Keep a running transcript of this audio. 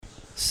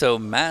So,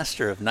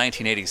 master of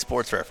 1980s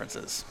sports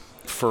references.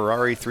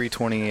 Ferrari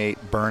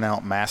 328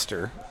 burnout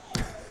master.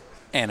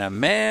 And a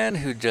man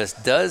who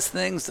just does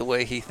things the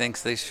way he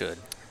thinks they should.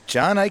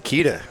 Jon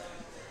Ikeda.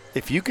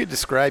 If you could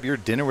describe your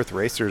dinner with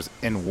racers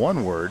in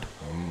one word,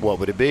 what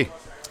would it be?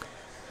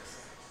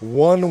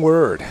 One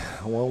word.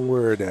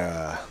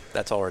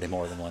 That's already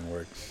more than one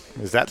word.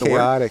 Is that the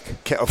chaotic.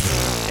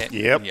 word?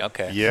 Yep.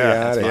 Okay. Yeah.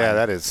 Chaotic. Yeah,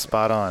 that is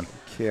spot on.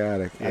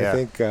 Chaotic. Yeah. I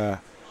think,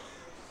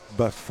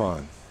 but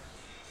fun.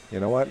 You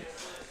know what?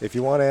 If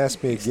you want to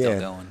ask me He's still again,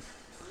 going.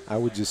 I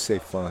would just say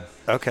fun.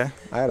 Okay.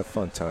 I had a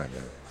fun time,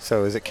 man.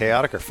 So is it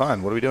chaotic or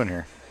fun? What are we doing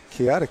here?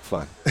 Chaotic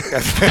fun.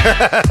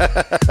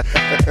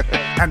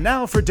 And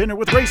now for Dinner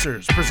with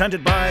Racers,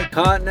 presented by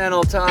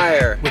Continental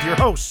Tire. with your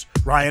hosts,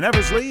 Ryan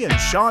Eversley and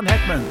Sean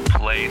Heckman.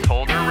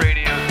 Placeholder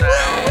radio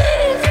sound.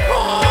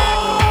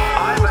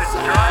 I'm a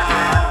driver.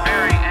 I'm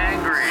very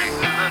angry. This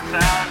is the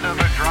sound of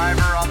a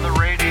driver on the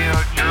radio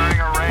during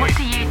a race. What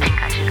do you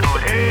think I should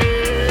order?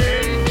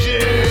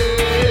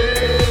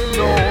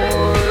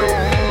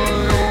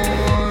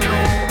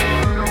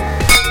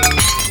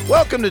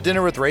 Welcome to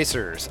Dinner with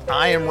Racers.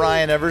 I am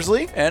Ryan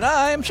Eversley. And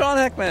I'm Sean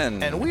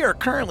Heckman. And we are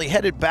currently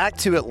headed back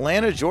to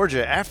Atlanta,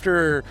 Georgia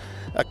after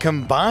a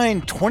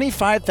combined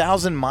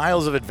 25,000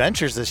 miles of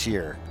adventures this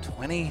year.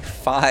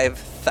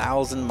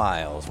 25,000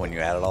 miles when you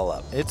add it all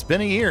up. It's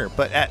been a year,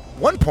 but at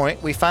one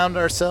point we found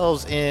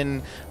ourselves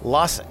in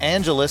Los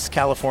Angeles,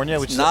 California,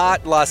 which It's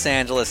not Los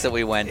Angeles that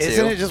we went to.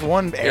 isn't it just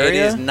one area? It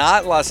is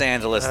not Los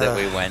Angeles that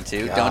we went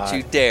to. God. Don't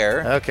you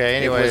dare. Okay,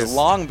 anyways. It was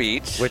Long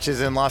Beach. Which is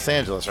in Los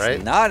Angeles, right?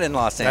 It's not in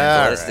Los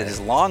Angeles. All right. It is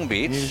Long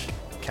Beach.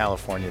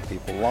 California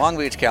people. Long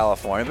Beach,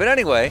 California. But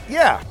anyway,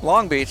 Yeah,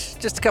 Long Beach,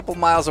 just a couple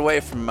miles away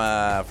from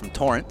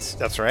Torrance.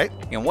 that's right.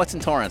 And what's in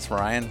Torrance,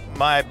 Ryan?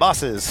 My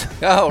bosses.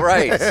 Oh,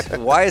 right.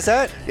 Why is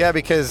that? Yeah,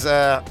 because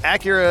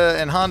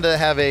Acura and Honda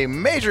have a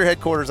major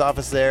headquarters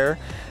office there,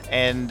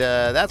 and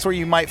that's where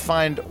you might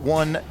find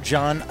one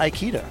Jon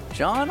Ikeda.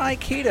 Jon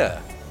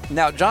Ikeda.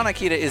 Now, Jon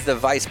Ikeda is the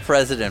vice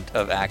president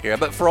of Acura,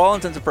 but for all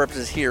intents and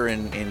purposes here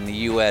in the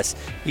U.S.,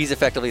 he's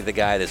effectively the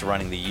guy that's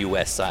running the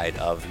U.S. side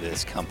of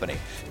this company.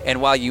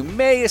 And while you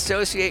may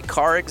associate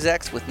car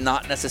execs with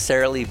not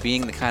necessarily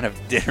being the kind of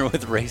dinner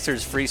with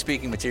racers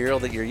free-speaking material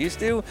that you're used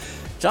to,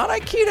 Jon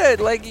Ikeda,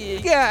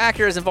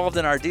 Acura is involved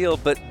in our deal,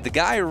 but the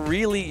guy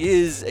really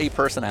is a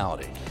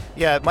personality.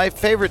 Yeah, my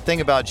favorite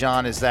thing about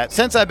Jon is that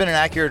since I've been an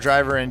Acura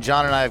driver and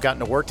Jon and I have gotten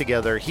to work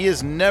together, he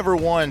has never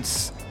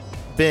once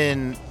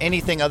been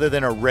anything other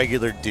than a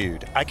regular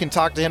dude. I can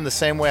talk to him the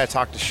same way I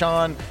talk to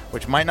Sean,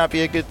 which might not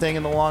be a good thing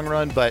in the long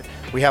run, but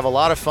we have a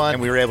lot of fun,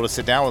 and we were able to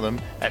sit down with him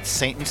at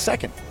Saint and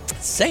Second.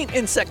 Saint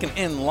and Second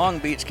in Long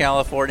Beach,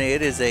 California.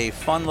 It is a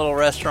fun little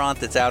restaurant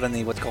that's out in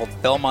the what's called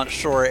Belmont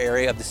Shore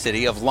area of the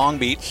city of Long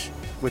Beach.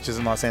 Which is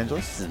in Los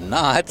Angeles? This is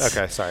not.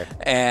 Okay, sorry.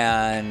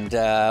 And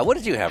what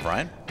did you have,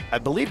 Ryan? I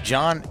believe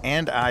Jon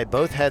and I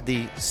both had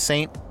the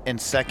Saint and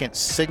Second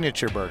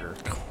signature burger.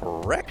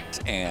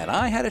 Correct. And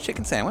I had a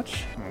chicken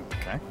sandwich.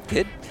 Okay.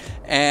 Did.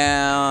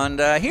 And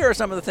here are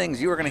some of the things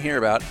you are going to hear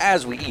about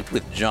as we eat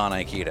with Jon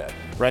Ikeda.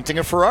 Renting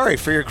a Ferrari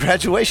for your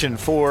graduation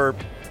for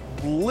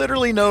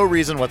literally no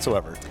reason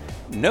whatsoever.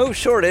 No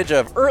shortage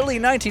of early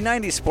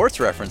 1990s sports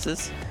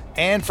references.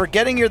 And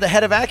forgetting you're the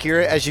head of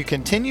Acura as you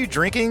continue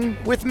drinking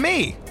with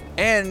me.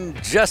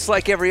 And just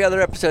like every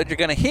other episode you're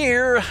going to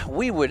hear,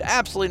 we would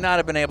absolutely not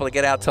have been able to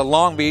get out to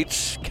Long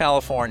Beach,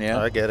 California.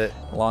 I get it.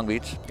 Long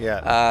Beach.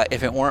 Yeah.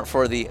 If it weren't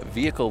for the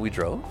vehicle we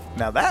drove.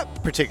 Now,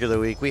 that particular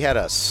week, we had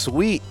a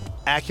sweet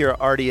Acura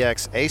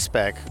RDX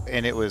A-Spec,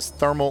 and it was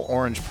thermal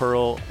orange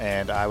pearl,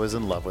 and I was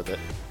in love with it.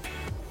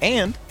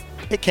 And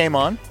it came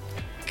on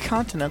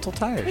Continental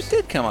Tires. It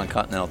did come on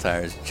Continental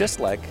Tires, just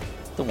like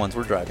the ones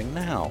we're driving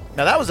now.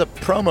 Now, that was a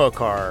promo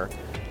car.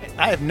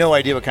 I have no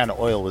idea what kind of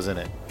oil was in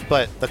it.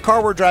 But the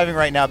car we're driving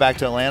right now back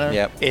to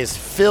Atlanta is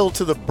filled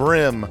to the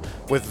brim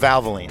with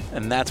Valvoline.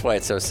 And that's why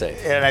it's so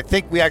safe. And I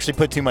think we actually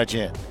put too much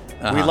in.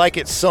 We like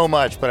it so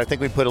much, but I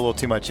think we put a little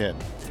too much in.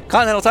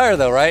 Continental Tire,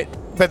 though, right?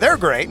 But they're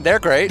great. They're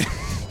great.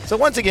 So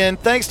once again,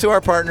 thanks to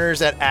our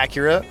partners at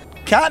Acura,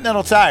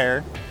 Continental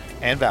Tire,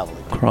 and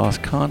Valvoline. Cross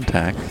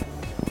contact.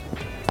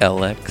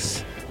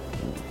 LX.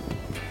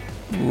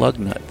 Lug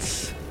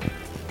nuts.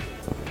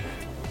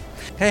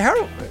 Hey,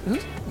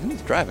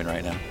 who's driving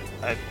right now?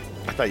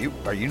 I thought you...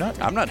 Are you not?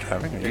 I'm not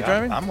driving. Are you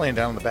driving? I'm laying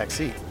down in the back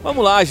seat.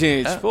 Vamos lá,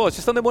 gente. Pô, vocês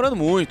estão demorando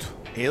muito.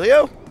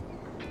 Helio?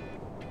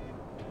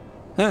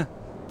 Huh.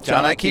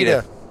 Jon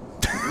Ikeda.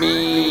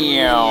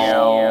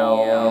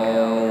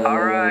 All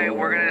right,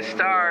 we're going to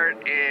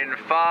start in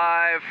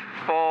 5,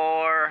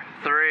 4,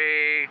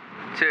 3,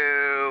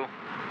 2.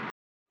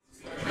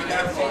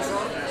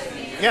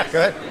 Yeah, go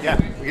ahead. Yeah,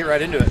 we get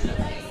right into it.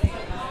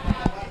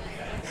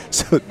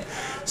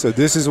 So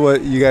this is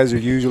what you guys are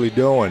usually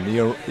doing.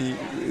 You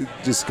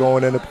just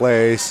going into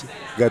place,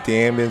 got the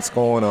ambience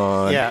going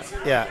on.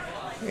 Yeah.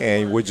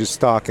 And we're just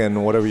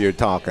talking whatever you're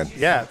talking.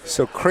 Yeah.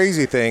 So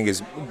crazy thing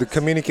is the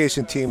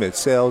communication team at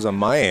sales on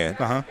my end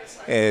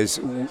is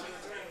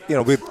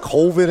with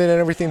COVID and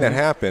everything that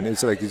happened,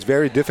 it's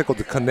very difficult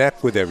to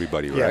connect with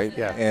everybody, right?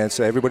 Yeah. And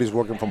so everybody's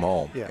working from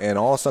home. Yeah. And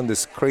all of a sudden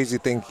this crazy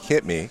thing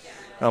hit me.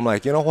 And I'm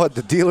like, you know what?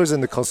 The dealers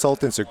and the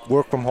consultants are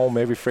work from home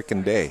every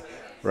freaking day,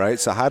 right?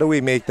 So how do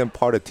we make them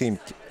part of Team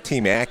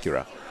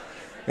Acura?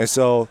 And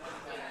so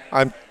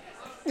I'm,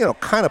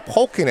 kind of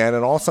poking at it,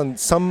 and all of a sudden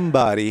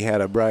somebody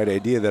had a bright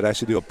idea that I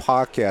should do a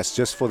podcast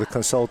just for the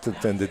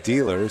consultants and the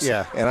dealers.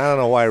 Yeah. And I don't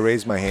know why I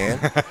raised my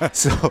hand.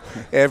 So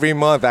every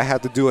month I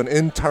have to do an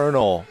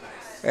internal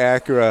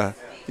Acura,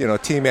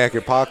 Team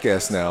Acura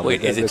podcast now.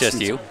 Wait, is it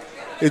just you?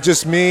 It's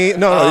just me.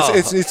 No,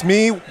 it's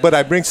me, but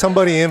I bring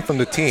somebody in from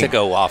the team To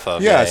go off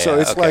of. Yeah, so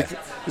it's okay.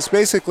 it's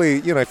basically,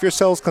 if you're a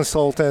sales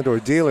consultant or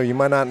a dealer, you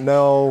might not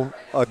know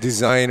a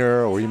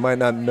designer, or you might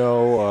not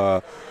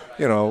know,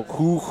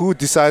 who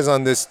decides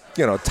on this,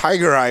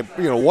 Tiger Eye,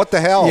 what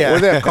the hell, where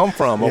did that come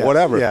from, or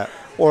whatever. Yeah.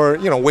 Or,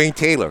 Wayne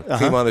Taylor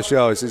came on the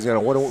show. He says,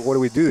 what do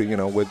we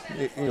do, with,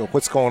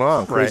 what's going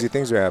on? Crazy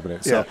things are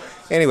happening. So,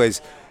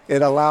 anyways,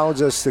 it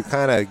allows us to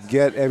kind of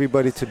get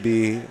everybody to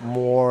be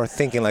more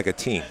thinking like a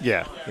team.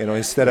 Yeah.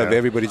 Instead of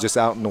everybody just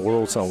out in the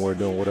world somewhere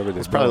doing whatever they're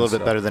It's probably a little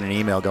bit better than an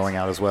email going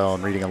out as well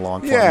and reading a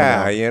long form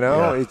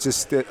email. It's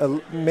just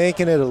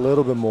making it a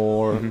little bit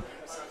more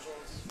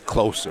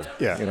closer.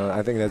 Yeah.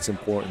 I think that's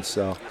important.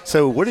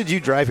 So what did you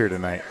drive here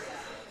tonight?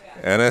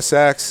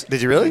 NSX.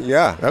 Did you really?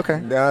 Yeah.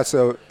 Okay. Yeah.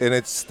 So, and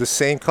it's the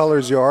same color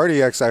as your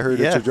RDX. I heard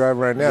that you're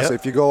driving right now. Yep. So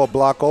if you go a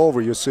block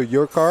over, you'll see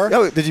your car.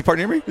 Oh, did you park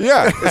near me?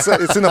 Yeah. It's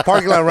in the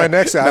parking lot right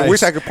next to it. Nice. I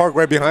wish I could park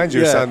right behind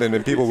you or Yeah. something,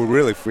 and people would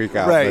really freak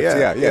out. Right.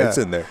 But Yeah. It's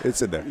in there.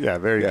 It's in there. Yeah.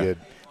 Very good.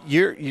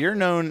 You're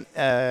known.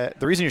 The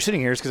reason you're sitting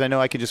here is because I know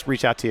I could just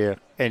reach out to you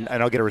and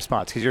I'll get a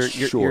response because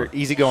you're an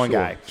easygoing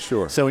guy.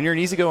 Sure. So when you're an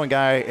easygoing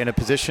guy in a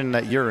position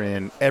that you're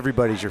in,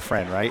 everybody's your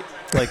friend, right?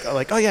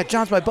 Like oh yeah,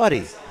 John's my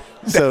buddy.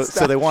 So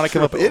they want to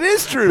come up. It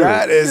is true.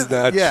 That is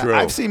not true.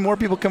 I've seen more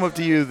people come up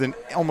to you than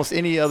almost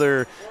any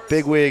other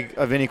bigwig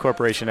of any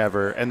corporation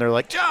ever, and they're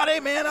like, John, hey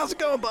man, how's it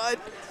going, bud?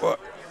 Well,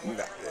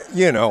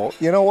 you know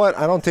what?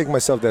 I don't take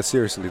myself that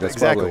seriously. That's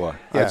Exactly. probably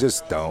why. Yeah. I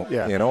just don't.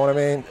 Yeah. You know what I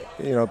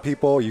mean?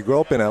 People, you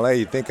grow up in LA,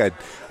 you think I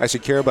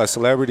should care about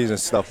celebrities and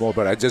stuff more,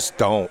 but I just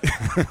don't.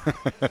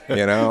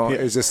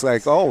 It's just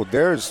like,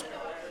 there's,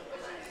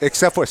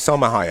 except for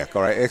Selma Hayek,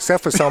 all right?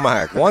 Except for Selma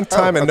Hayek. One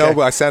time in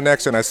Nobu, I sat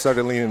next to her and I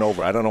started leaning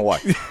over. I don't know why.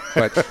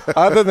 But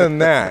other than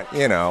that,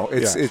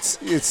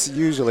 it's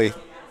usually,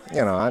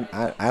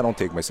 I don't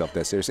take myself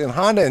that seriously. And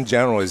Honda in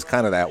general is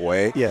kind of that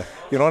way. Yeah.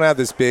 You don't have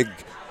this big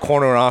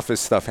corner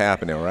office stuff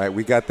happening, right?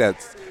 We got that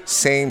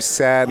same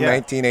sad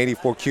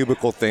 1984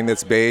 cubicle thing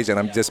that's beige, and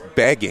I'm just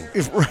begging.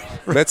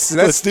 Let's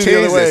do change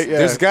the other way, this. yeah.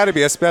 There's got to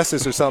be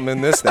asbestos or something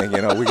in this thing.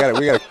 We got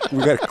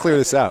to clear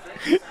this out.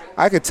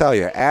 I could tell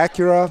you,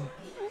 Acura,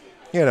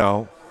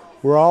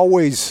 we're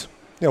always,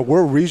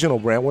 we're a regional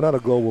brand. We're not a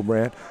global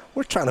brand.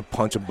 We're trying to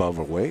punch above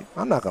our weight.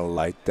 I'm not going to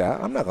like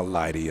that. I'm not going to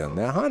lie to you on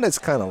that. Honda's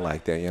kind of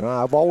like that,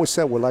 I've always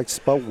said we're like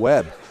Spud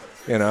Webb,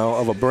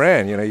 of a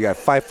brand. You got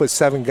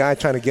 5'7" guy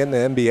trying to get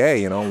in the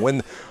NBA,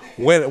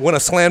 win a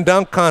slam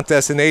dunk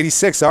contest in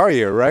 '86 our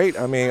year, right?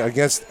 I mean,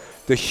 against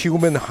the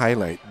human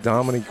highlight,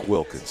 Dominique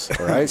Wilkins,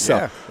 all right?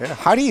 So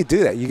how do you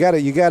do that? You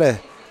gotta,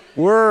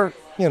 we're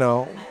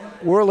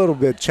a little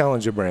bit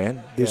challenger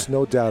brand. There's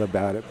no doubt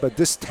about it. But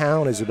this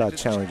town is about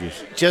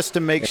challengers. Just to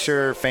make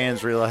sure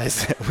fans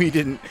realize that we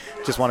didn't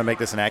just want to make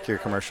this an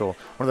Acura commercial,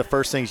 one of the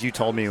first things you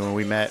told me when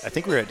we met, I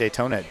think we were at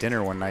Daytona at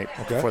dinner one night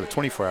before the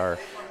 24-hour,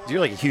 you're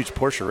like a huge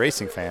Porsche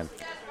racing fan.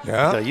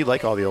 Yeah. So you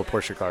like all the old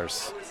Porsche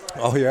cars.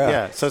 Oh, yeah.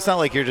 Yeah. So it's not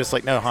like you're just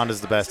like, no,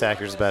 Honda's the best,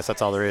 Acura's the best.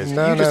 That's all there is.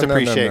 No, you just no,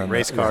 appreciate no.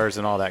 race cars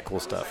and all that cool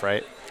stuff,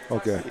 right?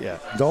 Okay. Yeah.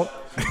 Don't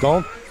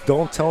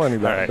tell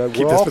anybody. All right, But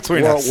keep this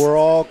between us. We're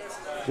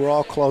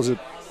all closet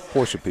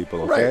Porsche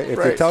people, okay?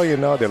 If they tell you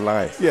no, they're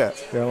lying. Yeah.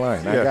 They're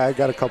lying. Yeah. I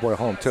got a couple at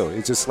home, too.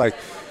 It's just like,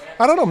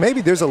 I don't know,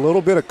 maybe there's a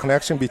little bit of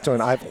connection between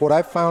what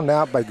I found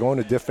out by going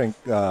to different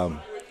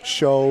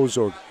shows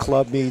or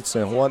club meets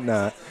and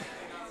whatnot.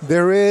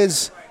 There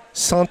is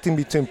something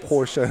between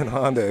Porsche and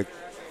Honda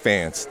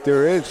fans.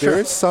 There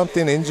is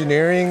something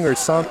engineering or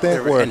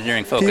something where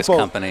engineering-focused people,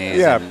 companies.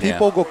 Yeah,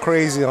 people go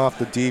crazy off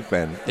the deep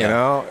end.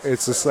 Yeah.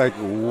 It's just like,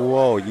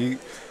 whoa, you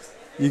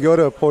go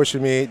to a Porsche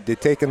meet, they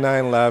take a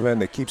 911,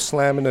 they keep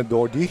slamming the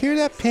door. Do you hear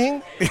that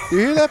ping? Do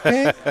you hear that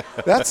ping?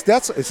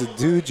 It's a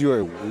dude,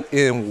 you're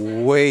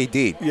in way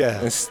deep.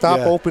 Yeah. And stop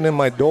opening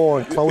my door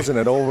and closing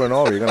it over and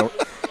over. You're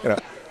gonna,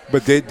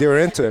 But they're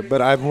into it.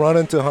 But I've run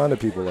into Honda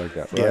people like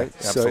that, right? Yeah,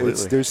 absolutely.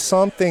 So there's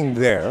something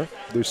there.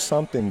 There's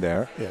something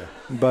there. Yeah.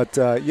 But,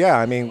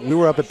 I mean, we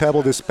were up at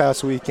Pebble this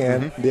past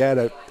weekend. Mm-hmm. They had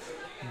a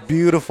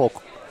beautiful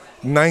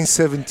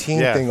 917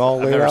 thing all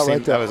laid out right there.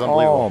 That was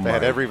unbelievable. Oh, They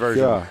had my every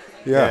version. God.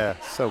 Yeah.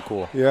 So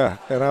cool. Yeah,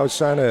 and I was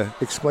trying to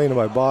explain to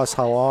my boss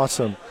how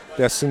awesome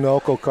that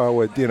Sunoco car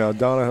with,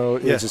 Donahoe.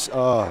 It's just,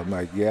 oh,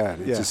 my God.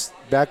 It's just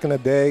back in the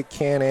day,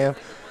 Can-Am.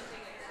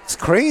 It's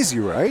crazy,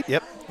 right?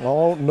 Yep.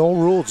 No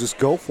rules, just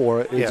go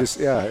for it. It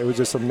Yeah. it was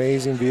just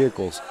amazing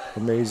vehicles.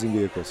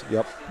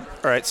 Yep.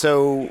 All right,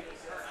 so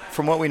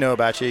from what we know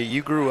about you,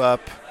 you grew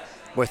up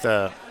with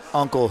a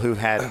uncle who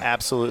had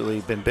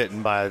absolutely been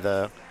bitten by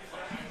the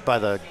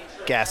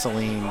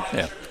gasoline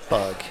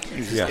bug.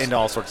 He was just into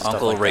all sorts of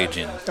Uncle stuff like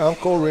Raging.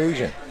 Uncle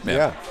Raging.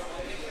 Yeah.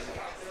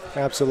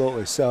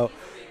 Absolutely. So,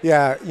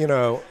 yeah,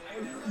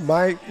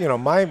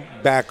 my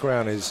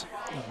background is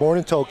born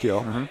in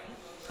Tokyo,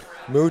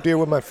 moved here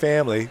with my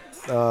family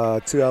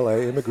to LA,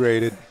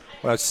 immigrated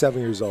when I was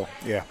 7 years old.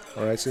 Yeah.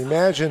 All right. So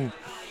imagine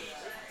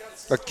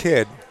a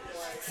kid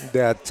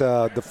that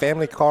the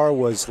family car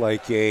was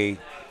like a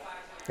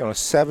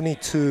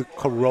 72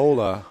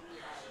 Corolla,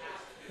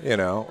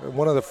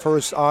 one of the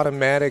first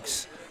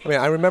automatics. I mean,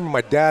 I remember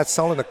my dad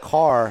selling the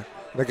car.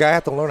 The guy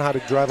had to learn how to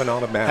drive an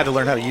automatic. Had to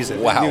learn how to use it.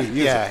 Wow. Use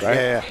it, right?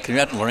 Yeah. Can you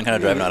have to learn how to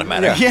drive an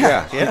automatic?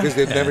 Yeah. Because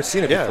they've never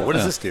seen it before. Yeah, what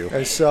does this do?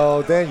 And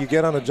so then you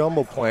get on a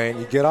jumbo plane,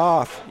 you get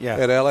off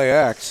at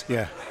LAX,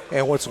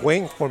 and what's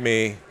waiting for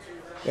me,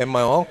 and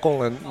my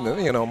uncle and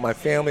my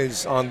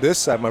family's on this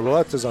side, my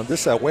relatives on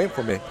this side waiting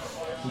for me.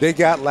 They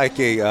got like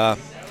a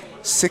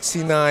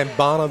 69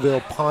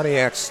 Bonneville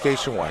Pontiac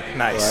station wagon.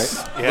 Nice.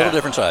 Right? Yeah. Little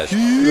different size.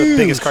 The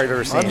biggest car you've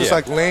ever seen. I'm just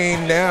like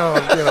laying down,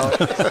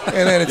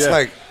 and then it's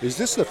like, is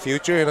this the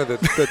future? The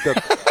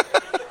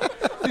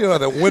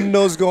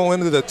windows go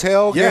into the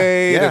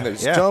tailgate, and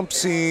there's jump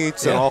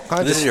seats and all kinds of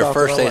stuff. This is your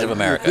first stage of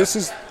America.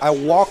 I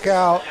walk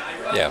out,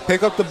 Yeah.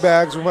 pick up the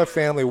bags with my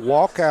family,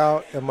 walk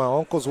out, and my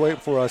uncle's waiting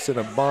for us in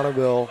a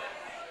Bonneville,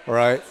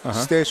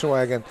 station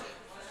wagon,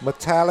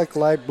 metallic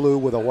light blue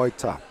with a white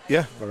top.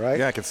 Yeah. All right?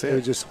 Yeah, I can see it. it.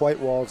 Was just white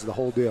walls, the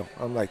whole deal.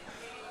 I'm like,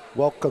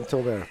 welcome to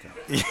America.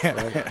 Yeah.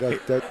 Right?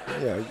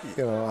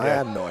 I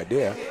had no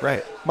idea.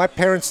 Right. My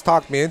parents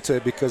talked me into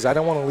it because I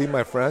didn't want to leave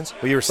my friends.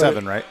 Well, you were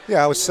 7, right?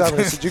 Yeah, I was 7.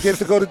 They said, you get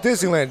to go to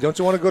Disneyland. Don't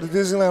you want to go to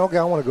Disneyland? Okay,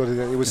 I want to go to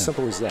Disneyland. It was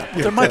simple as that.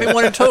 There might be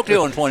one in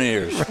Tokyo in 20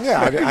 years.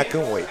 Yeah, I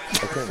couldn't wait.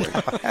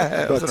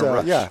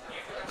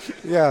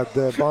 Yeah,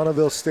 the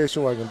Bonneville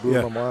station wagon blew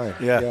my mind.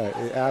 Yeah.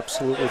 It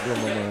absolutely blew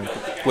my mind.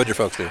 What'd your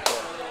folks do?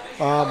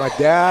 My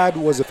dad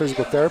was a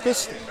physical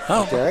therapist.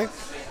 Oh. Okay.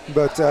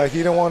 But he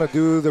didn't want to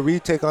do the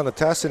retake on the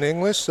test in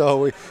English,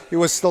 so he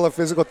was still a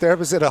physical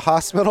therapist at a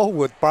hospital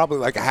with probably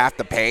like half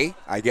the pay,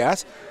 I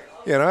guess.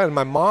 And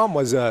my mom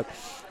was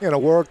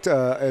worked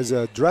as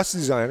a dress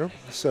designer,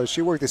 so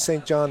she worked at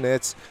St. John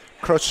Knits,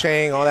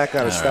 crocheting, all that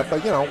kind of stuff.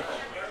 But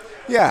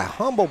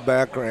humble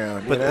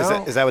background. But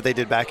is that what they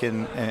did back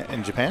in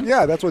Japan?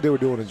 Yeah, that's what they were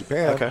doing in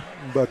Japan. Okay.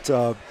 But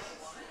So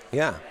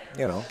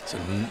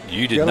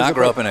you did not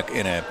grow up in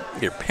a.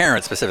 Your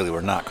parents specifically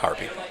were not car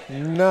people.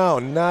 No,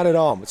 not at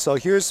all. So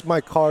here's my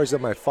cars that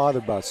my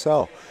father bought.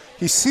 So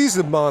he sees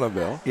the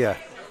Bonneville. Yeah.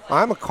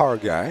 I'm a car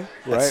guy,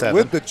 right? 7.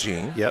 With the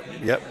Gene. Yep.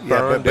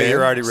 Burned But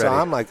you're already in. ready. So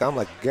I'm like,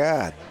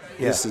 God,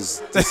 this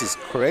is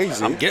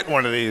crazy. I'm getting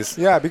one of these.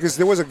 Yeah, because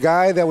there was a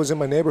guy that was in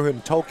my neighborhood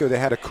in Tokyo that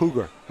had a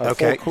Cougar. A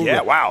Ford Cougar.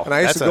 Yeah, wow. And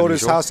I used to go to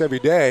his house every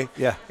day.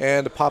 Yeah.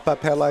 And the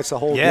pop-up headlights, the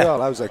whole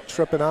deal. I was like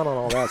tripping out on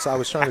all that, so I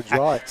was trying to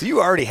draw it. So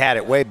you already had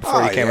it way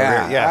before you came over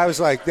here. Yeah. I was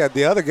like,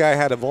 the other guy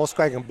had a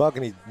Volkswagen Bug,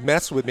 and he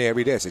messed with me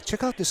every day. I said,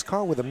 check out this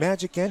car with a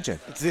magic engine.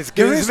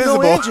 There is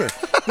no engine.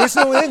 There's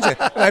no engine.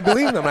 And I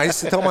believed him. I used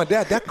to tell my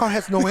dad, that car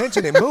has no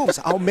engine. It moves.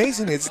 How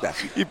amazing is that?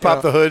 You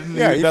pop the hood. And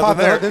you pop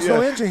the there. hood. There's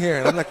no engine here.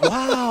 And I'm like,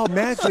 wow,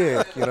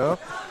 magic,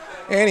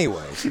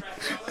 Anyway,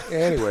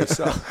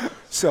 so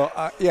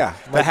yeah.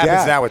 That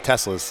happens now with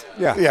Teslas.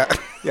 Yeah,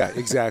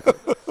 exactly.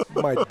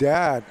 My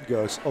dad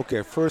goes,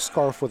 okay, first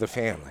car for the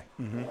family.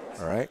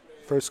 All right?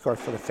 First car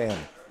for the family.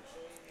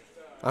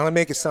 I'm going to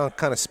make it sound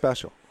kind of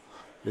special.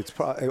 It's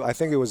probably, I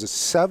think it was a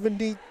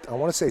 73,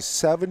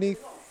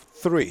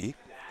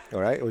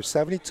 all right? It was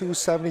 72,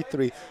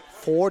 73,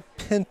 Ford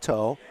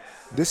Pinto.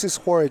 This is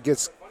where it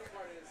gets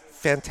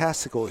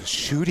fantastical,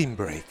 shooting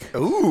brake.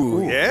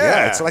 Ooh,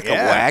 yeah. It's like a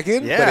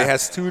wagon, but it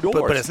has 2 doors.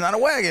 But it's not a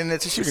wagon.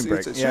 It's a shooting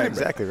brake. It's a shooting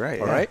exactly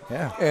right. All right?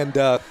 Yeah.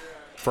 And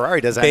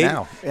Ferrari does that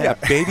now. Yeah,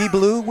 baby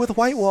blue with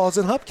white walls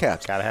and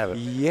hubcaps. Gotta have it.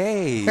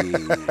 Yay.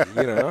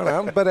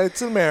 But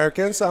it's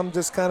American, so I'm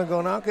just kind of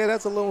going, okay,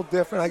 that's a little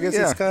different. I guess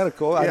it's kind of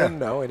cool. I didn't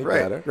know any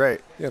better. Right.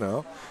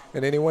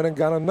 And then he went and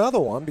got another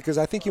one because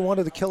I think he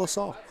wanted to kill us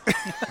all. He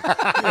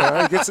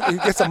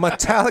gets a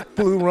metallic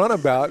blue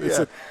runabout. It's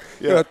a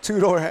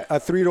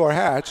 3-door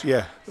hatch.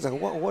 Yeah. It's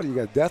like, what do you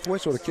got, death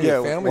wish or to kill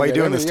your family? Why are you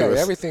doing this to us?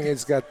 Everything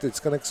it's going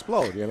to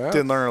explode,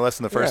 Didn't learn our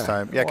lesson the first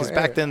time. Yeah, because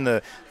back then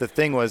the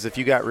thing was if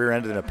you got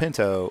rear-ended in a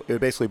Pinto, it would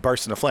basically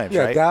burst into flames,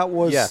 right? That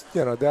was,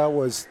 that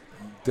was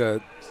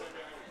the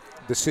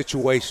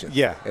situation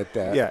at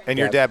that. Yeah, and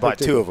your dad bought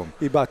 2 of them.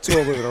 He bought 2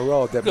 of them in a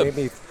row that made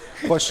me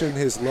question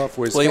his love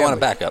for his Well, family. you want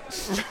to back up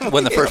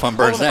when the first one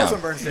burns down.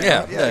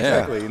 Yeah,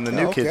 exactly. And the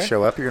new kids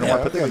show up, you're going to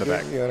want to put them in the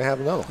back. You're going to have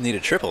another one.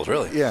 Needed triples,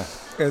 really. Yeah.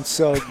 And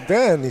so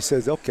then he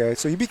says, okay.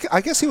 So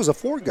I guess he was a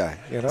Ford guy,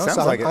 Sounds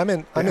so like it. I'm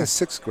in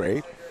 6th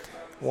grade,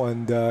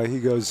 and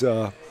he goes,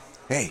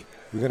 hey,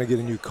 we're going to get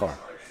a new car.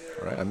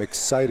 All right. I'm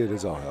excited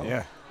as all hell.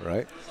 Yeah.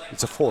 Right.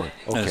 It's a Ford.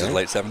 Okay. And this is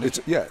late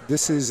 70s?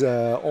 This is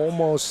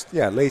almost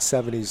late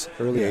 70s,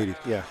 early 80s.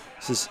 Yeah.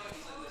 He says,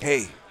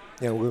 hey,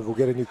 we're going to go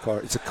get a new car.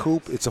 It's a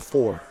coupe. It's a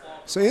Ford.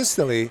 So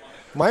instantly,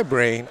 my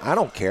brain, I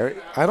don't care.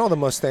 I know the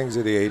Mustangs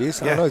of the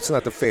 80s. I know it's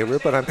not the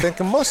favorite, but I'm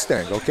thinking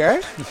Mustang,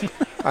 okay?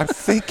 I'm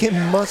thinking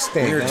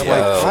Mustang. And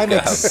I'm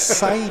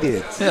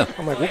excited. Yeah.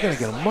 I'm like, we're going to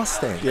get a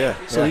Mustang. Yeah.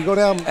 So we go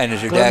down. And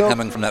is your dad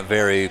coming from that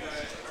very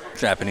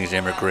Japanese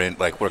immigrant,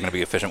 like, we're going to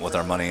be efficient with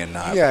our money and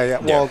not... Yeah.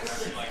 Well,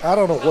 I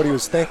don't know what he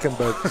was thinking,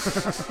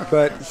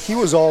 but he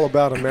was all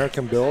about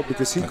American build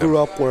because he grew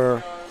up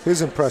where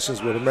his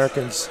impressions with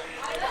Americans,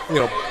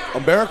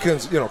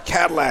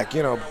 Cadillac,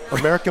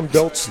 American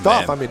built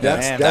stuff. Man, I mean,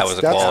 that was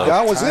the quality.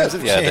 That was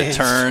it. Yeah, the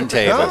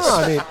turntables.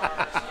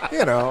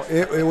 No, I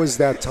mean, it was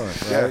that time,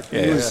 right?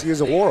 He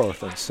was a war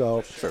orphan.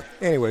 So,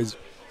 anyways,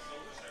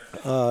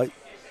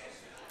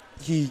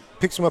 he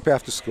picks him up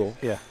after school.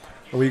 Yeah.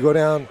 And we go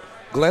down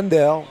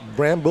Glendale,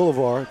 Brand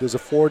Boulevard. There's a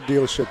Ford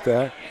dealership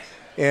there.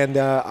 And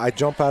I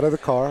jump out of the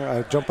car.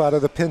 I jump out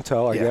of the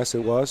Pinto, I guess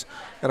it was.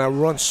 And I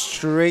run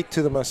straight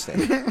to the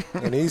Mustang.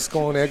 And he's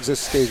going to exit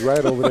stage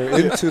right over there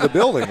into the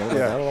building. I'm like,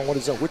 I don't know what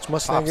is that. Which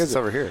Mustang is it?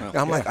 over here. And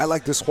I'm like, I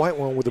like this white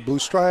one with the blue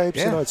stripes.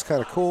 It's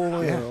kind of cool.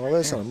 All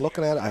this. And I'm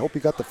looking at it. I hope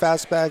you got the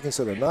fastback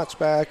instead of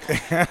notchback.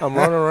 I'm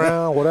running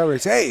around, whatever. He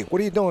says, hey, what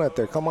are you doing out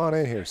there? Come on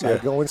in here. So I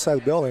go inside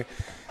the building.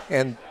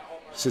 And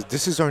he says,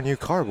 this is our new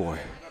car, boy.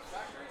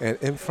 And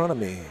in front of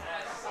me,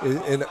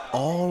 in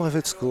all of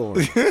its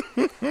glory,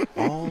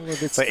 all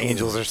of its The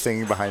angels are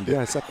singing behind it.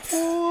 Yeah, it's like,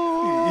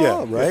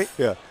 right?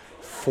 Yeah.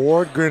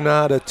 Ford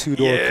Granada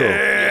two-door coupe.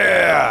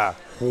 Yeah.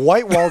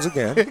 White walls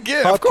again.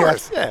 Yeah, of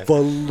course. Yeah.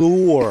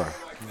 Velour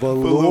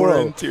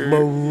interior.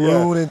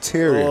 Maroon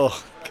interior.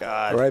 Oh,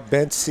 God. All right,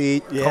 bench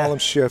seat, column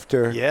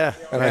shifter. Yeah.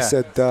 And I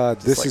said,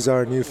 this is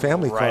our new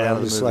family car. Right out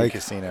I'm of just the movie like,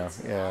 Casino.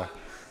 Yeah.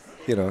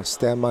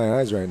 stab my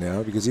eyes right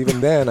now because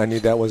even then I knew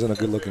that wasn't a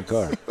good-looking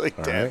car. Like,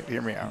 all Dad, right?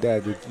 hear me out.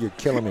 Dad, you're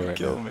killing me right now.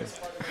 Killing me.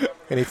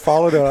 And he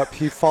followed up.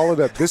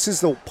 This is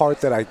the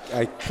part that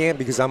I can't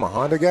because I'm a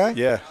Honda guy.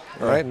 Yeah.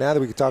 All right, now that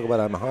we can talk about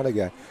it, I'm a Honda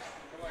guy.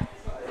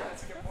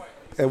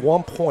 At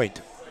one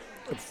point,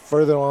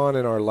 further on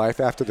in our life,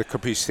 after the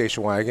Caprice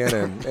station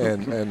wagon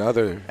and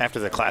other After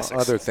the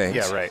classics. other things.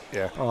 Yeah, right.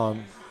 Yeah.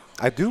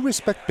 I do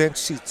respect bench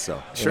seats,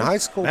 though. Sure. In high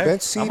school, Hey,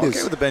 bench seat I'm okay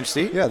is with the bench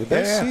seat. Yeah, the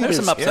bench seat There's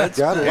is some upsides.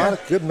 got a lot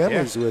of good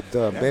memories with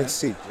bench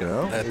seat.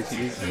 Gonna It's a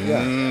leave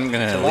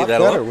lot that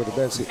better alone. with the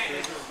bench seat.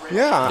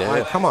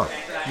 Yeah. Come on,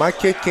 my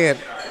kid can't.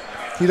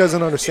 He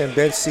doesn't understand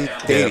bench seat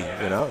dating.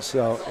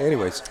 So,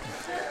 anyways.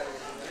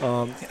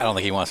 I don't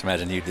think he wants to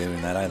imagine you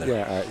doing that either.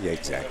 Yeah,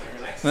 exactly.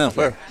 No,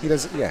 fair. He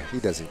doesn't. Yeah, he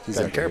doesn't. He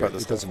Doesn't care about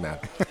this It doesn't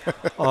matter.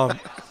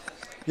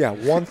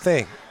 One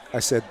thing.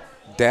 I said,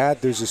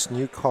 Dad, there's this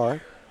new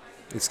car.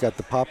 It's got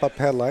the pop-up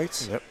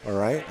headlights. Yep. All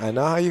right. I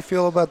know how you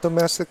feel about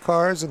domestic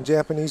cars and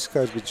Japanese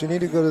cars, but you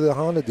need to go to the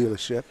Honda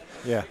dealership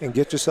and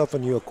get yourself a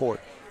new Accord.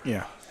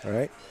 Yeah. All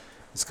right.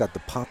 It's got the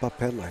pop-up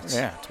headlights.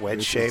 Yeah. It's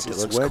wedge-shaped. It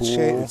looks wedge cool.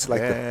 shaped. It's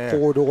like the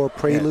four-door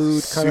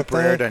Prelude kind of thing.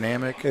 Super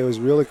aerodynamic. It was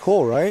really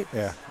cool, right?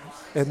 Yeah.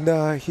 And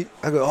I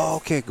go, oh,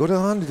 okay, go to the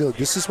Honda dealer.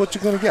 This is what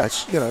you're going to get.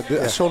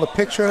 I showed him a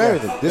picture and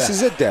everything. This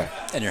is it, Dad.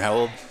 And you're how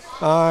old?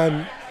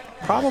 I'm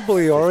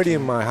probably already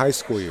in my high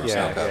school years.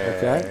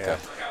 Yeah.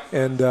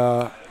 And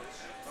I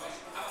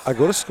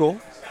go to school.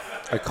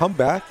 I come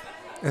back,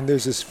 and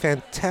there's this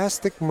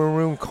fantastic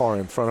maroon car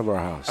in front of our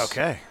house.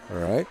 Okay. All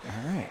right.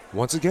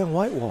 Once again,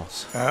 white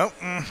walls. Oh.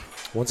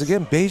 Once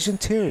again, beige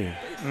interior.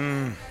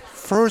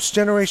 First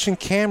generation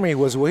Camry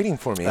was waiting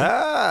for me.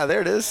 Ah,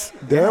 there it is.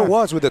 There it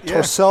was with the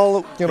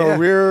Torcel,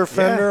 rear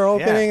fender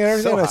opening and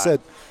everything. So I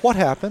said, what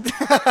happened?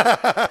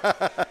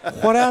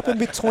 What happened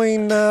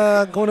between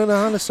going to the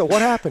Honda store?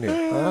 What happened here?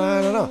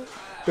 I don't know.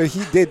 But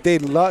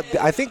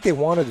I think they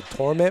wanted to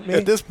torment me.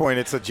 At this point,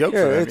 it's a joke for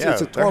them.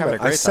 It's a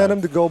torment. I sent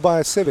them to go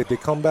buy a Civic. They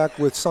come back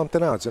with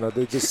something else. The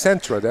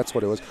Sentra, that's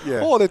what it was.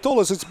 Yeah. Oh, they told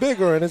us it's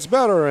bigger and it's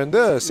better and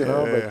this,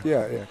 But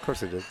Of course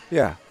they did.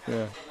 Yeah.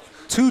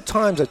 2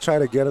 times I tried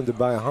to get him to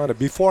buy a Honda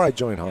before I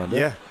joined Honda.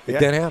 Yeah. It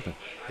didn't happen.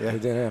 Yeah.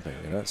 It didn't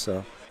happen,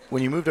 So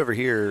When you moved over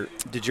here,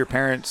 did your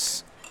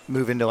parents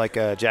move into like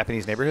a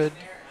Japanese neighborhood?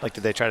 Like,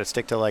 did they try to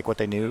stick to like what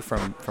they knew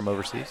from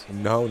overseas?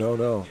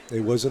 No.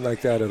 It wasn't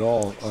like that at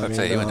all. I'd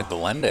say you went to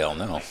Glendale,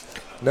 no.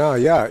 No,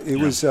 it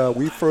was.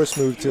 We first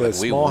moved to a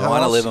small house. We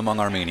want to live among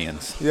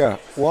Armenians. Yeah,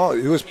 well,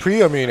 it was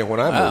pre-Armenian when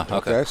I moved.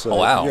 Okay. So, oh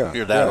wow,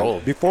 you're that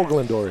old. Before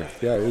Glendoria.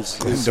 Yeah, it was.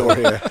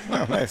 Glendoria.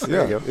 Oh, nice.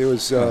 There you go. It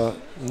was.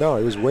 No,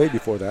 it was way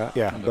before that.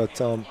 Yeah. But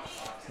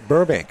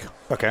Burbank.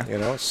 Okay.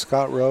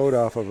 Scott Road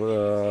off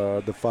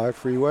of the 5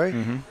 freeway.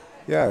 Mm-hmm.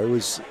 Yeah, it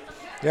was.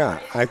 Yeah,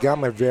 I got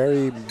my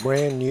very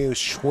brand new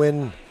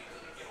Schwinn,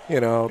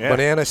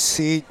 banana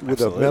seat with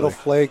a metal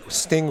flake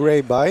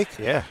Stingray bike.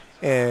 Yeah.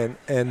 And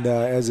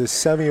as a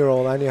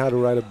 7-year-old, I knew how to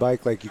ride a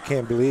bike like you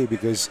can't believe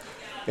because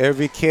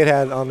every kid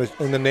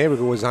in the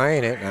neighborhood was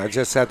eyeing it, and I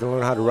just had to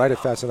learn how to ride it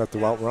fast enough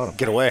to outrun them.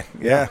 Get away.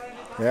 Yeah.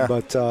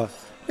 But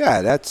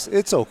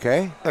it's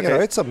okay.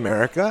 It's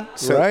America,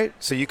 right?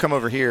 So you come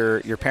over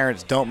here. Your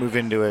parents don't move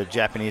into a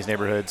Japanese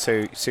neighborhood.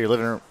 So you're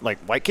living like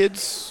white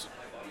kids.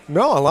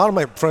 No, a lot of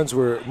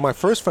my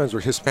first friends were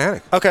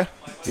Hispanic. Okay.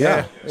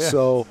 Yeah.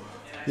 So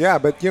Yeah,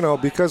 but,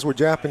 because we're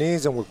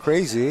Japanese and we're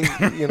crazy,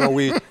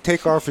 we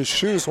take off his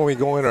shoes when we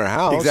go in our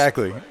house.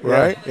 Exactly.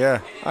 Right?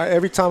 Yeah.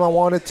 Every time I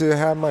wanted to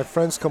have my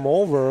friends come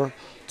over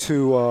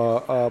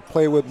to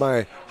play with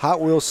my Hot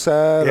Wheels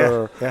set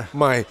or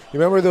you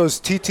remember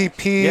those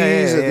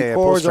TTPs and the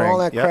cords and all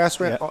that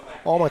crap,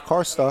 all my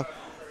car stuff.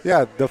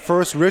 Yeah, the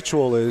first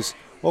ritual is,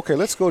 okay,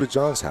 let's go to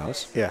John's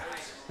house. Yeah.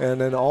 And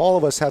then all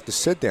of us have to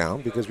sit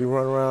down because we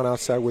run around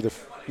outside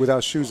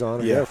without shoes on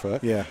and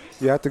barefoot. Yeah.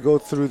 You have to go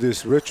through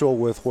this ritual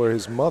where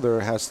his mother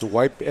has to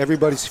wipe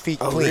everybody's feet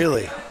clean. Oh,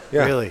 really?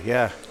 Yeah. Really?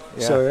 Yeah.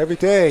 So every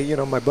day,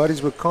 my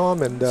buddies would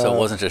come and. So it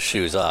wasn't just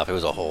shoes off; it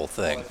was a whole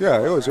thing. Yeah,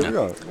 it was. It's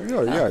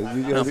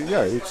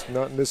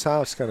not in this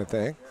house kind of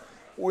thing.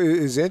 What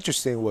is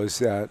interesting was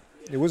that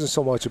it wasn't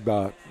so much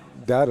about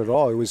that at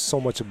all. It was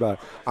so much about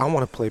I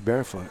want to play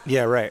barefoot.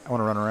 Yeah, right. I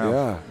want to run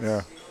around.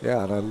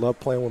 Yeah, and I love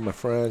playing with my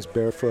friends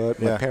barefoot.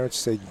 My parents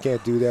say you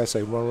can't do that, so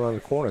I run around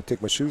the corner,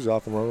 take my shoes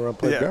off, and run around and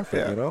play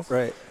barefoot.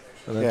 Right.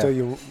 And until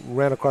you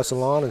ran across the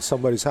lawn in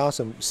somebody's house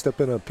and step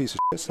in a piece of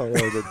shit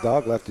somewhere, the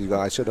dog left you.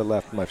 I should have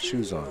left my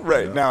shoes on.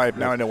 Right. Now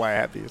I know why I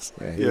have these.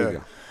 Yeah. Here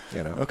you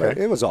go. Okay. But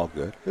it was all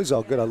good. It was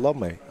all good. I love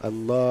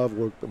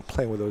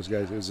playing with those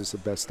guys. It was just the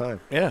best time.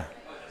 Yeah.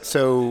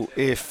 So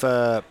if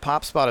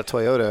Pops bought a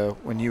Toyota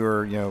when you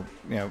were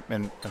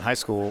in high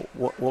school,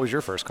 what was your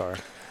first car?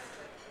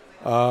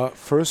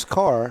 First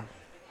car,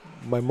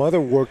 my mother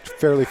worked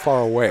fairly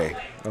far away.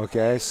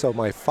 Okay, so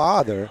my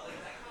father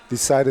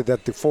decided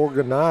that the Ford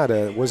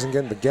Granada wasn't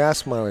getting the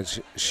gas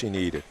mileage she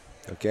needed.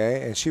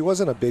 Okay, and she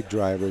wasn't a big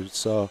driver,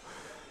 so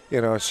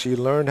she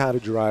learned how to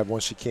drive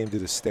once she came to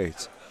the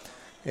States,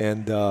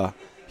 and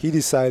he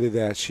decided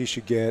that she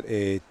should get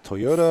a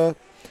Toyota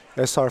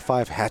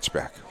SR5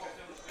 hatchback.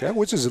 Okay,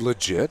 which is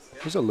legit.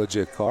 It was a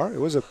legit car. It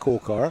was a cool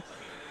car.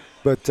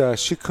 But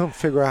she couldn't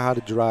figure out how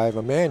to drive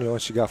a manual,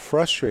 and she got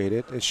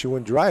frustrated, and she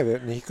wouldn't drive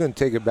it, and he couldn't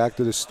take it back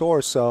to the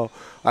store. So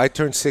I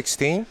turned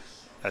 16.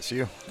 That's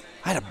you.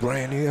 I had a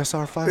brand new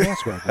SR5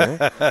 hatchback, man.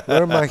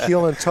 Wearing my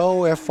heel and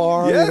toe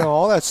FR,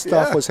 all that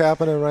stuff was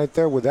happening right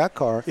there with that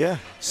car. Yeah.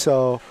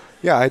 So,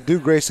 I do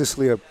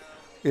graciously,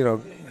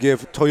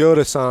 give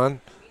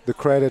Toyota-san the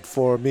credit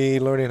for me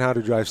learning how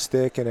to drive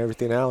stick and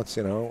everything else,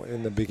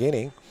 in the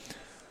beginning.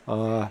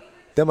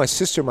 Then my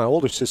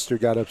older sister,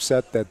 got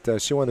upset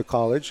that she went to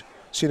college.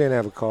 She didn't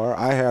have a car.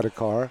 I had a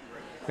car.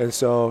 And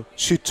so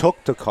she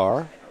took the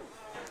car,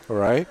 all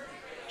right?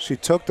 She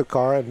took the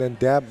car, and then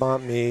Dad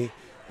bought me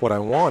what I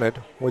wanted,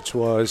 which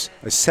was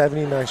a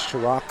 79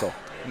 Scirocco.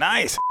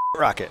 Nice.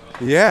 Rocket.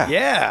 Yeah.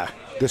 Yeah.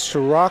 The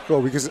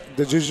Scirocco, because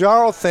the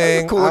Giugiaro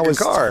thing, I was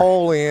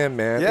totally in,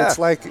 man. Yeah. It's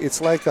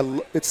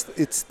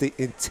the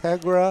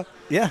Integra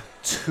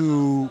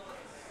to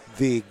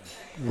the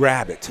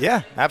Rabbit.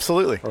 Yeah,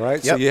 absolutely. All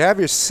right, yep. So you have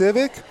your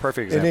Civic.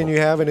 Perfect example. And then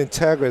you have an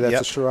Integra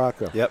that's a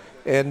Scirocco. Yep.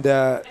 And,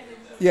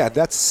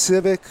 that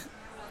Civic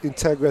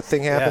Integra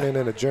thing happening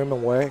in a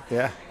German way.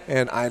 Yeah.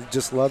 And I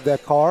just love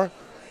that car.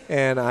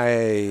 And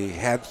I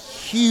had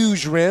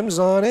huge rims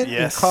on it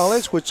in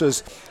college, which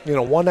was,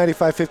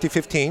 195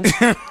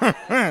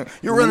 50-15s.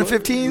 You were running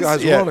 15s? I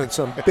was running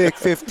some big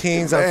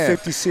 15s on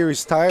 50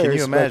 series tires. Can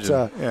you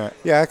imagine? But,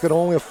 I could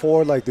only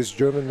afford this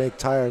German-make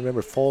tire. I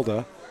remember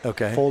Fulda.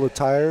 Okay. Fulda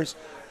tires,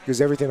 because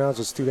everything else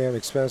was too damn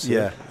expensive.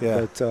 Yeah.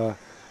 But, I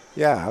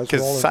was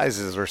because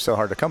sizes were so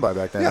hard to come by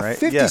back then, right?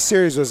 50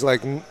 series was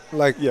like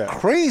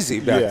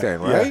crazy back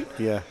then, right?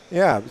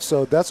 Yeah,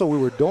 so that's what we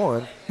were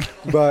doing.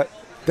 But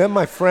then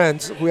my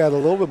friends who had a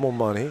little bit more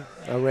money,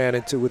 I ran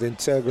into with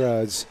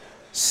Integra's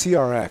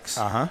CRX.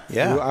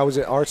 Yeah. I was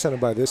at Art Center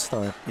by this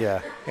time.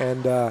 Yeah.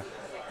 And, the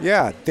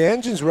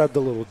engines revved a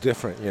little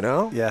different,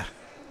 Yeah.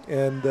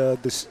 And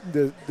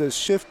the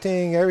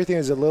shifting, everything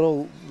is a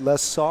little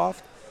less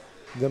soft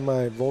than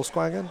my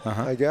Volkswagen,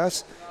 I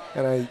guess.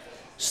 And I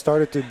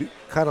started to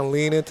kind of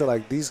lean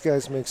into these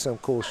guys make some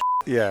cool shit.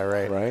 Yeah,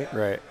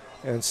 right.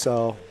 And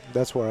so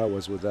that's where I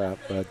was with that.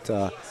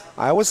 But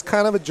I was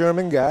kind of a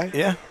German guy.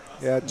 Yeah.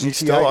 Yeah. You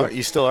still are?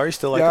 You still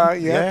like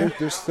them? Yeah.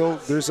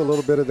 There's a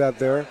little bit of that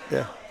there.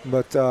 Yeah.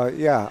 But, I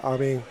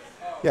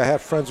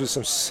had friends with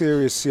some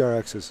serious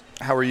CRXs.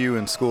 How were you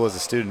in school as a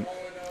student?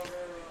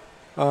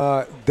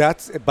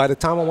 That's by the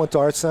time I went to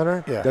Art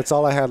Center, that's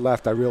all I had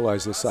left. I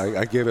realized this.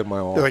 I gave it my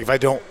all. If I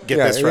don't get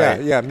this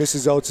right. Yeah,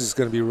 Mrs. Oates is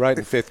going to be right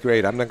in 5th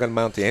grade. I'm not going to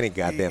mount to any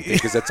goddamn thing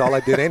because that's all I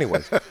did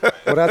anyways.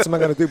 What else am I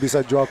going to do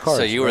besides draw cards?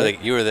 So you were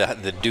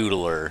the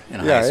doodler in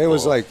high school. Yeah, it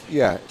was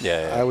Yeah.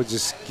 I was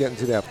just getting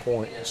to that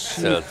point.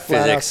 So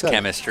physics,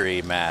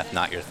 chemistry, math,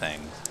 not your thing.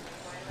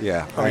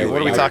 Yeah.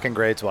 What are we talking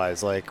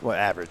grades-wise? What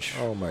average?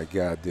 Oh, my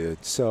God,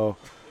 dude. So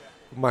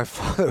my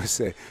father would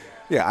say,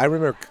 I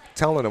remember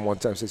telling him one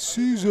time, I said,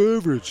 C's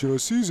average,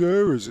 C's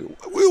average.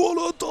 We will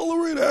not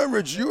tolerate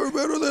average. You are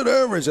better than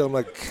average. And I'm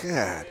like,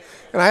 God.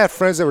 And I had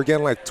friends that were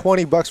getting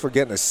 $20 for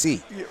getting a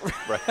C.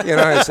 Right.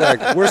 It's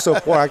like, we're so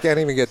poor, I can't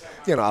even get,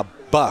 a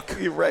buck.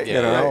 Right.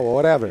 Or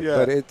whatever.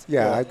 Yeah.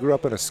 But I grew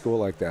up in a school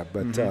like that.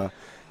 But,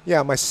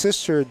 my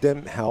sister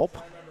didn't help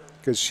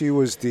because she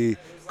was the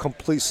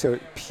complete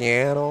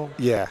piano.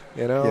 Yeah.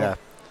 Yeah.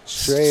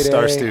 straight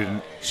Star A.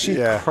 student. She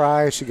Yeah.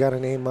 cried. She got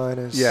an A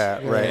minus. Yeah,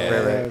 right.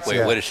 it's- Wait,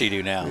 yeah. what does she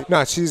do now?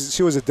 No, she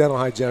was a dental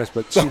hygienist,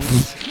 but she,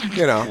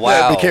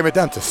 Wow. Became a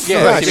dentist.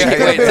 Yeah, Yeah, she she became-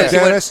 could have been wait, a so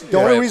she dentist. The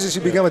only Right. reason she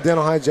became a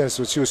dental hygienist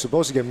was she was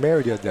supposed to get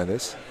married to a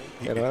dentist.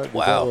 It didn't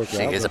Wow, work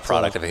she out, is a but,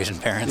 product of Asian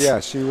parents. Yeah,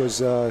 she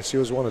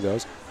was one of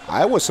those.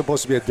 I was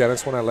supposed to be a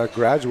dentist when I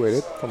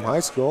graduated from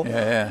high school.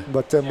 Yeah.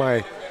 But then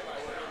my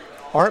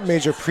art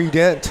major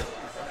pre-dent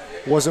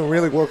wasn't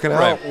really working out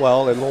Right.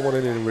 well at Loma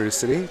Linda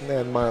University.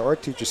 And my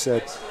art teacher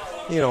said,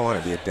 you don't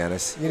want to be a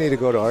dentist. You need to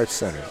go to art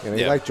center. You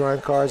Yeah. like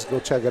drawing cars? Go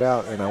check it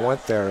out. And I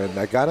went there, and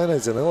I got in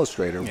as an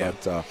illustrator. Yeah.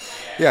 But,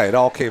 it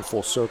all came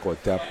full circle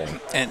at that point.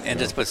 And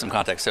just to put some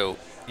context, so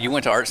you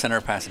went to Art Center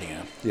of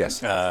Pasadena.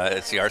 Yes.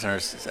 It's the Art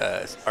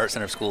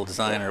Center of School of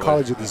Design or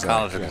College what? of Design,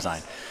 College of yeah.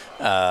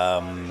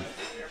 Design.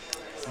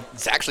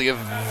 It's actually a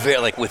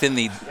very within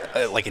the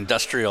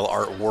industrial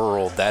art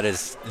world, that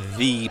is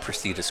the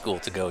prestigious school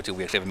to go to.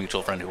 We actually have a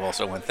mutual friend who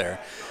also went there.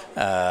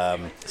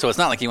 So it's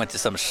not like you went to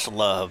some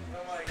schlub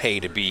pay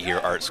to be here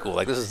art school.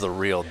 Like, this is the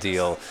real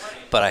deal.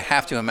 But I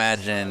have to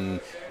imagine,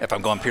 if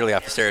I'm going purely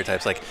off the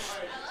stereotypes, like,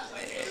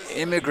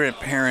 immigrant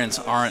parents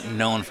aren't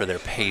known for their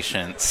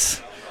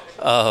patience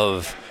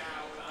of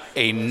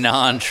a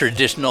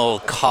non-traditional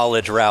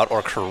college route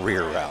or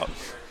career route.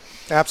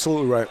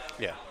 Absolutely right.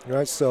 Yeah.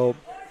 Right. So,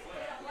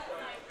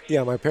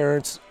 yeah, my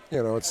parents,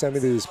 sent me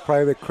to this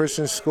private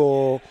Christian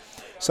school,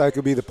 so I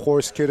could be the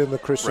poorest kid in the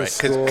Christian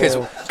school.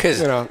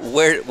 Because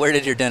where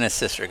did your dentist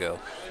sister go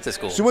to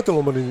school? She went to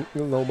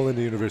Loma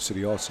Linda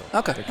University also.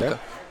 Okay.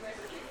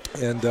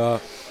 And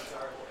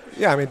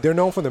they're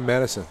known for their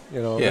medicine.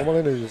 Yeah. Loma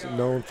Linda is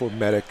known for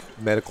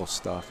medical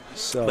stuff.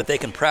 So, But they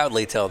can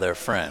proudly tell their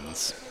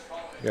friends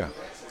yeah.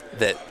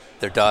 that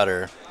their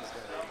daughter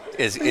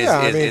is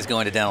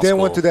going to dental They school.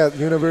 went to that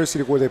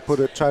university where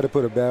they try to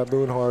put a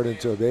baboon heart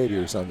into a baby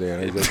or something.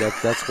 And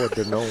that's what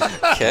they're known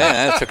for. Okay,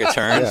 that took a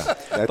turn. Yeah,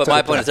 that But took my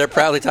a point is, they're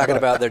proudly talking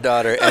about their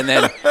daughter,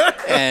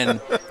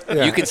 and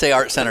you can say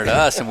Art Center to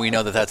us, and we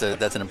know that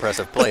that's an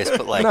impressive place.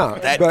 But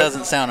that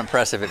doesn't sound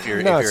impressive if you're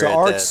it's an at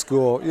art the,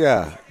 school.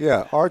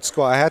 Yeah, art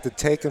school. I had to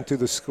take him to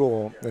the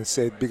school and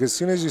say, because as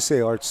soon as you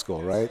say art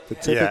school, right, the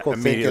typical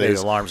thinking immediately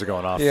is, the alarms are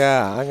going off.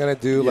 yeah, I'm gonna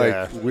do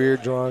Yeah.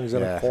 weird drawings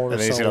in a corner and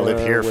then he's somewhere. going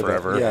to live here with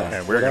forever,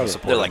 and we're going whatever. to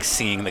support they're him. like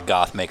seeing the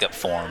goth makeup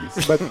form.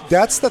 But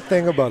that's the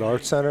thing about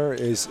Art Center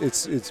is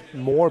it's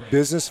more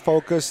business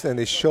focused, and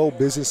they show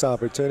business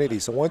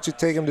opportunities. So once you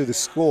take them to the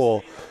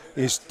school,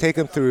 you take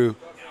them through,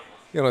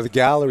 the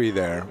gallery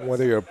there.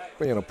 Whether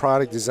you're a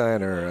product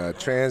designer, a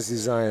trans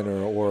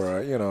designer,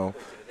 or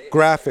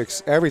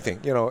graphics, everything.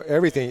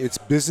 Everything. It's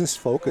business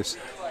focused.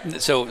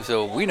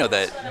 So we know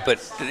that, but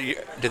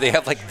do they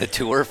have the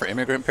tour for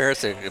immigrant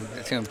parents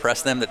to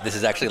impress them that this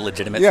is actually a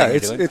legitimate Yeah, thing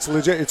it's you're doing? it's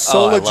legit. It's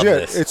so I love legit.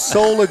 this. It's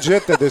so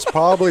legit that there's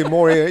probably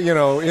more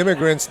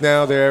immigrants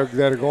now there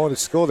that are going to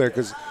school there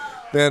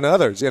than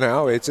others.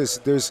 It's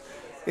just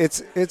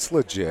it's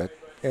legit,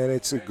 and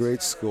it's a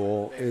great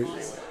school.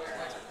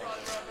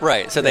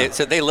 Right. So they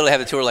literally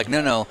have a tour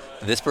no,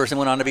 this person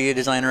went on to be a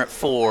designer at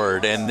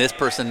Ford, and this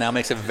person now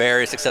makes a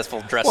very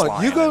successful dress line.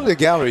 Well, you go to the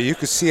gallery, you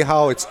can see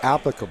how it's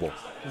applicable.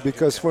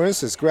 Because, for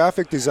instance,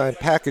 graphic design,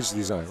 package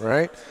design,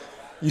 right?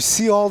 You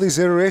see all these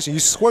iterations. You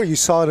swear you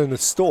saw it in the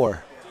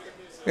store,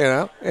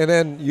 and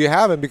then you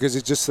haven't because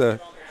it's just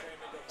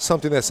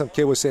something that some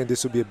kid was saying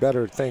this would be a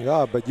better thing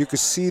of. But you could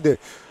see the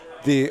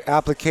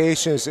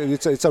applications.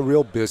 It's a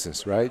real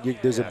business, right?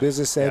 There's a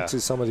business end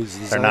to some of these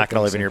design They're not going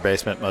to things. live in your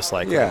basement, most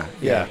likely.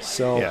 Yeah.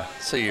 So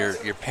So your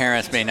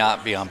parents may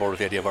not be on board with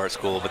the idea of art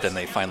school, but then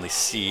they finally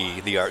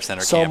see the Art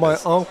Center So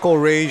campus. my Uncle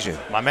Rajan.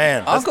 My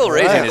man. Uncle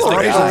That's- Rajan is the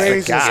Uncle guy.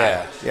 Rajan's the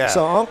guy. Yeah.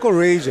 So Uncle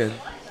Rajan,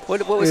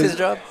 What was his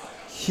job?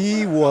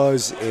 he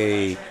was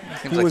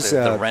Seems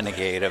the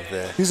renegade of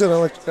the. he's an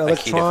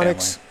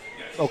electronics.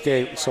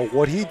 Okay, so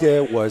what he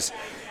did was,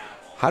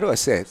 how do I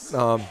say it?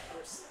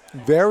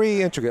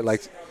 Very intricate,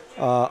 like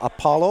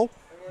Apollo,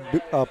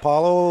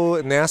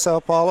 NASA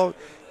Apollo,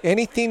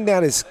 anything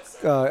that is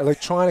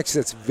electronics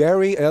that's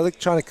very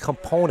electronic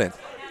component,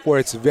 where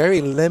it's very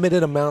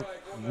limited amount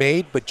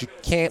made, but you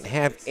can't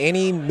have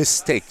any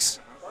mistakes.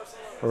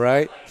 All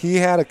right, he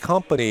had a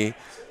company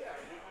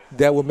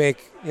that would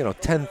make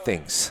 10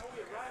 things,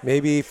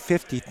 maybe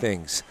 50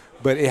 things,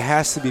 but it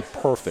has to be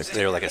perfect.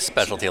 They're like a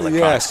specialty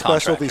electronics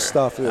specialty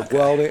contractor. stuff,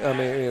 welding. I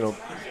mean,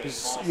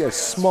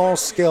 small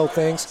scale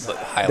things. But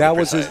highly that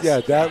was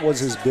precise. that was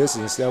his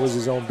business. That was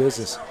his own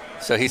business.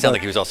 So he sounded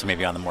like he was also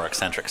maybe on the more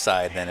eccentric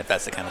side then, if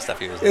that's the kind of stuff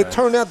he was doing. It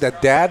turned out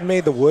that Dad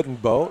made the wooden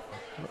boat,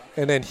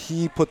 and then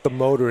he put the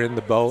motor in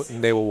the boat,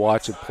 and they would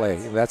watch it play.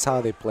 And that's how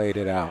they played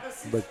it out.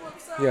 But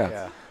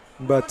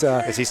but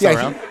Is he still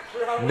around?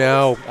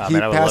 No, he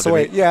man, I would love passed to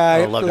away. meet- I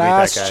would love to meet that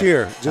last guy.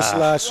 year,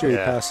 last year yeah.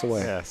 he passed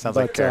away. Yeah, sounds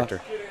like a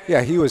character.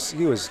 Yeah, he was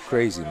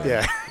crazy, man.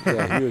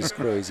 Yeah. He was a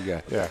crazy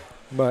guy. Yeah.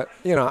 But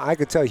I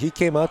could tell he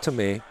came out to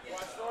me,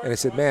 and I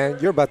said, "Man,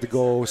 you're about to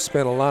go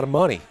spend a lot of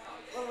money.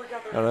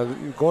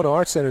 Going to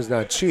art center is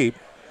not cheap,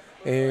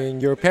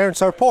 and your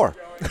parents are poor."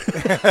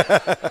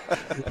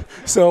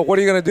 So what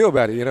are you going to do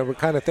about it? You know, we're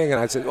kind of thinking.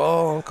 I said,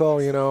 oh,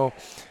 Uncle, you know,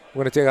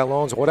 we're going to take out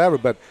loans or whatever,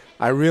 but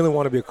I really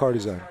want to be a car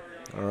designer,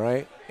 all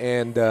right?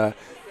 And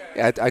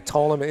I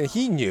told him, and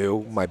he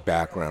knew my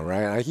background,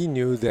 right? He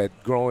knew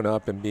that growing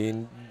up and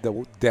being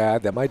the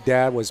dad, that my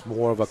dad was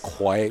more of a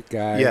quiet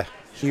guy. Yeah.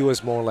 He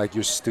was more like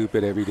you're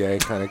stupid every day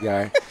kind of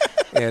guy.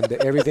 And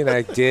everything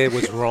I did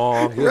was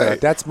wrong. You know,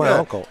 that's my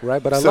uncle,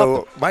 right? But I love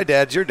him. My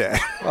dad's your dad.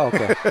 Oh,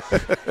 okay.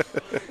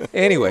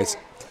 Anyways,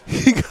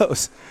 he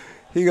goes,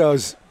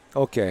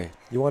 okay,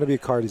 you want to be a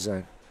car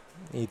designer?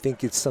 And you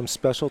think it's some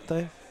special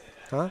thing?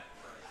 Huh?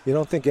 You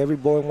don't think every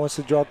boy wants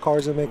to draw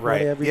cars and make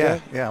money every day?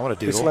 Yeah, I want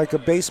to do It's like a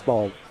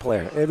baseball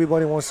player.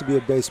 Everybody wants to be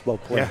a baseball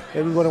player. Yeah.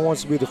 Everybody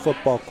wants to be the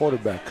football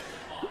quarterback.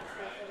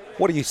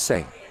 What are you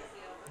saying?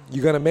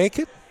 You going to make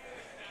it?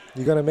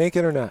 You going to make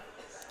it or not?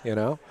 You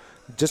know?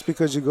 Just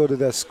because you go to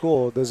that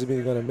school doesn't mean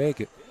you're going to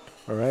make it,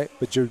 all right?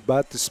 But you're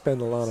about to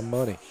spend a lot of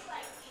money.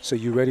 So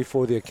you're ready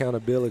for the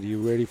accountability.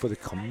 You're ready for the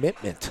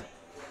commitment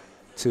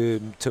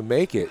to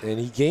make it. And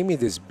he gave me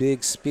this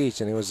big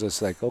speech, and it was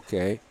just like,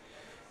 okay,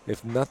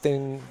 if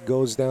nothing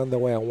goes down the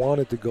way I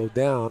want it to go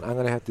down, I'm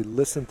going to have to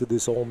listen to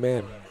this old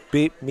man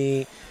beat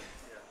me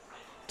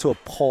to a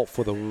pulp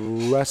for the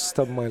rest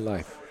of my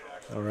life,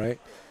 all right?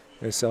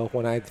 And so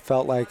when I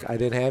felt like I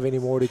didn't have any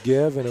more to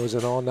give and it was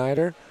an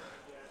all-nighter,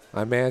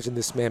 I imagine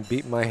this man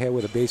beating my head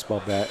with a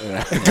baseball bat.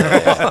 Yeah,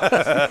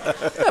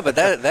 but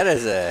that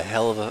is a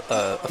hell of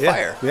a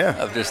fire. Yeah.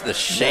 Of just the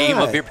shame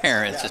of your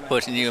parents just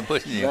pushing you and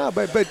pushing you. Yeah,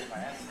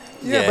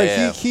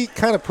 but he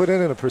kind of put it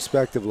in a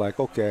perspective like,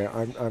 okay,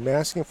 I'm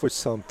asking for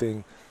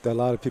something that a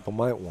lot of people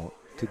might want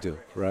to do,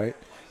 right?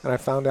 And I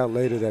found out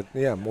later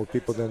that, more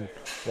people than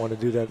want to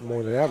do that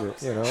more than ever,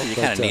 you know. You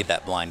kind of need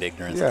that blind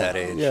ignorance at that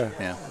age.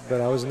 Yeah.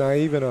 But I was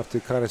naive enough to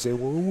kind of say,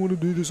 well, I want to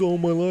do this all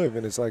my life.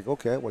 And it's like,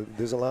 okay, well,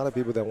 there's a lot of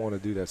people that want to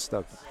do that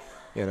stuff,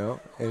 you know.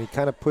 And he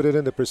kind of put it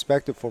into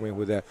perspective for me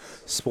with that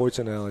sports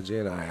analogy,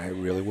 and I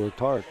really worked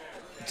hard.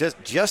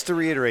 Just to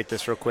reiterate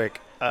this real quick,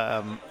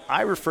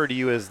 I refer to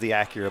you as the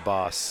Acura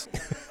boss.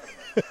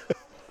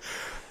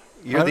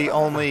 You're the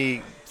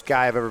only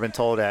guy I've ever been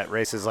told at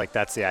races like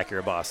that's the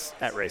Acura boss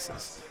at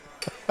races.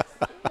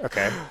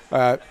 Okay.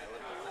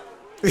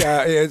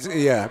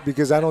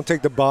 Because I don't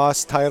take the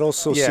boss title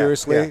so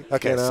seriously. Yeah.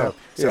 Okay, you know?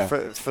 so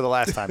for the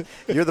last time,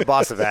 you're the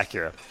boss of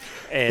Acura.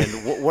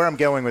 And where I'm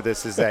going with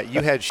this is that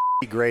you had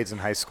shitty grades in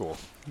high school.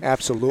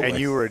 Absolutely. And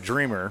you were a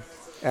dreamer.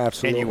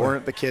 Absolutely. And you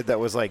weren't the kid that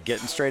was like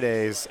getting straight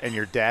A's, and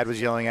your dad was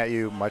yelling at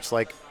you, much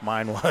like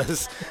mine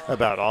was,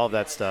 about all of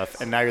that stuff.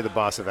 And now you're the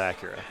boss of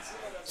Acura.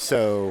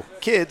 So,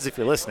 kids, if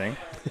you're listening,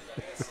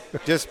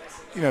 just,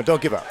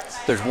 don't give up.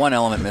 There's one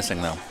element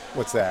missing, though.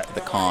 What's that?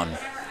 The con.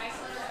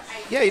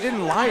 Yeah, you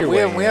didn't lie your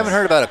We way haven't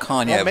heard about a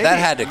con yet. Well, That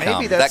had to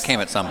come. That came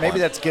at some point. Maybe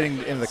that's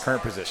getting in the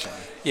current position.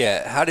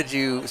 Yeah. How did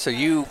you? So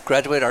you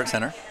graduated Art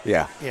Center.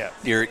 Yeah. Yeah.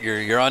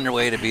 You're on your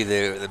way to be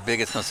the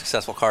biggest, most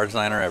successful car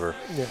designer ever.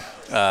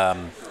 Yeah.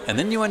 And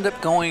then you end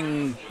up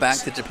going back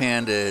to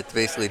Japan to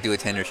basically do a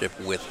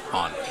tenureship with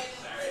Honda.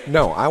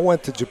 No, I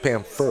went to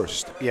Japan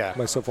first. Yeah.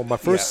 Myself, for my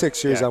first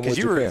 6 years, I went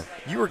to Japan.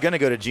 You were going to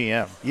go to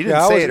GM. You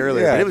didn't say it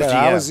earlier, but it was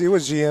GM. It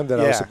was GM that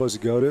I was supposed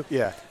to go to.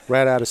 Yeah.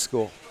 Right out of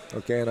school.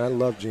 Okay, and I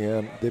love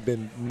GM. They've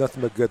been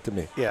nothing but good to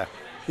me. Yeah.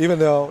 Even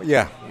though,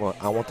 well,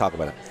 I won't talk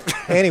about it.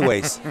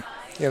 Anyways,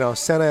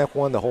 Santa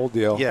F1, the whole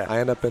deal. Yeah. I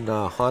ended up in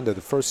Honda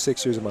the first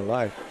 6 years of my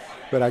life.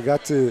 But I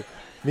got to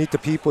meet the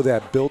people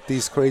that built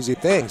these crazy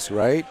things,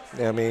 right?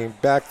 I mean,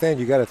 back then,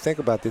 you got to think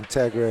about the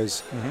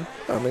Integras.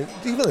 Mm-hmm. I mean,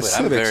 even the Civics.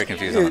 I'm very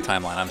confused on the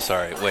timeline. I'm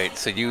sorry. Wait,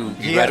 so you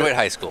graduate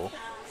high school.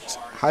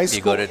 High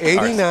school,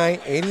 89,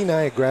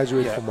 I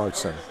graduated from Art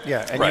Center.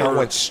 Yeah, and I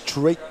went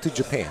straight to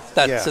Japan.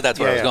 So that's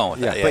where I was going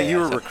with that. But you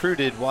were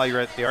recruited while you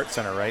were at the Art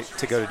Center, right,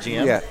 to go to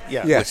GM? Yeah.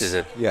 Yes.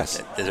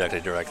 Which is a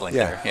direct link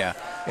there. Yeah.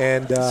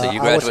 And so you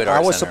graduated I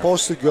was Art Center.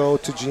 supposed to go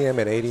to GM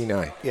at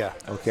 89. Yeah.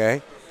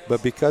 Okay?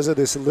 But because of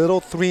this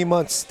little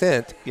 3-month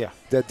stint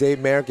that Dave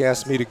Merrick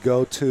asked me to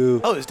go to.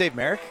 Oh, it was Dave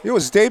Merrick? It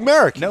was Dave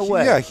Merrick. No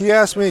way. Yeah, he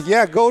asked me,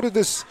 go to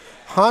this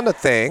Honda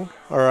thing,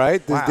 all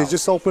right? Wow. They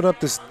just opened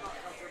up this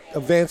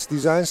advanced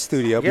design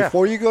studio. Yeah.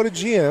 Before you go to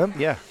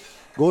GM,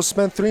 go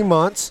spend 3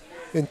 months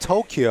in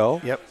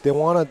Tokyo. Yep. They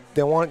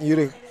want you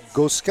to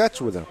go sketch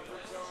with them.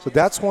 So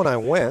that's when I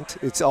went.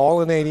 It's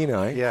all in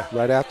 89,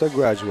 right after I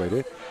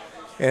graduated.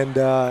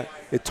 And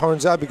it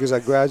turns out because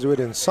I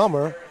graduated in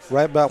summer,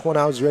 right about when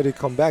I was ready to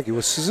come back, it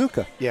was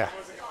Suzuka. Yeah.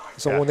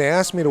 So when they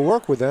asked me to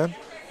work with them,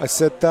 I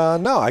said,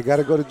 no, I got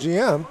to go to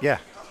GM. Yeah.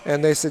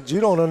 And they said, you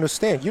don't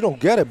understand. You don't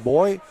get it,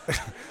 boy.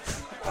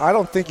 I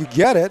don't think you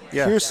get it.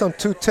 Yeah. Here's some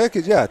 2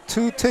 tickets. Yeah,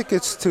 2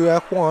 tickets to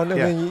F1,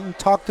 and then you can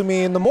talk to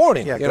me in the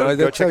morning. Yeah,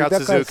 go check out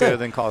that Suzuka, kind of thing.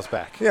 then call us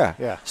back.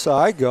 Yeah. So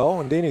I go,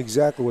 and they knew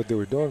exactly what they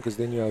were doing because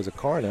they knew I was a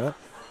car now.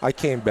 I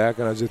came back,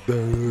 and I was just,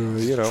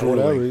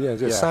 whatever. Yeah,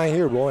 just sign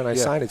here, boy. And I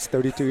signed it. It's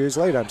 32 years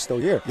later. I'm still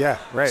here. Yeah,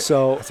 right.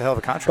 So that's a hell of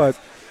a contract.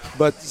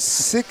 But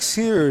 6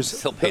 years.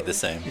 Still paid the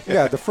same.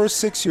 Yeah, the first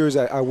 6 years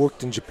I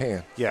worked in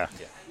Japan. Yeah.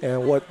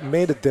 And what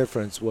made a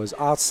difference was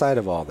outside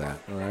of all that,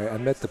 all right, I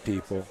met the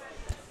people.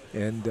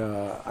 And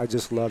I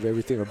just love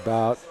everything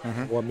about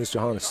what Mr.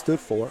 Honda stood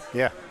for.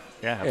 Yeah,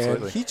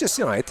 absolutely. And he just,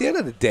 at the end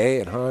of the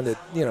day at Honda,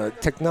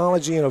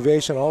 technology,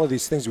 innovation, all of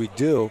these things we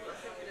do,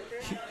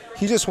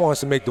 he just wants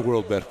to make the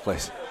world a better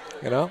place,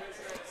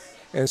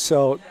 And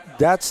so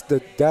that's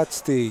the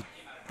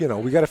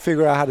we got to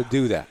figure out how to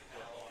do that.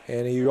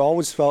 And he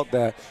always felt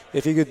that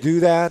if you could do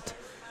that,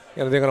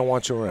 they're going to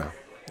want you around,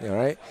 all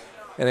right?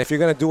 And if you're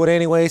going to do it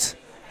anyways,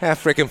 have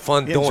freaking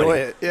fun doing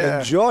it. Yeah.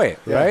 Enjoy it,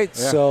 right?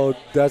 Yeah. So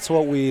that's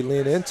what we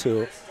lean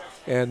into.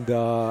 And,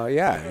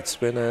 it's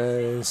been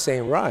an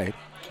insane ride.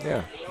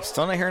 Yeah.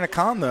 Still not hearing a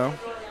con, though.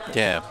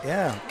 Yeah.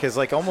 Yeah, because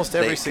almost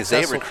every Because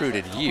successful... they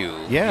recruited you.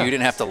 Yeah. You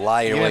didn't have to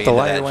lie your You way didn't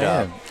into have to lie that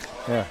your way job.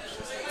 in. Yeah.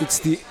 It's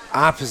the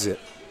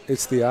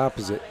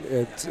opposite.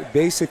 It's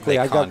basically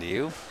They I conned got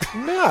you.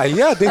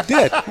 Yeah, they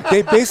did.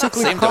 They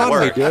basically Seemed to conned me,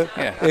 work. dude.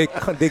 Yeah.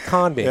 They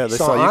conned me. Yeah, they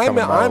so saw you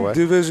coming a mile I'm away.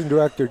 division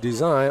director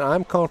design.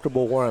 I'm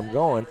comfortable where I'm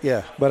going.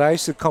 Yeah. But I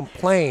used to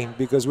complain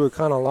because we were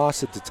kind of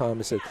lost at the time.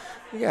 I said,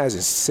 "You guys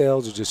in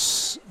sales are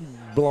just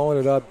blowing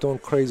it up, doing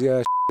crazy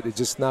ass shit. It's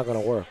just not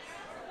going to work,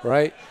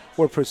 right?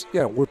 We're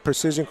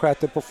precision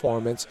crafted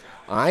performance.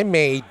 I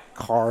made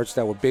cars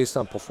that were based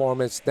on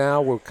performance. Now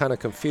we're kind of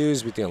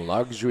confused between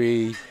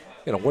luxury.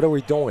 What are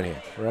we doing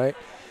here, right?"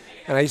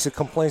 And I used to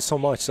complain so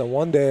much. So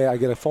one day I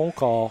get a phone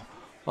call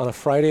on a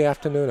Friday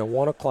afternoon at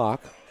 1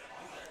 o'clock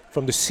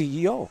from the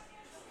CEO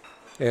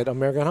at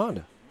American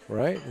Honda,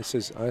 right? He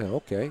says,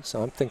 okay.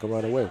 So I'm thinking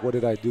right away, what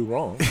did I do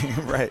wrong?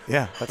 Right,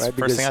 yeah. That's Right?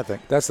 the first thing I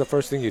think. That's the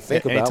first thing you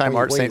think about. Anytime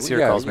Art St. Cyr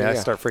calls me, I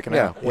start freaking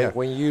out.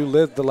 When you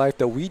live the life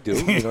that we do,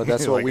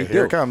 that's what we do.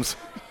 Here it comes.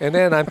 And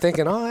then I'm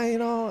thinking,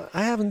 I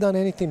haven't done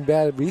anything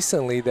bad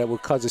recently that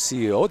would cause the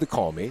CEO to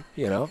call me,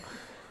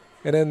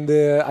 And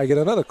then I get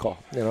another call,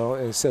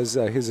 and it says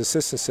his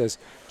assistant says,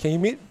 "Can you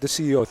meet the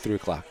CEO at 3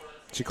 o'clock?"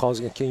 She calls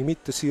again, "Can you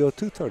meet the CEO at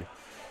 2:30?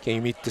 Can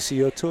you meet the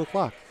CEO at 2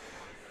 o'clock?"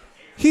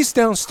 He's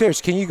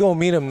downstairs. Can you go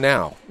meet him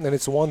now? And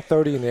it's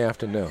 1:30 in the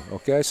afternoon.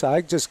 Okay, so I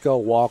just go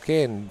walk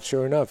in.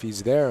 Sure enough,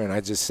 he's there, and I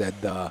just said,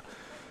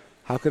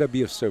 "How could I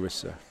be of service,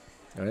 sir?"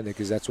 All right,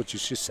 because that's what you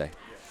should say.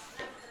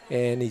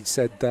 And he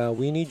said,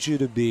 "We need you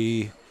to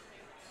be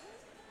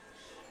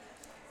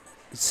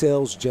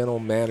sales general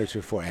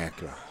manager for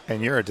Acura."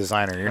 And you're a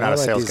designer. You're not a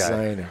sales guy.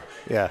 Designer.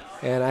 Yeah.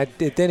 And I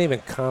didn't even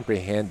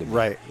comprehend it.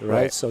 Right.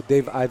 So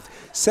I've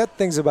said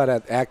things about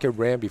that Acura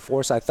brand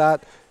before, so I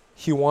thought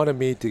he wanted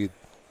me to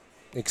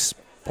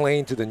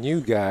explain to the new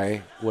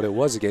guy what it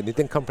was again. He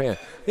didn't comprehend.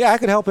 Yeah, I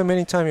could help him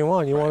anytime you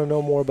want. You want to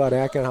know more about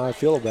Acura and how I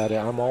feel about it,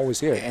 I'm always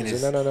here. And He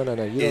said, no, you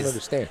don't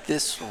understand.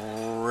 This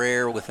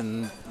rare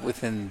within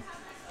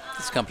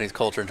this company's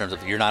culture in terms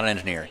of you're not an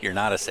engineer, you're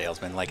not a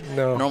salesman.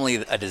 No. Normally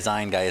a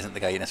design guy isn't the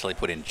guy you necessarily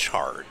put in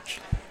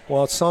charge.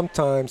 Well,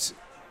 sometimes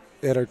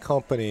at our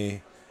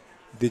company,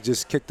 they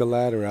just kick the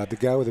ladder out. The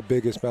guy with the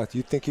biggest mouth,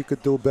 you think you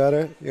could do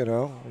better,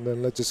 and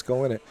then let's just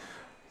go in it.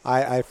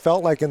 I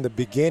felt like in the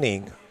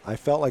beginning, I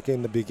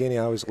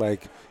was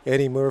like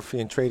Eddie Murphy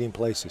in Trading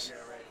Places,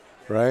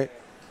 right?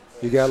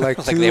 You got like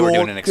Like they were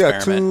doing an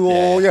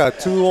experiment.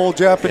 two old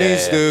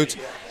Japanese dudes,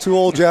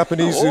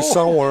 dudes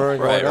somewhere,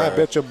 and Right, going, I right.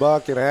 bet you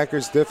 $1, and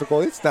Acura's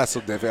difficult. It's not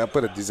so difficult. I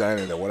put a design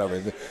in there,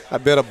 whatever. I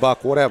bet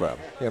 $1, whatever,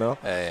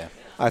 Yeah.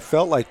 I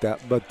felt like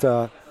that, but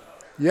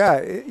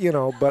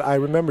but I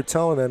remember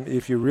telling them,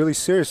 if you're really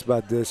serious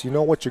about this, you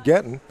know what you're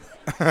getting.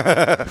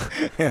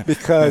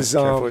 Because,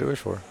 Careful what you wish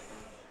for.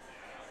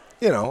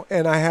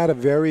 and I had a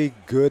very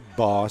good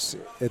boss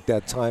at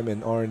that time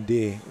in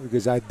R&D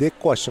because I did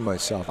question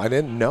myself. I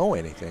didn't know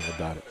anything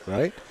about it,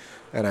 right?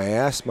 And I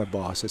asked my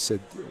boss, I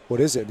said, what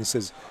is it? And he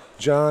says,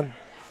 John,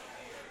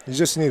 you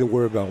just need to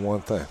worry about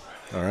one thing,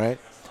 all right?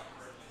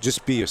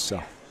 Just be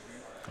yourself,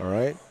 all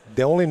right?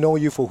 They only know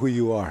you for who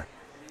you are,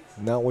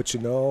 not what you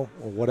know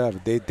or whatever.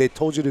 They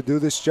told you to do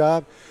this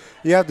job.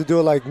 You have to do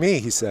it like me,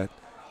 he said,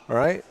 all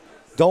right?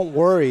 Don't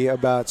worry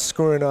about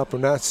screwing up or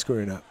not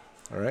screwing up,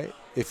 all right?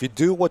 If you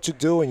do what you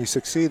do and you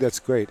succeed, that's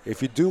great.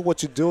 If you do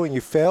what you do and you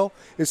fail,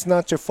 it's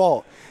not your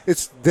fault.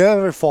 It's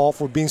their fault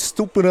for being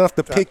stupid enough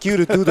to pick you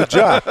to do the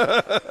job.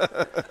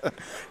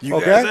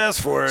 You guys asked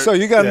for it. So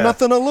you got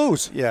nothing to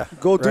lose. Yeah.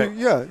 Go do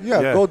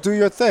Right. go do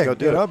your thing. Go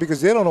do it. Because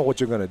they don't know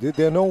what you're gonna do.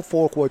 They know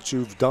for what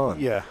you've done.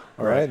 Yeah.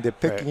 All right. They're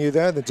picking you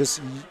there.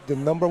 The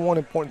number one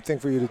important thing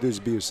for you to do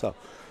is be yourself.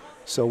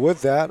 So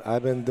with that,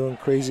 I've been doing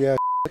crazy ass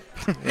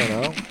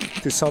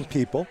to some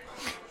people.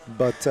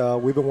 But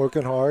we've been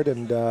working hard,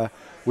 and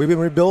we've been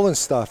rebuilding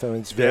stuff, and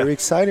it's very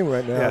exciting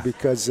right now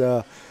because,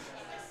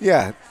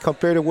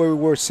 compared to where we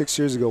were 6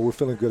 years ago, we're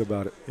feeling good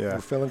about it. Yeah.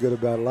 We're feeling good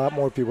about it. A lot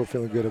more people are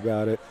feeling good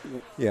about it.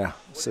 Yeah,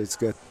 so it's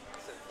good.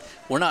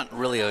 We're not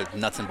really a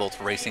nuts and bolts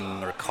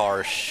racing or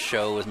car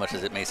show as much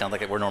as it may sound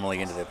like it. We're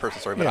normally into the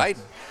personal story, but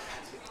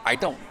I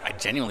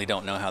genuinely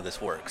don't know how this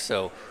works.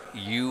 So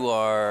you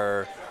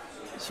are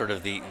sort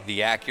of the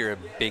Acura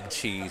big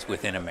cheese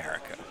within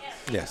America.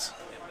 Yes.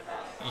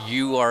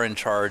 You are in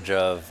charge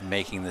of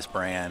making this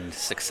brand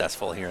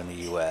successful here in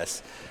the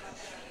U.S.,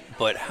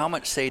 but how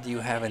much say do you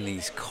have in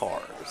these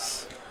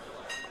cars?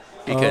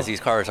 Because these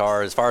cars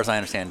are, as far as I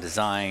understand,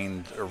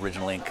 designed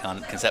originally and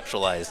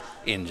conceptualized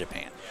in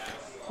Japan.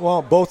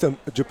 Well, both in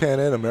Japan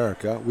and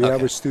America. We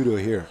have a studio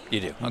here. You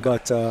do? Okay.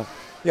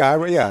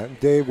 But,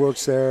 Dave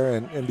works there,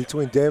 and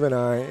between Dave and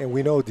I, and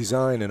we know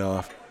design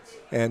enough.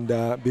 And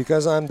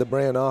because I'm the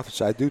brand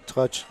officer, I do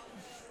touch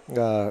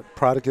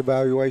product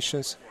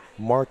evaluations,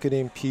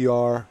 marketing,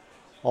 PR,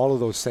 all of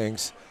those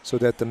things, so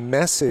that the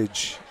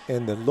message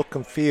and the look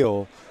and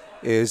feel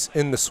is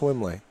in the swim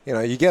lane. You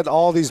know, you get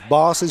all these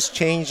bosses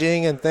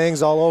changing and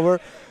things all over.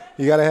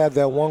 You got to have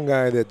that one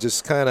guy that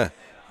just kind of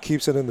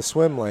keeps it in the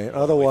swim lane.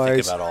 Otherwise, we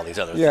think about all these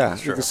other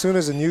things. Sure. As soon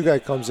as a new guy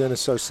comes in and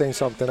starts saying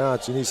something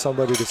else, you need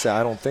somebody to say,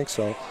 I don't think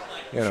so.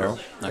 You know,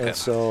 Okay. And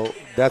so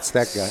that's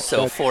that guy.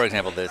 So, for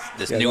example,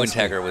 this new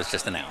Integra was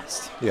just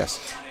announced. Yes.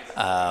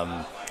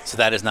 So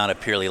that is not a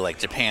purely like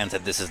Japan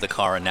said this is the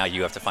car and now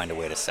you have to find a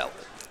way to sell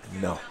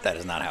it. No. That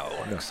is not how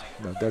it works.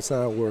 No, that's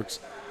not how it works.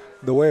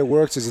 The way it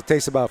works is it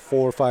takes about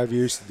 4 or 5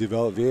 years to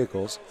develop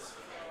vehicles,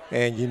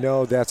 and you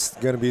know that's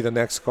going to be the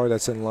next car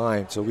that's in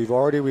line. So we've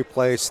already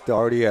replaced the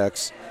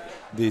RDX,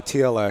 the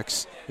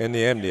TLX, and the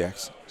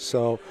MDX.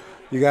 So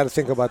you got to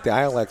think about the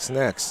ILX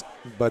next.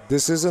 But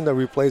this isn't a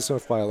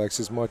replacement for ILX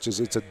as much as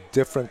it's a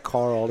different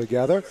car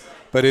altogether,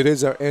 but it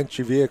is our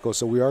entry vehicle.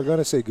 So we are going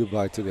to say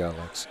goodbye to the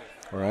ILX,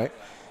 all right?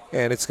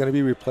 And it's going to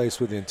be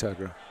replaced with the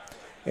Integra.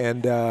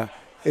 And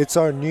it's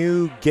our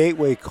new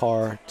gateway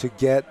car to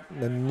get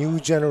a new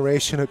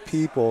generation of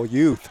people,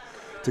 youth,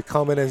 to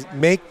come in and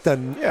make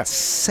the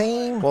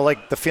same. Well,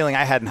 like the feeling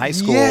I had in high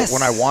school Yes.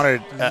 when I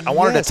wanted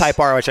a Type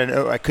R, which I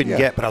know I couldn't Yeah.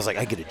 get, but I was like,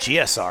 I get a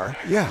GSR.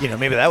 Yeah. You know,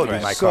 maybe that would be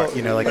Right. my So- car.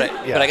 You know, like,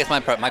 But I guess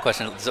my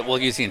question is, so we'll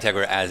use the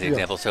Integra as the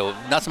example. So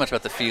not so much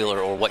about the feel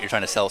or what you're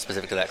trying to sell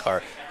specific to that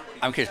car.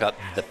 I'm curious about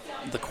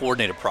the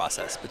coordinated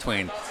process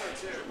between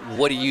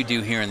what do you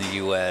do here in the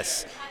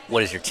U.S.,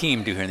 what does your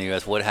team do here in the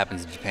U.S., what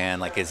happens in Japan?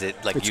 Like, is it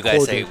like It's you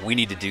guys say, coordinated. we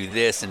need to do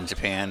this, and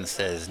Japan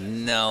says,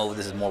 no,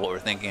 this is more what we're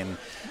thinking?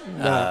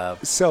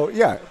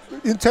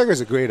 Integra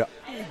is a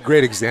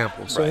great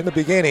example. So in the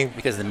beginning,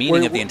 Because the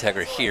meaning of the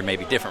Integra here may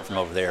be different from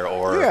over there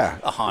or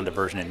a Honda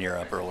version in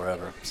Europe or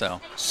wherever.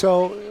 So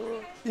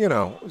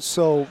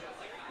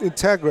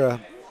Integra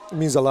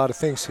means a lot of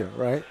things here,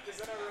 right?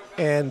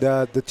 And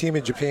the team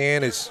in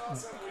Japan is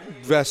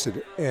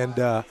vested. And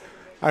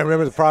I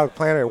remember the product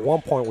planner at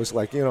one point was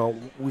like,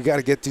 we got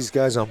to get these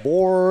guys on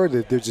board.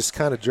 They're just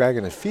kind of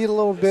dragging their feet a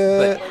little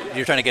bit. But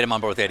you're trying to get them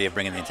on board with the idea of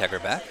bringing the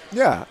Integra back?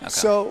 Yeah. Okay.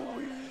 So,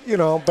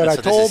 but I So this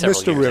is told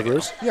several Mr. years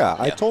Rivers, ago.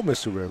 I told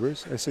Mr.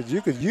 Rivers, I said,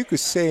 you could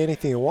say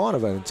anything you want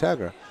about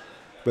Integra,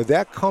 but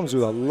that comes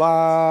with a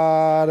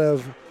lot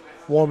of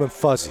warm and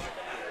fuzzy.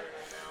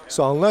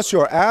 So unless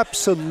you're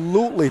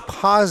absolutely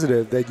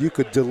positive that you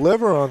could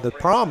deliver on the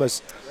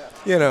promise,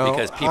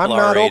 Because people I'm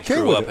our not age okay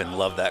grew with up it. and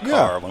loved that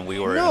car when we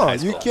were in high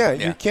school. No, you can't.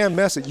 Yeah. You can't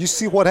mess it. You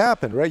see what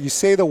happened, right? You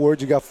say the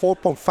word, you got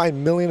 4.5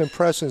 million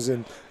impressions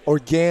in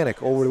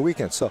organic over the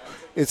weekend. So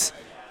it's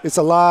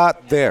a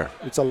lot there.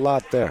 It's a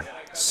lot there.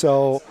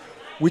 So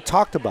we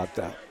talked about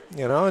that,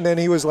 and then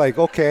he was like,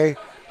 okay,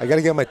 I got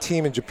to get my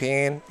team in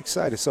Japan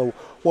excited. So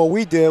what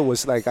we did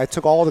was like I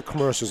took all the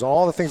commercials,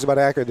 all the things about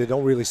Acura they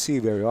don't really see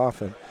very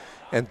often,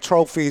 and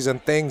trophies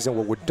and things and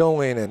what we're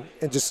doing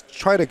and just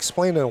try to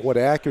explain to them what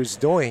Acura is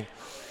doing.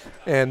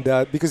 And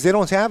because they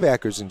don't have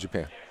Acuras in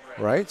Japan,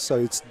 right? So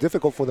it's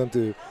difficult for them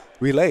to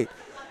relate.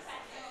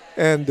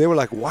 And they were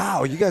like,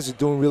 wow, you guys are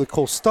doing really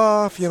cool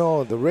stuff.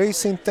 The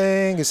racing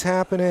thing is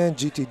happening,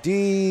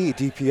 GTD,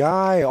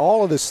 DPI,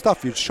 all of this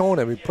stuff you're showing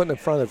them, you're putting in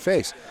front of their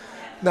face.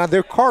 Now,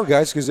 they're car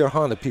guys because they're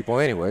Honda people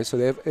anyway, so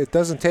it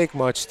doesn't take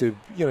much to,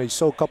 you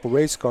show a couple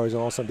race cars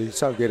and all of a sudden they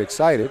start to get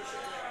excited.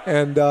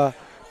 And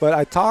but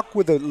I talked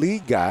with the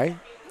lead guy,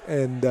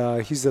 and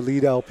he's the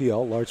lead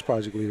LPL, large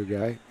project leader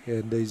guy,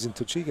 and he's in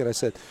Tochigi. And I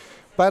said,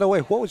 by the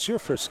way, what was your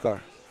first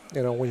car,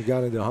 when you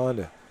got into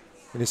Honda?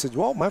 And he said,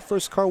 well, my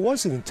first car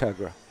was an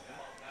Integra.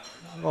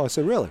 Oh, I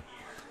said, really?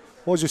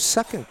 What was your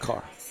second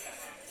car?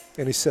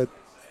 And he said,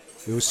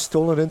 it was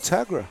still an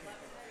Integra.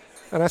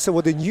 And I said,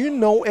 well, then you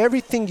know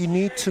everything you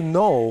need to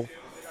know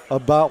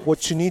about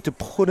what you need to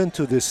put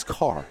into this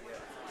car,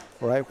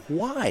 right?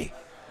 Why?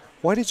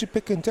 Why did you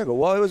pick Integra?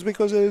 Well, it was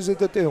because it was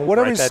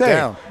whatever Write he's that saying.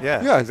 down.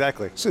 Yeah,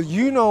 exactly. So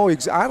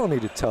I don't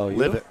need to tell you.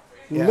 Live it.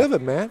 Yeah. Live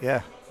it, man.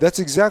 Yeah. That's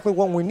exactly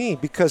what we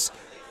need because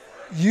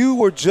you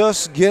were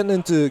just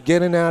getting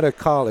out of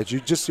college.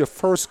 Your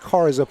first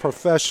car as a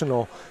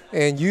professional,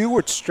 and you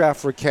were strapped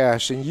for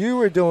cash, and you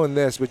were doing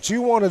this, but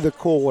you wanted the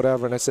cool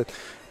whatever. And I said,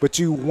 but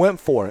you went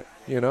for it,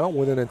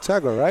 with an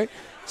Integra, right?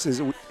 He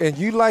says, and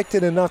you liked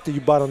it enough that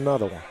you bought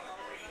another one,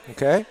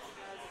 okay?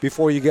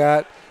 Before you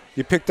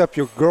picked up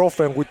your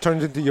girlfriend, who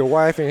turned into your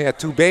wife, and you had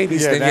 2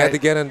 babies, then you had to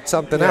get in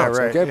something else,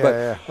 right. okay?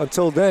 Yeah, But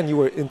until then, you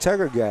were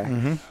Integra guy.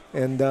 Mm-hmm.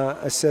 And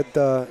I said,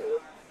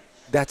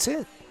 that's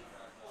it.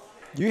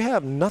 You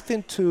have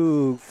nothing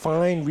to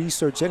find,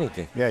 research,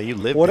 anything. Yeah, you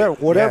live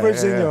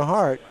Whatever's in your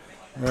heart,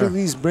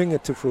 please bring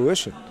it to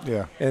fruition.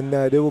 Yeah. And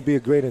there will be a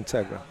great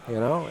Integra, you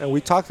know? And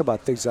we talked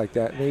about things like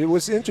that. And it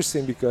was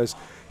interesting because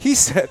he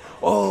said,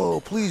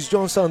 oh, please,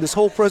 Johnson, this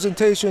whole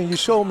presentation you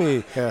show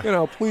me,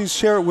 please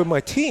share it with my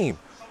team.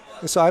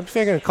 And so I'm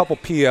figuring a couple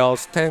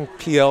PLs, 10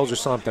 PLs or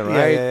something,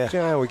 right?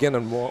 Yeah, we get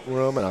in the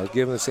room, and I was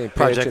giving the same pitch.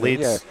 Project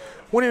leads. Yeah.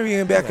 When are you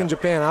getting back in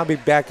Japan? I'll be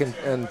back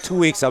in 2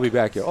 weeks. I'll be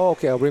back here. Oh,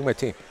 okay, I'll bring my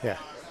team. Yeah.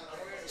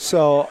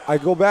 So I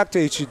go back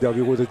to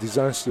HEW where the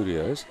design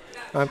studio is.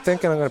 I'm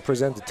thinking I'm going to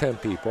present to 10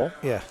 people.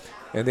 Yeah.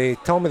 And they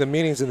tell me the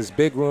meeting's in this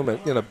big room,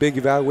 big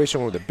evaluation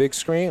room with a big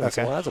screen. I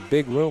said, well, that's a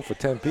big room for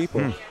 10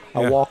 people.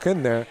 I walk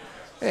in there.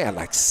 They had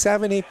like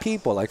 70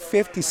 people, like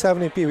 50,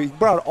 70 people. He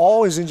brought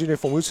all his engineers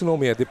from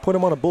Utsunomiya. They put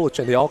him on a bullet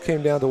train. They all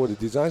came down to where the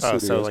design studio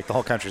is. So like the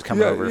whole country's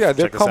coming over. Yeah,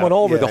 they're coming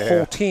over, the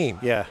whole team.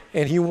 Yeah.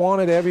 And he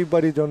wanted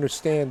everybody to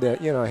understand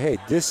that, hey,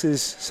 this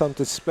is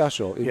something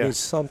special. It means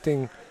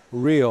something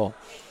real.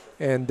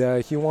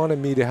 And he wanted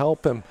me to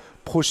help him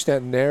push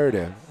that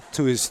narrative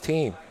to his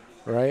team,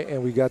 right?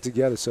 And we got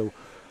together. So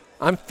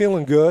I'm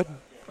feeling good.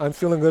 I'm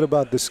feeling good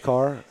about this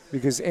car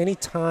because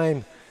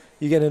anytime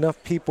you get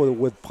enough people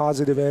with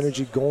positive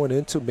energy going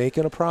into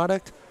making a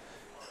product,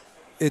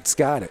 it's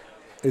got it.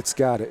 It's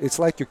got it. It's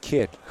like your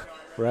kid,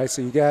 right?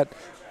 So you got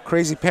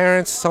crazy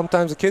parents.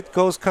 Sometimes the kid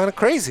goes kind of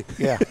crazy.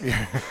 Yeah.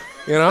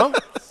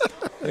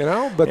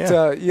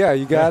 But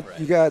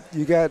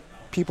you got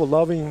people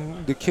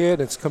loving the kid.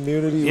 It's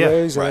community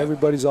raised, and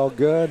everybody's all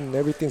good, and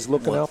everything's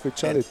looking out for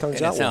each other. It turns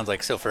out. It sounds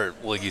like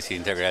we'll use the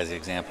Integra as the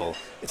example.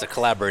 It's a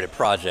collaborative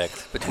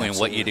project between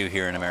what you do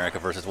here in America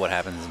versus what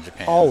happens in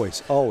Japan.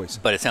 Always.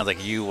 But it sounds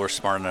like you were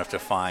smart enough to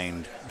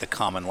find the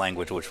common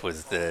language, which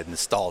was the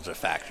nostalgia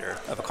factor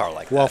of a car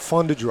like that. Well,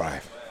 fun to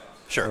drive.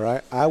 Sure.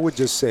 Right. I would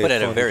just say. But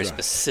at a very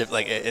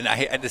specific, and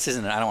I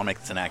don't want to make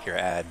this an Acura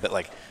ad, but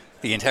like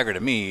the Integra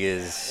to me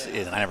is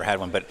I never had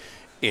one, but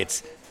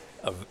it's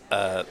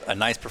a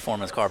nice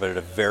performance car, but at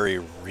a very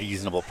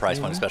reasonable price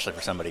point, especially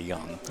for somebody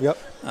young. Yep.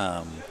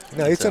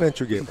 It's an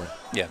entry gateway.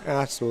 Yeah.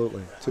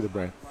 Absolutely, to the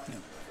brand. Yeah.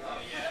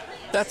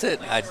 That's it.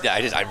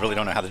 I really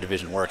don't know how the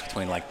division works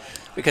between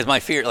because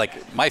my fear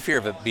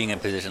of it being in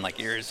a position like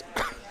yours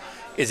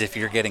is if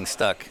you're getting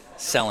stuck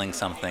selling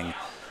something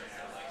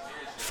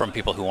from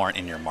people who aren't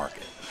in your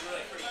market.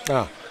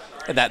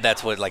 And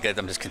that's what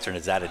I'm just concerned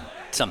is that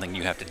something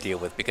you have to deal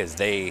with because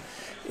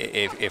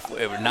if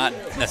not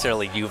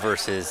necessarily you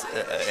versus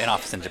an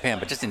office in Japan,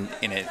 but just in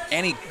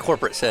any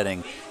corporate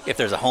setting, if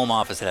there's a home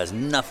office that has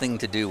nothing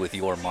to do with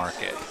your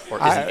market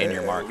or isn't in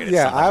your market,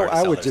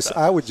 I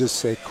would just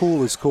say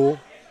cool is cool.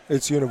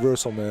 It's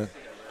universal, man.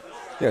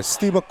 Yeah,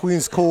 Steve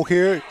McQueen's cool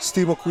here.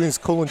 Steve McQueen's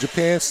cool in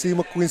Japan. Steve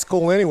McQueen's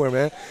cool anywhere,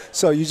 man.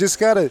 So you just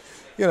gotta,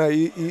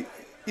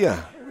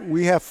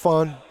 we have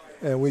fun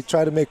and we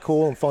try to make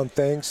cool and fun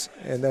things,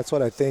 and that's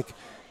what I think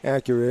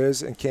Acura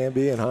is and can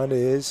be and Honda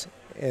is.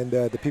 And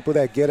the people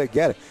that get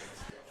it.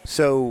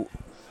 So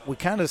we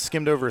kind of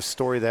skimmed over a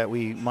story that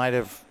we might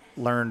have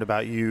learned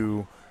about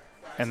you,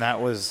 and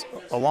that was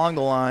along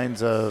the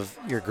lines of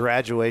your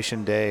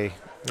graduation day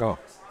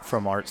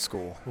from art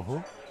school. Mm-hmm.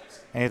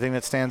 Anything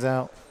that stands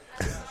out?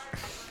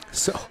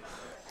 So,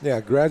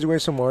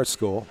 graduation from art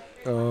school.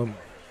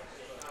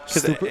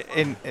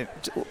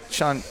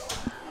 Sean,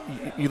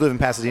 you live in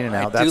Pasadena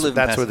now.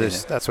 That's where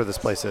this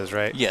place is,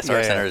 right? Yes,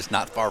 Art Center is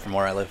not far from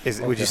where I live.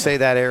 Would you say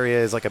that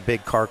area is like a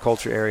big car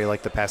culture area,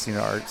 like the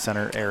Pasadena Art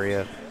Center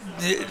area?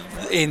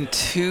 In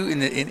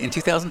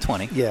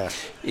 2020,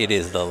 it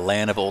is the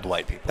land of old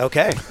white people.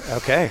 Okay.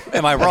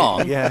 Am I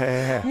wrong?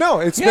 Yeah. No,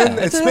 it's been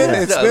that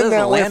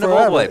way land of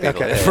old white forever.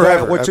 people. Okay.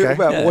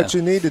 Forever. What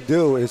you need to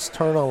do is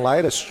turn on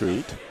Lyda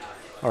Street,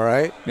 all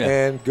right,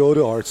 and go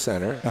to Art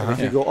Center. And if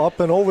you go up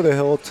and over the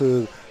hill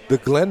to the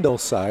Glendale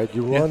side,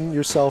 you run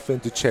yourself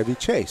into Chevy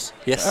Chase.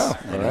 Yes. All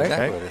right.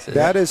 Exactly what this is.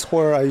 That is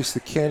where I used to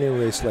canyon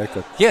race like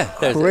a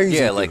crazy.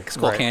 Yeah, like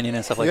Skull Canyon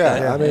and stuff like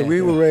that. I mean,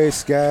 we would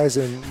race guys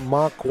in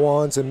Mach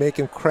 1s and make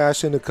them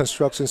crash into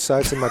construction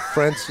sites. And my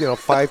friends,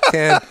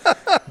 510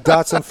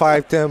 Datsun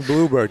 510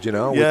 Bluebird,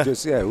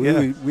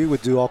 we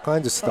would do all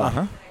kinds of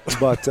stuff.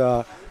 But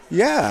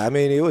I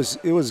mean, it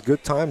was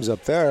good times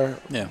up there.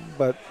 Yeah.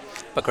 But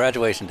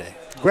graduation day.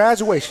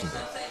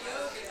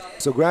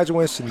 So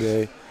graduation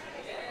day.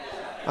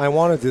 I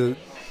wanted to.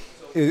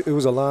 It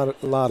was a lot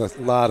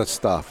of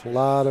stuff, a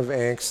lot of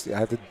angst. I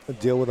had to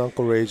deal with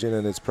Uncle Ragin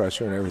and his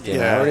pressure and everything.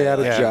 I already had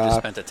a job. You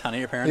spent a ton of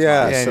your parents'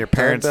 money. And your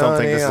parents don't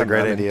think this is a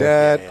great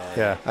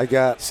idea. I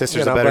got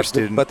sister's a better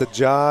student, but the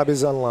job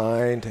is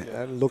aligned.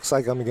 It looks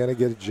like I'm gonna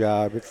get a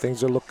job.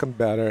 Things are looking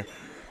better,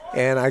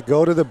 and I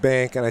go to the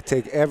bank and I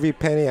take every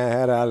penny I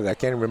had out of it. I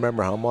can't even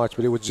remember how much,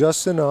 but it was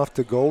just enough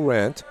to go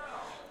rent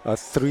a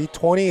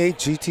 328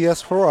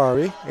 GTS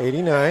Ferrari,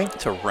 89.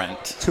 To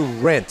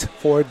rent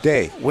for a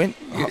day.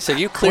 So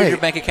you cleared your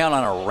bank account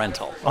on a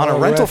rental? On a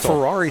rental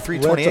Ferrari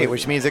 328,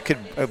 which means it could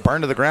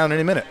burn to the ground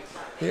any minute.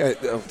 Yeah,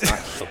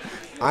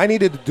 I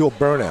needed to do a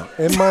burnout.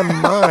 In my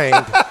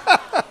mind,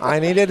 I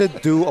needed to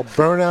do a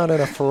burnout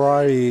in a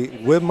Ferrari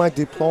with my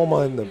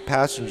diploma in the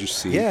passenger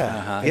seat.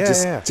 Yeah.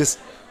 Just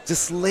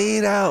just lay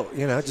it out,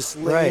 just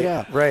lay it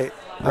out. Right.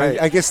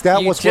 I guess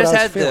that You was just what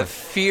I had was feeling. the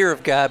fear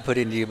of God put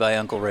into you by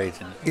Uncle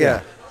Rayton.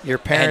 Yeah. Your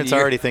parents And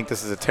you're- already think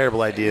this is a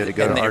terrible idea to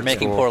go And to you're art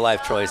making school poor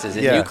life choices.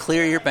 And Yeah. you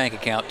clear your bank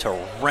account to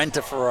rent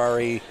a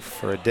Ferrari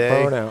for a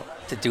day. Burnout.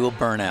 to do a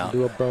burnout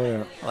Do a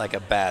burnout. like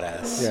a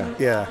badass. Yeah.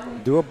 Yeah.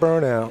 Do a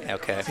burnout.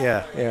 Okay.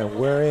 Yeah. Yeah,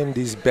 wearing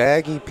these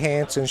baggy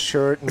pants and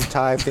shirt and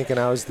tie, thinking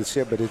I was the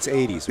shit, but it's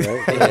 80s,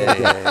 right?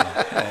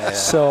 Yeah.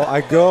 So we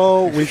Trying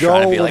go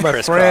to be with like my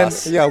Criss friend.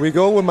 Cross. Yeah, I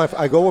go with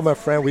my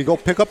friend. We go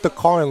pick up the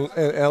car in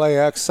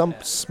LAX, some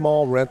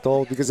small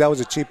rental because that was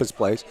the cheapest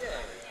place.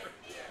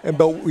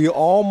 But we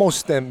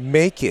almost then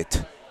make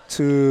it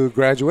to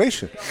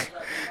graduation,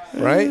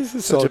 right? This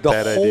is So such a the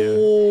bad idea.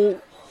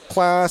 whole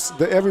class,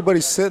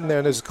 everybody's sitting there,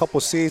 and there's a couple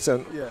seats,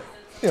 and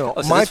Oh,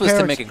 so my this was to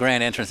parents. make a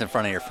grand entrance in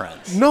front of your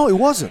friends. No, it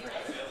wasn't.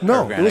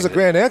 No, Or grand it was a exit.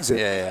 grand exit.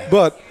 Yeah.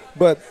 But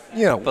But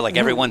like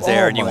everyone's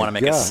there and you my wanna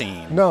make a God.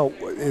 scene. No,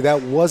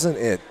 that wasn't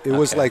it. It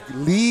was Okay. like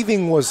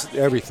leaving was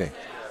everything.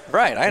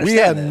 Right, I We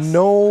had understand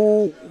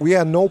this. we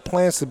had no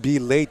plans to be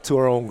late to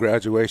our own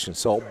graduation.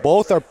 So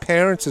both our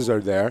parents are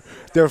there.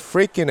 They're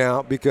freaking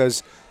out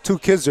because 2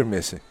 kids are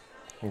missing.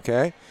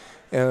 Okay,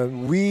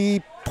 and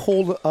we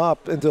pulled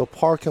up into a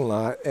parking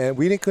lot and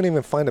couldn't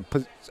even find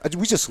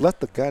we just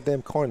left the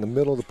goddamn car in the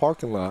middle of the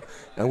parking lot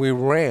and we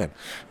ran.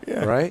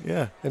 Yeah. Right.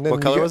 Yeah. And then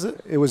What color was it?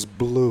 It was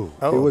blue.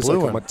 Oh, it was blue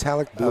like one. a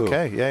metallic blue.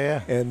 Okay.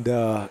 Yeah. And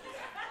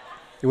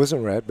it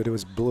wasn't red, but it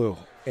was blue.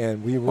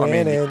 And we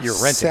ran in, you're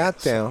renting sat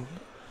it, so- down,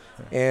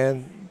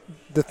 and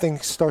the thing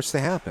starts to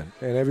happen.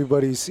 And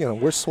everybody's,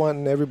 we're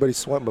sweating, everybody's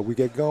sweating, but we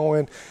get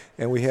going.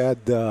 And we had,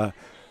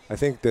 I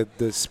think that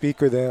the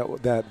speaker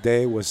that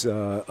day was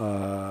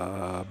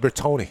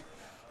Bertoni.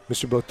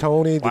 Mr.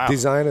 Bertoni, Wow. the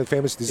designer, the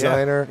famous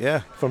designer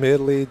Yeah. from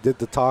Italy, did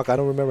the talk. I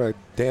don't remember a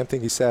damn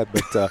thing he said,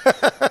 but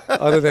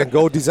other than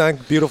go design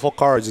beautiful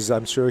cars,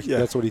 I'm sure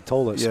that's what he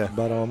told us. Yeah.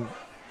 But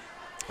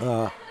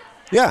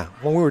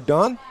when we were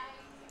done,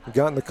 we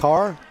got in the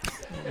car,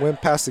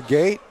 went past the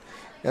gate,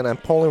 and I'm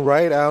pulling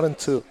right out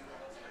into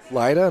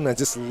Lida, and I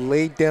just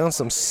laid down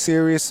some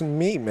serious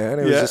meat, man.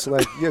 It was just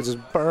like, just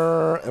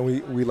burn, and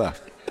we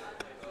left.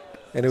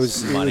 And it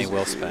was Money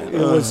well spent.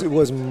 It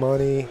was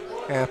money,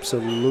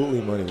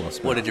 absolutely money well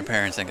spent. What did your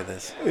parents think of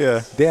this?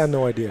 Yeah. They had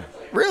no idea.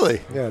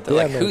 Really? Yeah, They're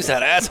like, who's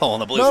that asshole in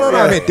the blue No,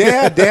 Ferrari? I mean,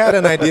 they had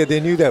an idea. They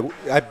knew that.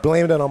 I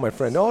blamed it on my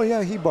friend. Oh,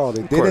 yeah, he borrowed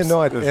it. They course. didn't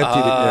know I'd emptied it.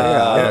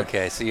 Yeah.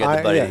 Okay, so you had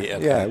the buddy.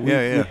 okay. Yeah,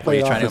 Yeah. we Were played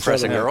you off trying to each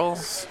impress a other. girl?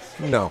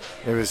 No.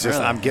 It was just,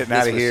 Really? I'm getting This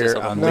out of was here. just a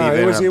I'm one- leaving.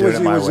 No, it was I'm doing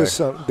it my way. just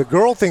the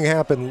girl thing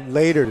happened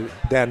later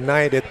that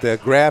night at the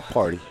grad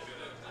party.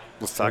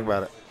 Let's talk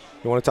about it.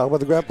 You want to talk about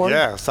the grad party?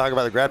 Yeah, let's talk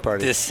about the grad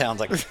party. This sounds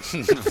like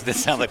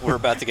we're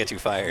about to get you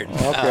fired.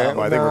 Okay. I think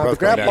we're both the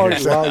grad going down party.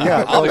 here. Well,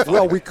 yeah.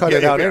 Well, we cut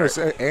it you'll out. be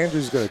all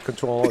Andrew's going to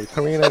control it.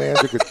 Karina and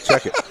Andrew could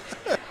check it.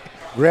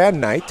 Grad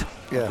night.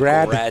 Yeah.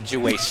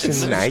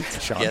 Graduation night.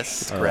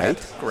 Yes, All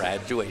right.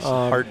 Graduation.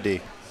 Hard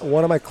D.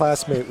 One of my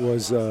classmates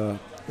was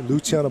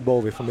Luciano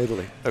Bovi from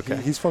Italy. Okay.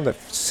 He's from the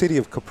city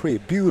of Capri.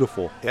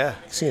 Beautiful. Yeah.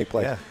 Scenic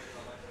place. Yeah.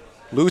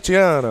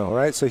 Luciano,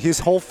 right? So his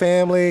whole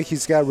family,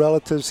 he's got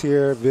relatives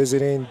here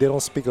visiting. They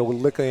don't speak a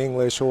lick of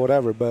English or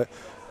whatever, but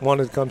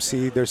wanted to come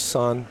see their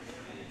son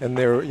and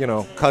their,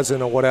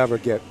 cousin or whatever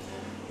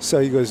So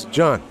he goes,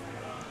 John,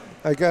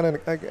 I got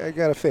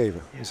a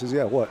favor. He says,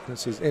 yeah, what? He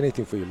says,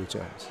 anything for you,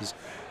 Luciano. He says,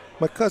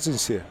 my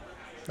cousin's here.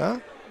 Huh?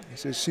 He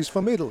says, she's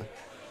from Italy.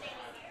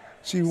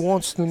 She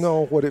wants to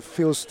know what it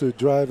feels to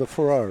drive a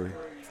Ferrari.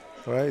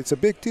 All right? It's a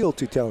big deal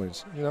to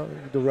Italians,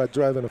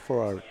 driving a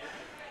Ferrari.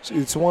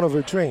 It's one of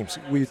her dreams.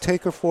 We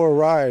take her for a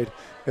ride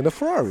in the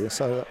Ferrari.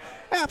 So,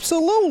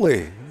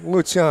 absolutely,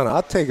 Luciano,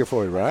 I'll take her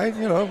for a ride.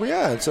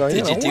 Yeah. So,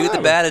 Did you do the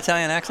whatever. bad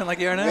Italian accent like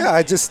you are now? Yeah,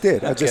 I just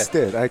did.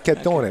 Okay. I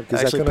kept doing it I because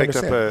I actually couldn't picked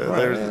up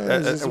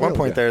understand. at one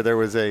point there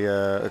was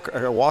a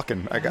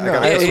walk-in. I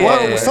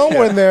got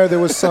Somewhere in there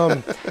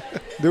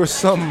was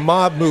some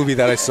mob movie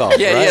that I saw.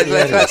 Yeah, right?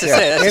 that's about to say.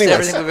 That's just Anyways.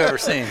 everything we've ever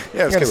seen.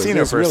 Yeah, it was Anyways, casino it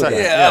was for a really second.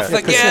 good. Yeah,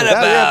 forget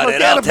about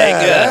it. I'll take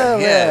it.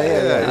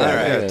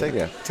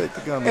 Yeah. Take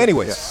the gun.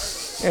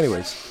 Anyways,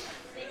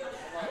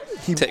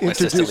 he Take my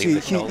sister,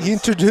 leave the Knowles. he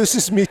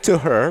introduces me to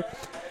her.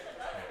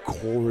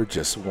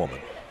 Gorgeous woman,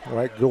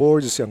 right?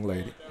 Gorgeous young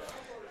lady.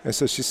 And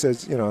so she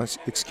says,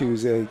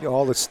 excuse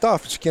all this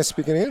stuff. She can't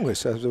speak any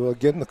English. I said, well,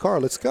 get in the car.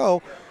 Let's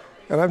go.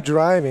 And I'm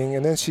driving,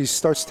 and then she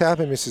starts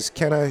tapping me and says,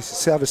 can I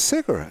have a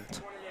cigarette?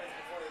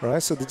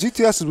 Right? So the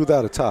GTS is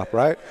without a top,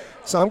 right?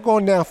 So I'm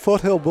going down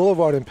Foothill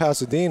Boulevard in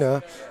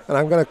Pasadena, and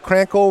I'm going to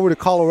crank over to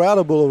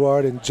Colorado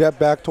Boulevard and jet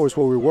back towards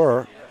where we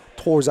were,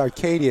 towards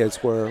Arcadia.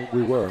 It's where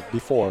we were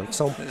before. This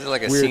is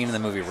like a weird- scene in the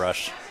movie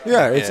Rush.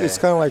 Yeah, it's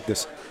kind of like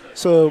this.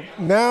 So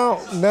now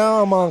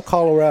I'm on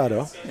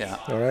Colorado. Yeah.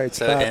 All right. It's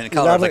So about and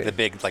Colorado's 11 like the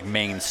big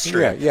main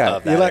strip yeah,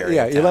 of that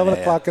area. of town. 11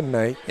 o'clock at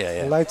night.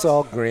 Yeah. The lights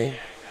all green,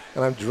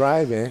 and I'm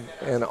driving,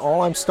 and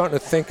all I'm starting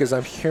to think is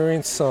I'm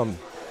hearing some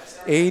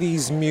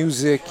 80s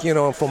music,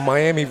 from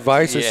Miami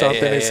Vice or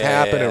something is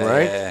happening,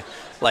 right? Yeah.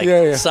 Like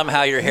Yeah.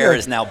 somehow your hair Yeah.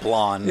 is now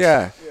blonde.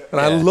 Yeah.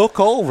 And I Yeah. look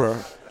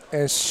over,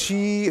 and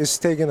she is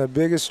taking the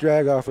biggest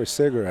drag off her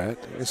cigarette,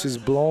 and she's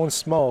blowing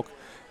smoke,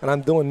 and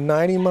I'm doing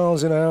 90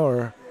 miles an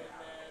hour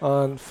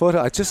on foot.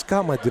 I just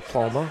got my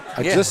diploma.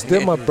 I just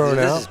did my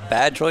burnout. Is this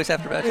bad choice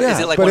after bad choice? Yeah, Is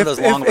it like but one of those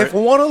long? if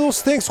one of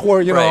those things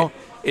where, you know,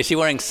 is she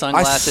wearing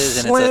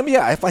sunglasses?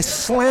 if I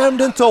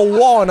slammed into a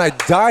wall and I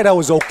died, I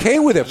was okay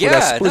with it for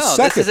that split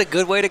second. This is a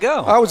good way to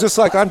go. I was just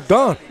like, I'm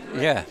done.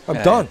 Yeah.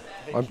 I'm done.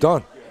 I'm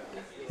done.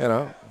 You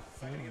know,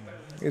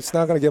 it's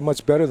not going to get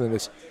much better than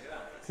this.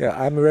 Yeah,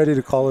 I'm ready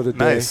to call it a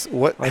day. Nice.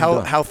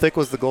 How thick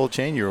was the gold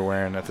chain you were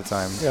wearing at the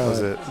time? Yeah, was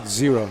it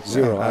zero?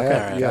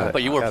 Okay.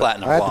 But you were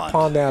platinum I blonde. had to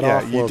pawn that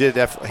off. You did.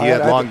 He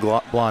had long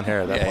blonde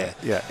hair at that point.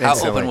 Yeah. How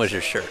open was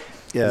your shirt?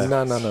 Yeah.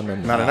 No.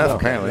 Not enough,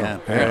 apparently.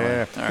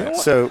 Yeah. All right.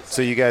 So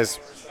you guys.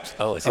 Is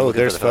he looking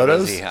there's for the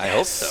photos? I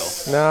hope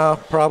so. No,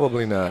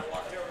 probably not.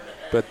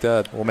 But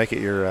we'll make it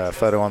your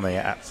photo on the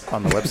app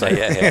on the website.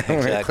 Yeah,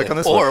 exactly. Click on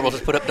this or one. we'll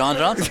just put up Don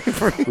Johnson.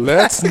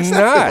 Let's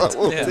not.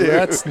 We'll do.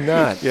 Let's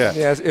not. Yeah.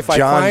 Yes. If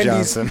John I find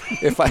Johnson.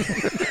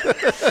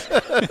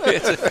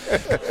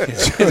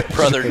 It's his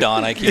brother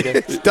Don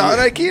Ikeda. Don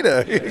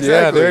Ikeda. Exactly.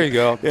 Yeah, there you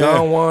go. Yeah.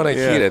 Don Juan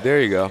Ikeda. Yeah.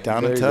 There you go.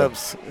 Down there in you go.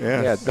 Tubbs.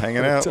 Yeah.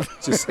 Hanging out.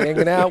 Just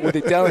hanging out with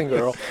the Italian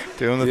girl.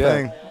 Doing the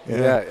thing.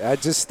 Yeah. I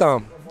just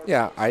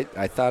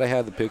I thought I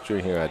had the picture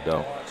here. I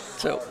don't.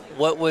 So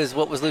what was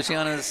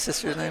Luciana's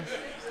sister's name?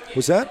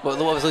 Was that What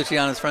was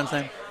Luciana's friend's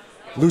name?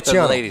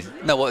 Luciano? The lady's.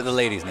 No, what was the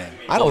lady's name?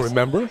 I don't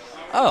remember.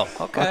 Oh,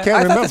 okay. I can't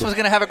thought remember. this was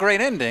going to have a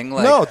great ending.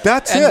 Like, No,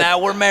 that's and it. And now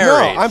we're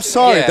married. No, I'm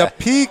sorry. Yeah. The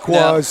peak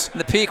was. No,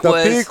 the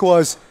peak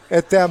was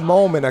at that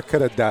moment I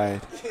could have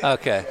died.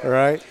 Okay. All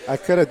right, I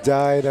could have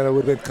died and I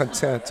would have been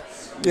content.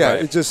 Yeah,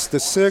 Right. it's just the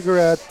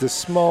cigarette, the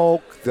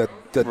smoke, the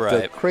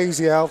Right.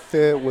 crazy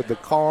outfit with the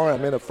car.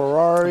 I'm in a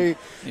Ferrari,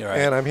 You're right.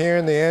 and I'm here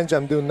in the engine.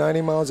 I'm doing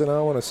 90 miles an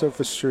hour on a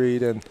surface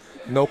street and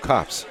no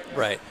cops.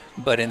 Right.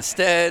 But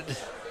instead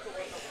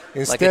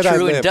like a I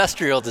true lived.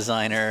 industrial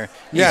designer.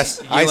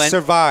 Yes, I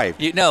survived.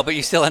 But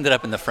you still ended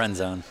up in the friend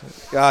zone.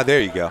 Ah, there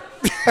you go.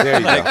 There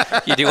you go.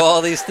 You do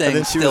all these things, And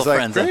then she still was like,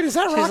 friend zone. "Great, is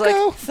that She's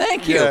Rocco?" like,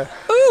 thank you. Yeah.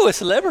 Ooh, a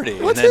celebrity.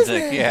 What's and then his it's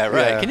like, name? yeah,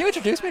 right. Yeah. Can you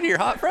introduce me to your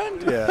hot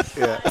friend?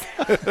 Yeah.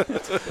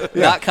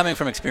 Not coming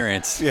from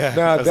experience. Yeah.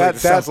 No, I was like,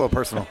 this sounds a little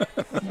personal.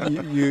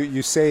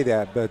 you say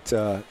that,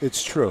 but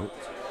it's true.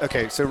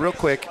 Okay, so real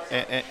quick,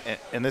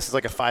 and this is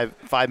like a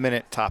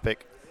 5-minute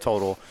topic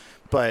total,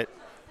 but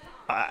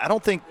I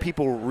don't think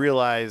people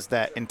realize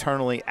that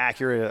internally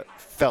Acura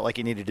felt like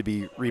it needed to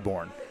be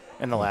reborn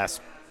in the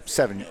last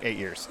 7-8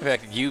 years. In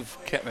fact, you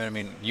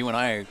and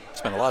I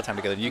spend a lot of time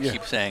together. You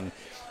keep saying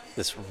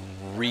this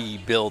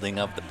rebuilding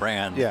of the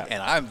brand. Yeah.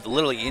 And I'm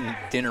literally in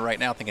dinner right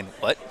now thinking,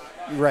 what?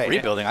 Right.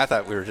 Rebuilding? I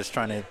thought we were just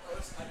trying to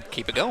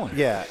keep it going.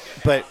 Yeah,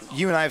 but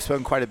you and I have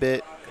spoken quite a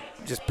bit,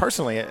 just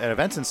personally at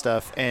events and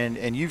stuff,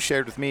 and you've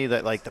shared with me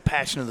that like the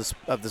passion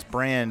of this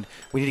brand,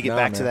 we need to get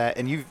back to that,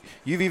 and you've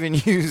even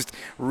used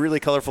really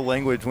colorful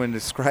language when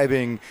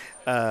describing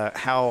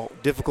how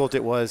difficult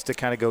it was to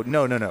kind of go,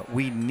 no,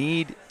 we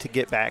need to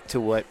get back to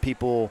what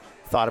people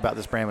thought about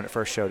this brand when it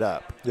first showed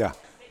up. Yeah.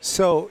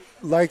 So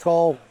like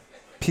all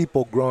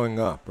people growing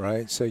up,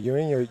 right? So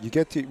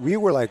we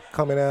were like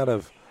coming out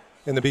of,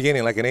 in the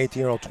beginning, like an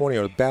 18-year-old,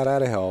 20-year-old, bat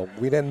out of hell.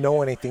 We didn't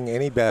know anything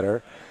any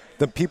better.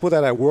 The people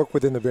that I worked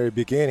with in the very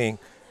beginning,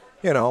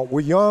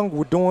 we're young,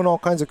 we're doing all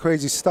kinds of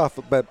crazy stuff,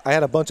 but I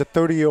had a bunch of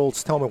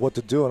 30-years tell me what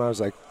to do, and I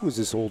was like, who's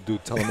this old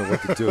dude telling me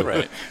what to do?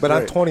 Right. But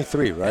I'm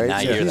 23, right? And now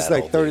you're he's that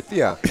like old 30. dude.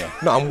 Yeah.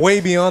 No, I'm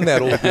way beyond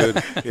that old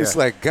dude. It's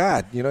like,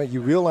 God,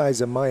 you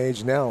realize at my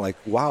age now, like,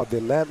 wow, they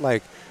let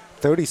like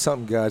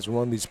 30-something guys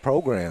run these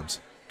programs,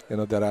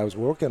 that I was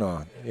working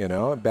on,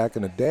 back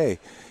in the day.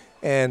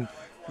 And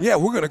yeah,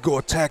 we're going to go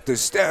attack the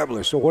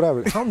established or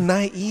whatever. How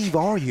naive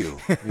are you,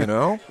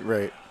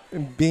 Right.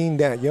 And being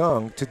that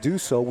young to do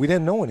so, we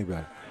didn't know any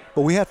better.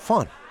 But we had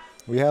fun.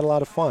 We had a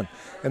lot of fun.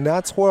 And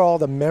that's where all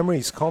the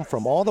memories come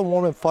from. All the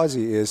warm and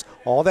fuzzy is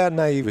all that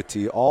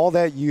naivety, all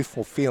that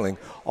youthful feeling,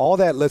 all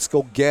that let's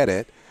go get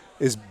it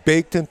is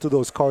baked into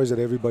those cars that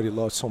everybody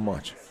loves so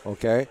much,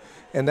 okay?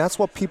 And that's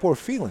what people are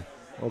feeling,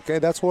 okay?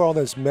 That's where all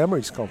those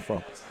memories come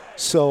from.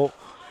 So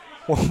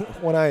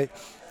when I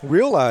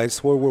realized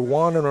where we're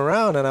wandering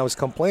around and I was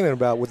complaining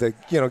about with the,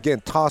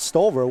 getting tossed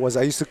over was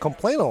I used to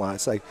complain a lot.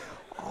 It's like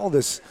all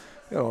this,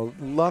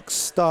 luck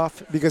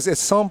stuff, because at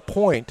some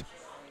point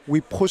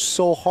we pushed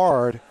so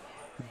hard,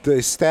 the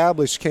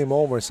established came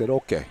over and said,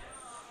 okay,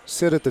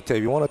 sit at the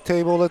table. You want a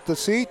table at the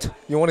seat?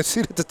 You want a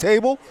seat at the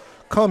table?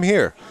 Come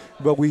here.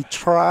 But we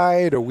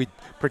tried, or we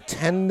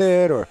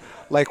pretended, or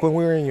like when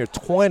we were in your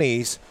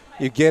 20s,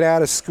 you get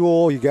out of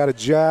school, you got a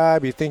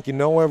job, you think you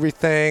know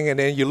everything, and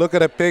then you look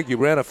at a pig, you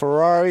ran a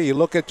Ferrari, you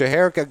look at your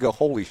haircut, go,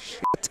 holy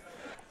shit.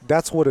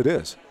 That's what it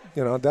is.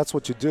 That's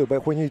what you do.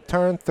 But when you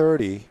turn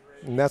 30,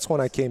 and that's when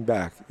I came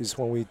back, is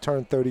when we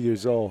turned 30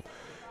 years old,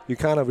 you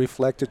kind of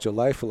reflected your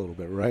life a little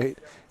bit, right?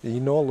 And you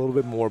know a little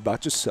bit more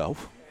about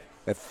yourself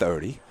at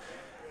 30,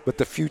 but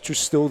the future's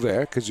still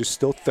there because you're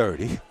still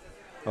 30,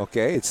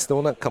 okay? It's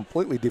still not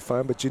completely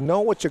defined, but you know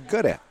what you're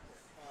good at.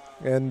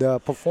 And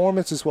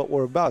performance is what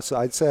we're about. So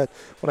I said,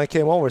 when I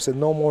came over, I said,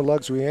 no more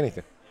luxury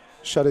anything.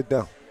 Shut it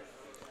down,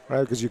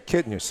 right? Because you're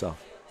kidding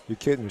yourself. You're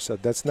kidding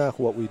yourself. That's not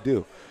what we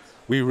do.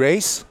 We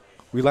race.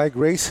 We like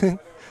racing.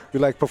 We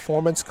like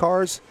performance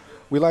cars.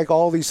 We like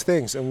all these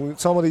things. And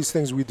some of these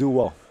things we do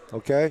well,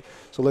 okay?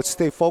 So let's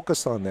stay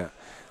focused on that.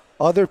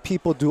 Other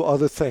people do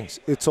other things.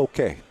 It's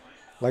okay.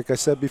 Like I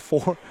said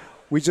before,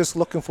 we're just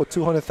looking for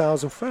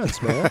 200,000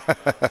 friends, man.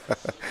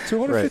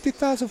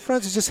 250,000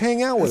 friends to just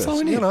hang out with That's us. all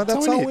we need.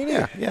 That's all we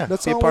need. Yeah.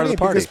 That's Be all part we of need.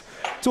 the party.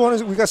 Because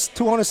 200, we got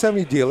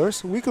 270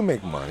 dealers. We can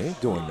make money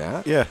doing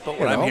that. Yeah. But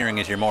what I'm hearing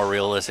is you're more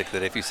realistic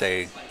that if you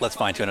say, let's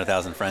find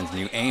 200,000 friends, and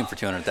you aim for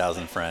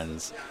 200,000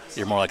 friends,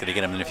 you're more likely to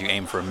get them than if you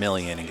aim for 1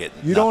 million and get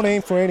You don't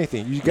aim for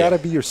anything. You got to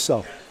be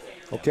yourself,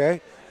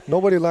 okay?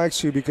 Nobody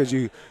likes you because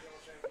you –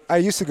 I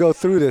used to go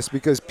through this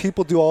because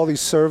people do all these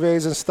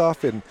surveys and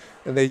stuff, and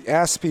they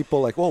ask people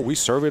like, well, we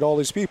surveyed all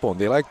these people, and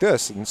they like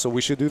this, and so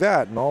we should do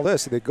that and all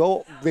this. They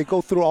go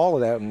through all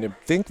of that, and they're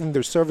thinking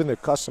they're serving their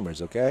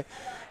customers, okay?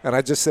 And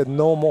I just said,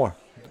 no more.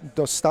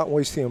 Don't stop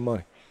wasting your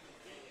money.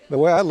 The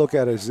way I look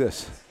at it is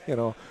this,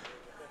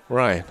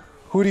 Ryan,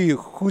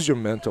 who's your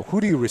mentor?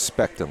 Who do you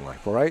respect in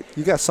life, all right?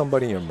 You got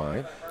somebody in your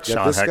mind. You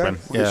got Sean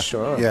Heckman. Guy? Yeah.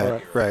 Sean. Yeah. All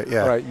right. Right.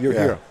 Yeah. All right, you're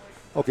yeah. here.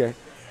 Okay.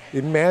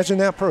 Imagine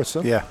that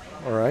person. Yeah.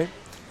 All right.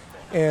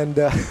 And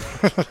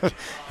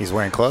he's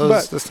wearing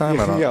clothes this time.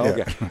 I don't, yeah,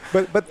 okay.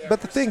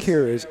 But the thing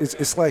here is,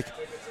 it's like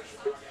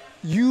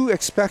you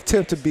expect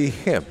him to be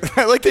him.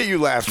 I like that you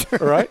laughed.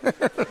 Right?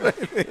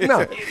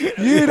 No,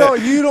 you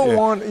don't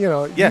want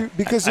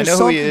because I there's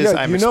know who he is. Yeah,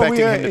 I'm expecting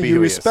him to be you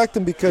who he is. respect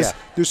him because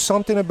there's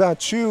something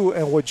about you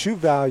and what you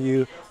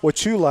value,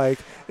 what you like,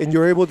 and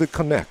you're able to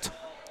connect.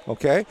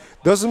 Okay,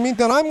 doesn't mean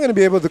that I'm going to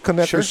be able to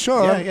connect with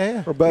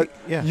Sean, but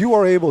you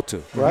are able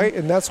to, right?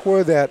 And that's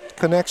where that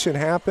connection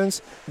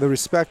happens, the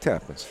respect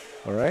happens,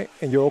 all right?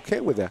 And you're okay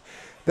with that.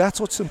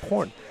 That's what's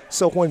important.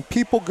 So when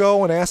people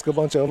go and ask a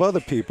bunch of other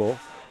people,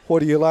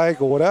 what do you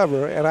like or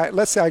whatever, and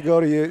let's say I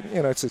go to you,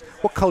 it says,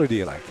 what color do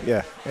you like?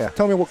 Yeah.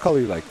 Tell me what color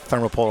you like.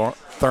 Thermal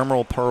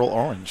pearl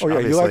orange. Oh, yeah,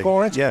 you like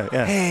orange? Yeah.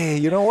 Hey,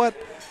 you know what?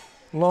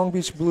 Long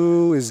Beach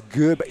blue is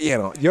good, but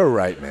you're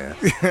right, man.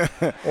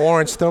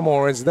 Orange, thermal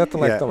orange, nothing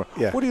like thermal.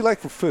 Yeah. What do you like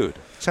for food?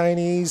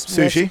 Chinese,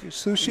 sushi,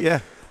 sushi. Yeah,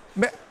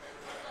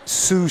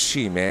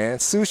 sushi, man.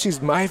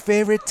 Sushi's my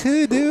favorite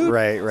too, dude.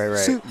 Right.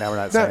 Now we're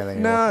not saying anything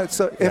anymore. No,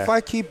 so if I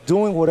keep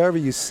doing whatever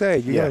you say,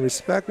 you're gonna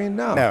respect me?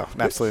 No,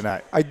 absolutely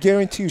not. I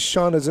guarantee you,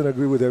 Sean doesn't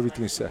agree with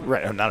everything you say.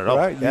 Right, not at all.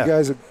 Right?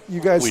 Yeah.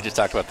 You guys. We just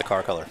talked about the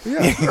car color.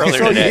 Yeah,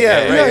 earlier today.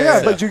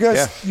 Yeah. But you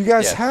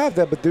guys have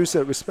that, but there's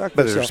that respect.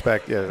 But there's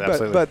respect. Yeah,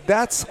 absolutely. But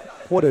that's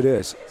what it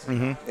is.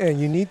 And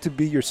you need to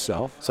be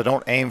yourself. So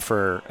don't aim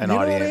for an You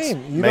don't audience.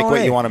 aim. You make don't what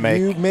aim. you want to make.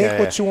 You make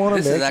what you want to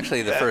make. This is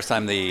actually the first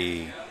time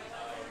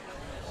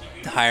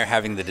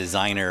having the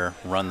designer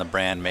run the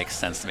brand makes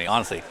sense to me.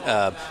 Honestly,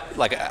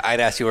 like I'd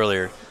asked you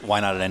earlier,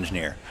 why not an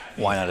engineer?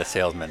 Why not a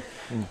salesman?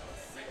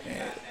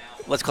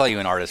 Let's call you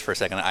an artist for a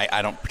second.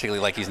 I don't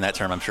particularly like using that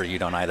term. I'm sure you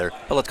don't either.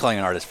 But let's call you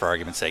an artist for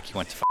argument's sake. You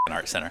went to an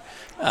art center.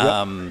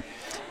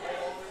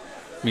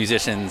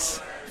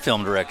 Musicians,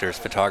 film directors,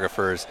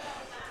 photographers,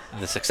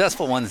 the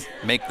successful ones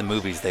make the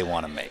movies they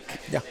want to make.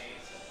 Yeah.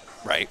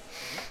 Right?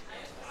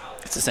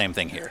 It's the same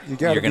thing here.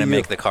 You're going to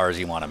make the cars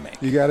you want to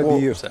make. You got to be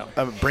you. So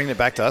bringing it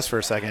back to us for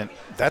a second,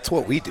 that's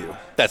what we do.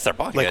 that's their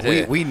podcast.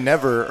 Like we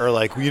never are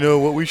like,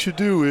 what we should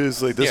do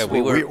is like this. Yeah,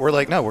 we're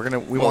like, no,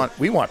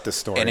 we want this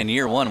story. And in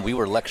year one, we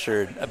were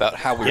lectured about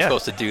how we were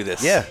supposed to do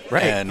this. Yeah,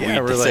 right. And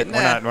we're just like,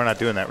 said, we're not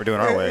doing that. We're doing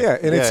our way. Yeah,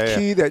 and it's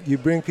key that you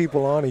bring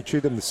people on, you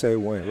treat them the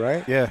same way,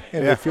 right? Yeah.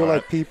 And they feel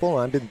like people.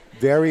 I've been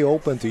very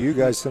open to you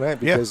guys tonight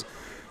because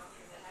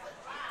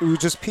we're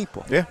just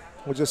people. Yeah.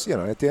 We're just,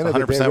 at the end of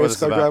the day, race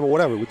car driver,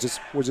 whatever.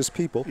 We're just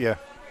people. Yeah.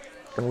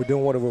 And we're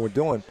doing whatever we're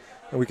doing,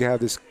 and we can have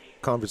this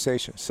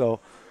conversation. So,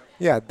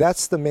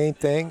 that's the main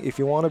thing. If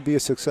you want to be a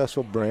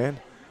successful brand,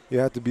 you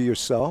have to be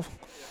yourself.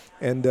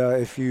 And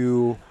if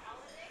you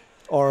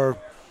are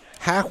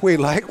halfway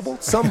likable,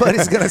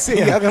 somebody's going to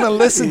say, I'm going to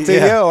listen to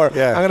you, or I'm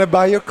going to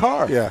buy your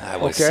car. Yeah. I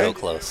was so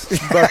close.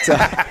 But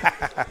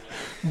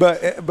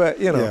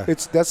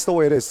that's the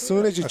way it is. As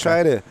soon as you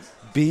try to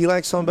be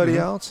like somebody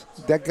else,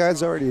 that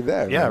guy's already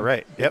there. Yeah, man.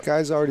 right. That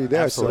guy's already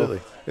there. Absolutely.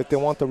 So if they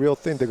want the real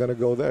thing, they're going to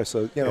go there.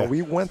 So,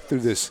 we went through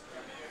this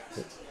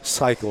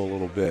cycle a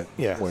little bit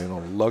where,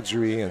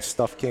 luxury and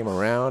stuff came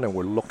around, and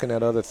we're looking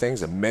at other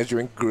things and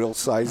measuring grill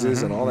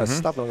sizes and all that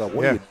stuff. And I'm like,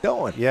 what are you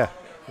doing? Yeah.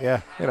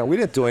 We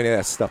didn't do any of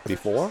that stuff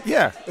before.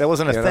 Yeah, that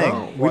wasn't a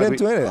thing. We didn't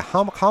do any of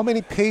that. How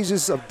many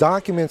pages of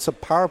documents of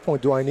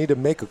PowerPoint do I need to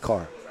make a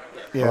car?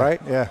 Yeah,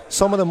 right? Yeah.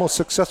 Some of the most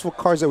successful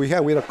cars that we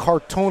had a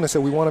cartoon that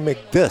said, we want to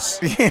make this.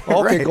 Okay,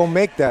 right. go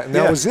make that. And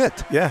that was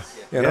it. Yeah.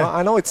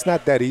 I know it's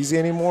not that easy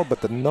anymore, but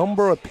the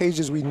number of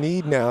pages we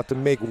need now to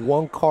make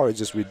one car is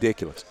just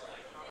ridiculous.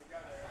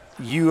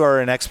 You are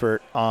an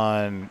expert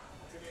on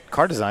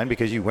car design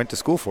because you went to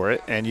school for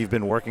it, and you've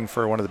been working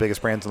for one of the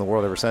biggest brands in the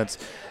world ever since.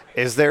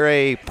 Is there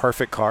a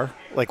perfect car?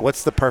 Like,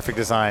 what's the perfect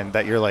design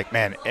that you're like,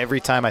 man, every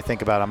time I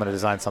think about I'm going to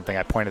design something,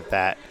 I point at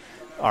that?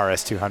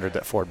 RS200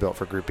 that Ford built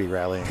for Group B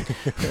rallying.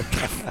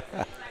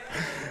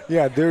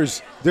 Yeah,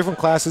 there's different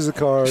classes of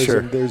cars, Sure.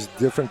 and there's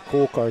different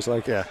cool cars.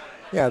 Like,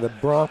 the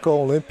Bronco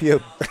Olympia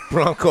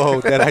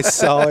Bronco that I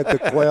saw at the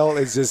Quail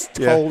is just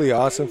totally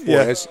awesome for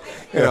us.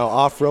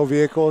 Off-road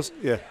vehicles.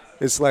 Yeah.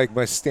 It's like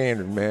my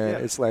standard, man. Yeah.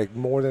 It's like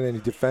more than any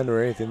Defender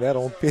or anything. That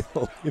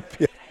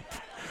Olympia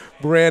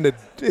branded,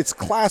 it's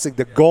classic.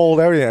 The gold,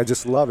 everything. I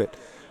just love it.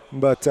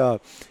 But,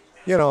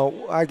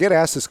 I get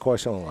asked this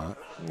question a lot.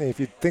 If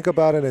you think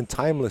about it in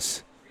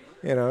timeless,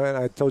 and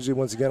I told you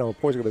once again, I'm a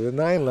Portugal, but the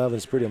 911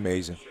 is pretty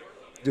amazing.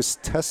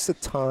 Just test the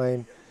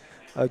time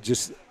of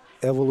just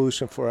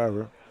evolution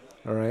forever,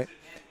 all right?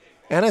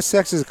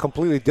 NSX is a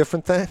completely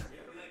different thing,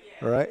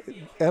 all right?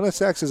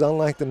 NSX is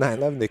unlike the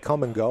 911. They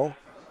come and go.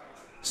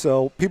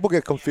 So people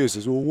get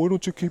confused. Well, why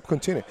don't you keep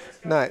continuing?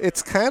 Nah,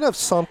 it's kind of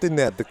something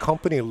that the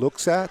company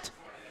looks at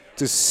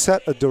to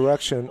set a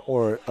direction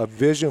or a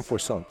vision for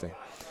something.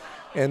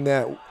 And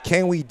that,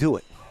 can we do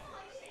it,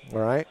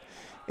 all right?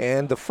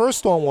 And the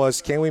first one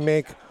was, can we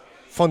make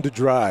fun to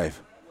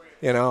drive?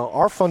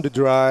 Our fun to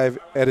drive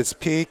at its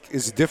peak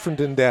is different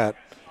than that,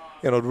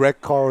 the red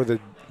car or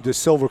the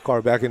silver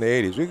car back in the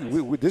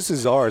 80s. We, this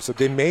is ours. So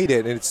they made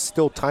it, and it's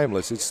still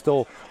timeless. It's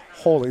still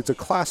holy. It's a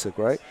classic,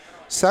 right?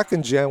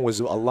 Second gen was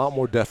a lot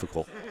more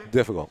difficult,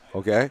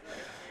 okay?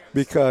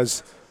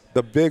 Because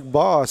the big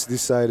boss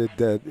decided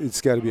that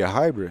it's got to be a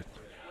hybrid,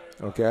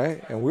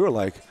 okay? And we were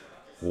like,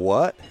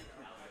 what?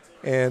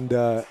 And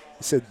he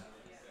said,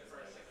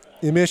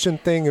 emission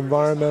thing,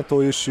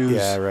 environmental issues.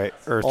 Yeah, right.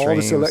 Earth all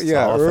dreams. This,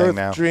 yeah, all a thing Earth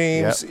now.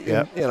 dreams.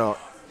 Yep. It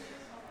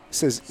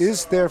says,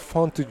 is there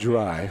fun to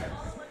drive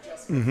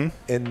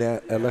in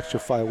that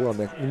electrified world?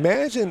 Now,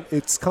 imagine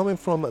it's coming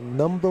from a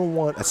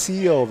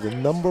CEO of the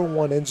number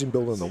one engine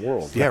builder in the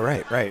world. Yeah,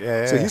 right.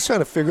 Yeah, so he's trying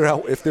to figure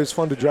out if there's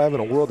fun to drive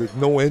in a world with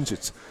no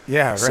engines.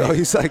 Yeah, right.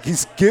 So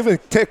he's giving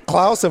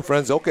Klaus and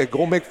friends, okay,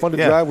 go make fun to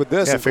drive with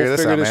this and figure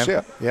figure this this shit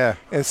out, out. Yeah.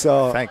 And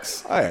so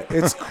thanks.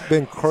 It's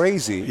been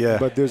crazy. Yeah.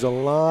 But there's a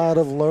lot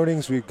of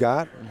learnings we've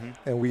got,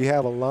 and we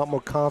have a lot more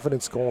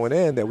confidence going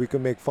in that we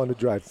can make fun to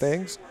drive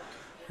things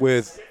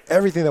with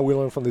everything that we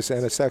learned from this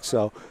NSX.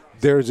 So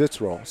there's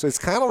its role. So it's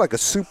kind of like a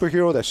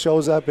superhero that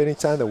shows up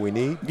anytime that we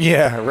need.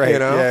 Yeah, right.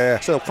 Yeah.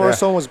 So first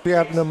one was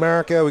Captain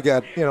America. We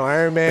got,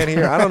 Iron Man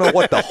here. I don't know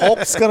what the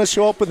Hulk's going to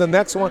show up with the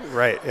next one.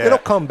 Right. Yeah. It'll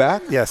come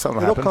back. Yeah,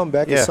 something It'll come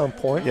back at some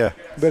point. Yeah.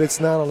 But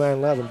it's not a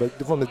 911.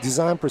 But from the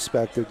design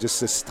perspective,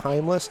 just this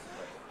timeless,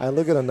 I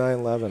look at a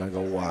 911, I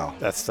go, wow.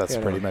 That's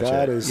pretty much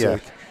that it. is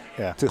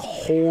to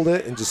hold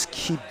it and just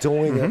keep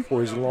doing it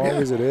for as long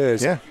as it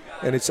is. Yeah.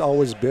 And it's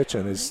always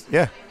bitching.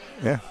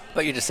 Yeah.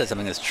 But you just said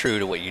something that's true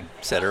to what you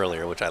said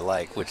earlier, which I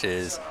like, which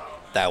is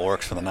that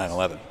works for the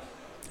 911.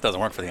 It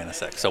doesn't work for the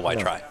NSX, so why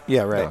try?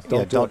 Yeah, right.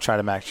 No, don't try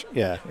to match.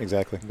 Yeah,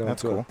 exactly.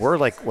 That's cool. We're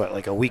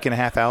like a week and a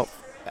half out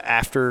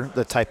after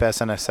the Type S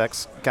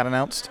NSX got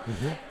announced,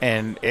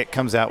 and it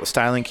comes out with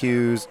styling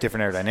cues,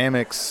 different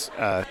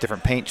aerodynamics,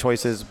 different paint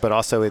choices, but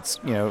also it's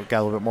got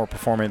a little bit more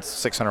performance,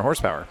 600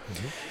 horsepower.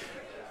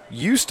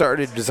 You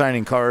started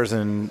designing cars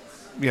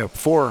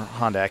before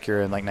Honda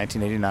Acura in like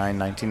 1989,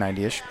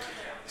 1990-ish.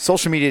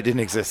 Social media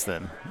didn't exist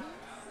then.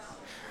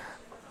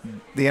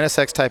 The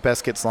NSX Type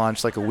S gets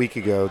launched like a week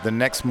ago. The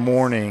next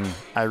morning,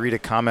 I read a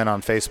comment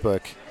on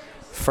Facebook.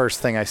 First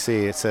thing I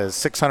see, it says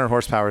 600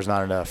 horsepower is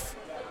not enough.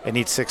 It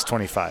needs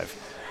 625.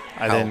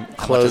 I then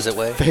closed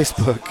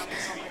Facebook.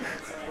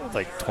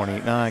 Like 20.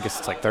 No, I guess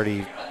it's like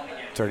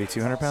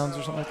 3,200 pounds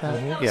or something like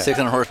that. Yeah.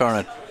 600 horsepower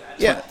on a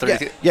yeah.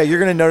 You're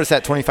going to notice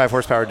that 25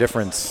 horsepower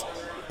difference,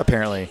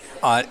 apparently.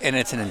 And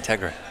it's an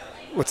Integra.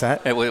 What's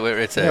that?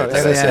 It's an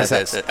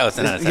NSX. Oh, it's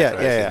an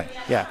NSX.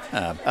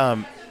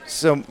 Yeah.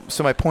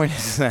 So my point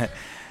is that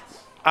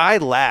I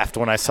laughed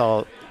when I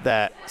saw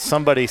that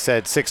somebody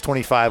said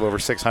 625 over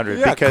 600.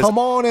 Yeah, because come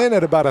on in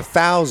at about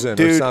 1,000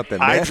 or something,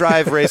 man. I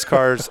drive race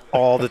cars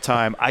all the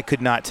time. I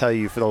could not tell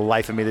you for the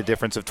life of me the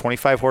difference of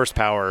 25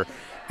 horsepower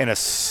in a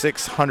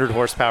 600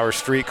 horsepower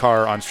street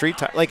car on street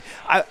time. Like,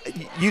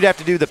 you'd have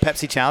to do the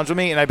Pepsi challenge with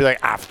me, and I'd be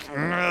like,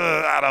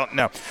 I don't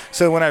know.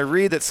 So when I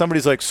read that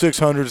somebody's like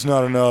 600 is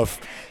not enough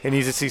and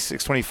needs to see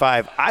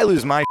 625, I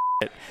lose my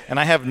shit, and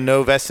I have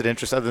no vested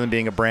interest other than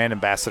being a brand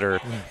ambassador.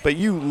 But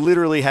you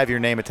literally have your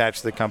name attached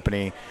to the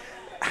company.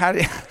 How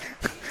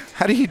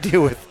do you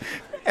deal with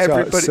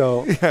everybody?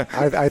 So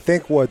I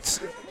think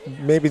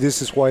maybe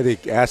this is why they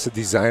asked the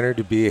designer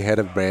to be head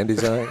of brand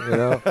design,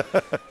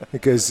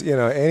 because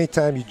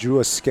anytime you drew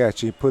a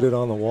sketch, you put it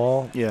on the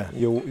wall,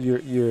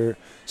 you're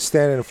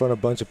standing in front of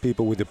a bunch of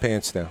people with their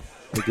pants down,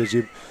 because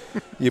you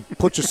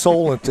put your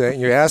soul into it,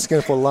 and you're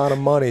asking for a lot of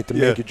money to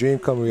make your dream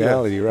come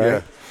reality,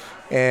 right?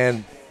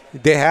 And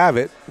they have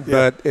it,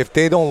 but if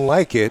they don't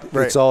like it,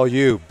 it's all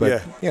you.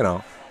 But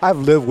I've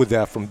lived with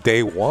that from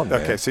day one.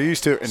 Okay, so you're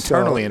used to it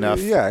internally enough.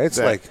 Yeah, it's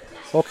like,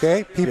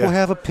 okay, people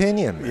have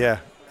opinion. Yeah.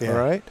 All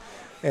right.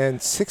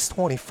 And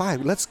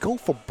 625. Let's go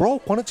for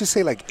broke. Why don't you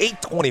say like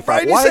 825?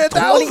 Right, you Why said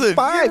 25?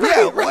 Right,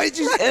 Yeah, right. why did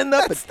you end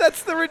up?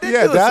 That's the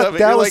ridiculous of it.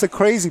 That You're was like, the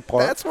crazy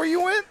part. That's where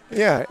you went?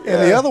 Yeah,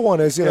 and the other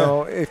one is, you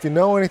know, if you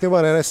know anything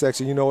about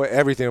NSX, you know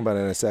everything about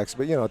NSX.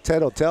 But, you know,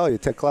 Ted will tell you,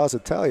 Ted Klaus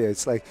will tell you,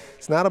 it's like,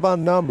 it's not about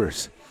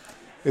numbers.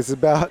 It's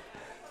about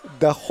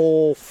the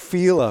whole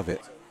feel of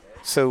it.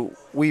 So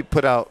we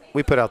put out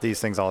these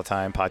things all the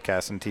time,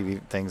 podcasts and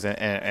TV things,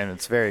 and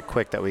it's very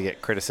quick that we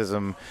get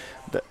criticism.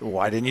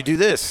 Why didn't you do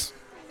this?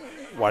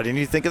 Why didn't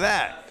you think of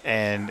that?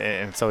 And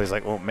it's always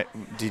like, well,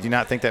 did you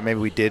not think that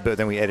maybe we did, but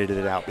then we edited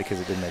it out because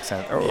it didn't make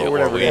sense, or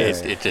whatever.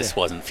 It just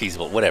wasn't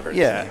feasible, whatever.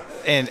 Yeah,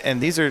 and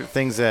these are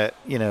things that,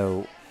 you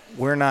know,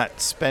 we're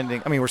not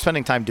spending. I mean, we're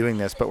spending time doing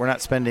this, but we're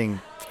not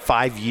spending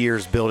 5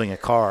 years building a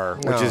car,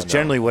 which is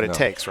generally what it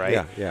takes,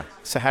 right? Yeah.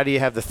 So how do you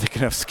have the thick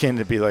enough skin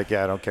to be like,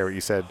 yeah, I don't care what you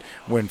said,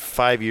 when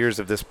 5 years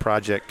of this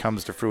project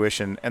comes to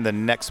fruition and the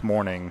next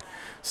morning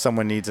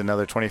someone needs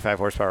another 25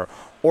 horsepower,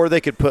 or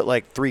they could put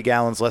like 3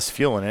 gallons less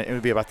fuel in it. It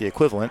would be about the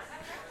equivalent.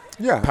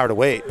 Yeah. Power to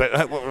weight, but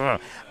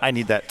I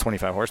need that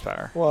 25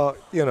 horsepower. Well,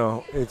 you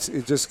know,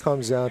 it just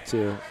comes down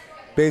to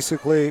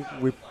basically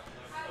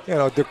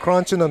they're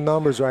crunching the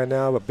numbers right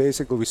now, but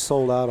basically we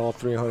sold out all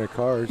 300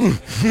 cars. All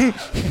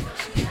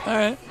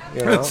right.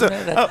 You know?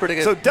 That's pretty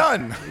good. So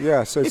done.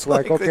 Yeah, so it's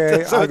like,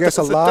 okay, I guess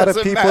a lot of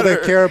people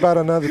that care about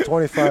another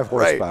 25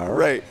 horsepower.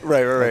 Right.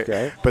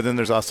 Okay. But then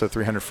there's also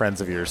 300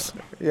 friends of yours.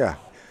 Yeah.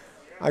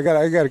 I got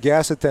a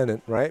gas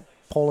attendant, right,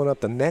 pulling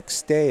up the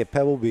next day at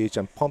Pebble Beach.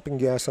 I'm pumping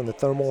gas on the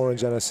Thermal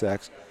Orange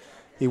NSX.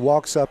 He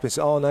walks up and says,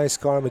 oh, nice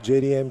car. I'm a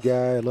JDM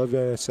guy. I love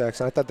your NSX.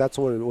 And I thought that's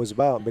what it was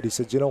about. But he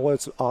said, you know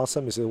what's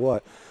awesome? He said,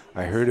 what?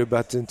 I heard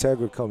about the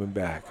Integra coming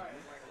back.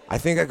 I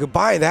think I could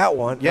buy that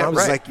one. Yeah, and I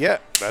was like, yeah,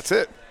 that's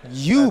it.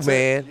 You.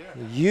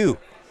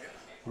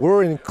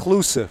 We're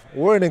inclusive.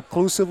 We're an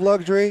inclusive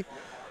luxury,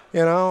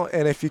 you know.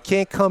 And if you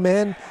can't come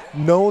in,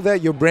 know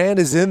that your brand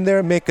is in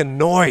there making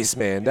noise,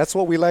 man. That's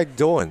what we like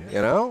doing,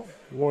 you know.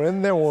 We're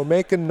in there. We're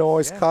making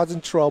noise,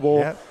 causing trouble.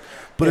 Yeah.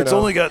 But it's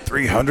only got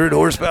 300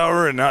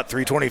 horsepower and not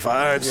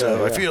 325,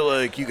 so I feel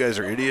like you guys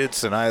are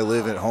idiots, and I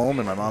live at home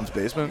in my mom's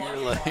basement. You're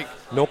like,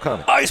 no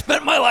comment. I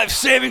spent my life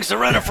savings to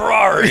rent a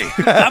Ferrari.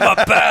 I'm a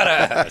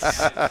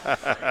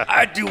badass.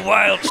 I do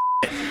wild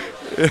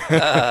shit.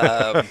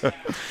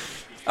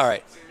 All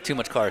right, too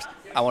much cars.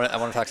 I want to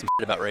talk some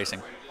shit about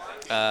racing.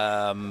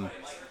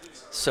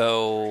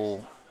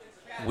 So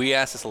we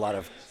asked this a lot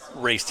of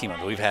race team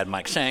owners. We've had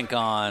Mike Shank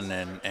on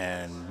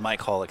and Mike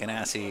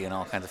Holick-Ganassi and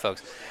all kinds of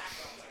folks.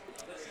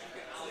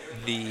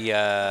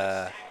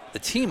 The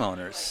team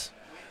owners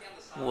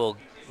will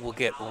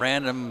get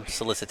random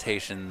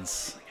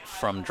solicitations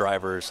from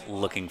drivers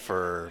looking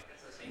for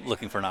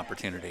an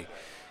opportunity.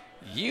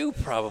 You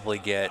probably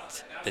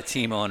get the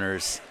team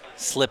owners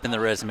slipping the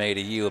resume to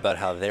you about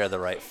how they're the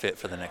right fit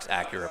for the next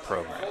Acura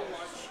program.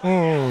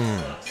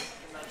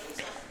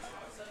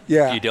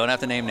 Yeah. You don't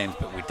have to name names,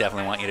 but we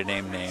definitely want you to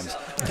name names.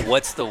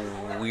 What's the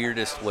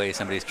weirdest way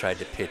somebody's tried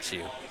to pitch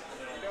you?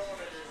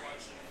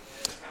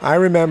 I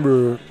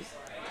remember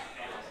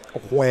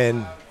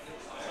when,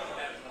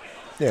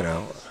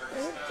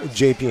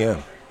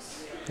 JPM,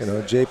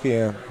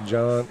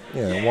 John,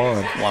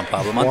 Juan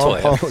Pablo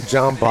Montoya.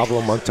 John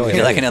Pablo Montoya. Would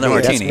you like another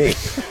martini?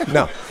 That's me.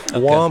 No, okay.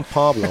 Juan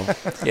Pablo.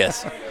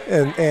 Yes.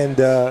 And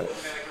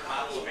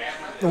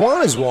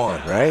Juan is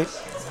Juan, right?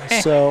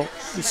 So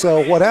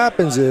what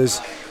happens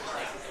is,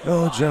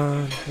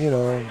 John,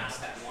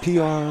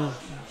 PR,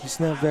 he's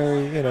not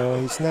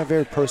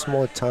very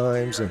personal at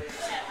times, and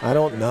I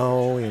don't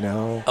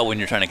know, Oh, when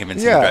you're trying to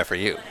convince him to drive for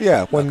you.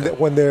 Yeah,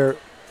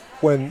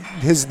 when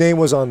his name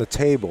was on the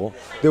table,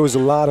 there was a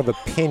lot of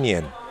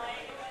opinion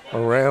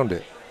around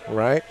it,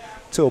 right?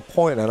 To a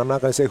point, and I'm not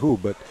going to say who,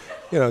 but,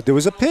 there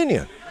was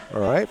opinion,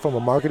 all right, from a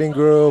marketing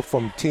group,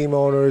 from team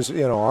owners,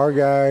 our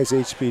guys,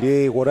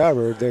 HPD,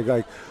 whatever. They're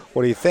like,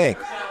 what do you think?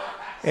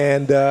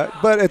 And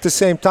but at the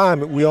same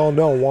time, we all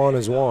know Juan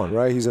is Juan,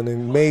 right? He's an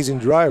amazing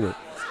driver.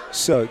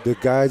 So the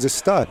guy's a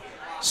stud.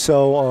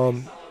 So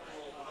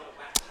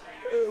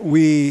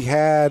we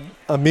had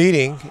a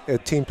meeting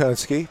at Team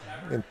Penske,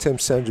 and Tim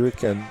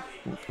Cendrick and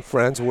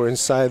friends were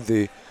inside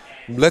the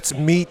let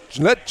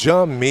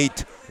John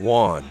meet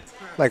Juan.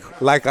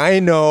 Like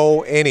I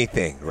know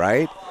anything,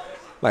 right?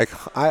 Like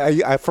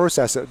I first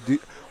asked,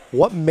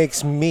 what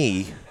makes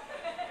me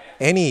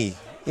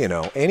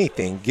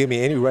anything, give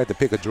me any right to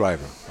pick a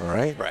driver, all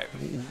right? Right.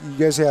 You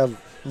guys have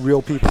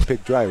real people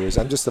pick drivers.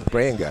 I'm just a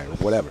brand guy or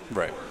whatever.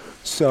 Right.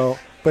 So,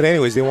 but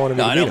anyways, they wanted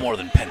me to meet him. I know more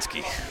than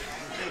Penske.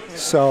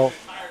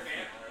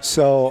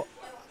 So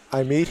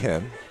I meet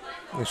him,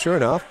 and sure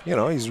enough,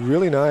 he's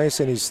really nice,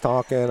 and he's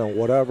talking or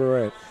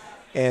whatever,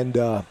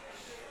 and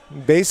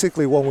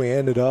basically what we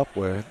ended up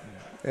with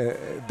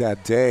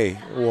that day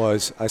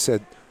was, I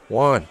said,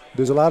 Juan,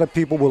 there's a lot of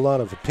people with a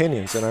lot of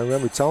opinions, and I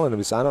remember telling him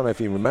this. I don't know if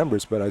he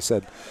remembers, but I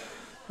said,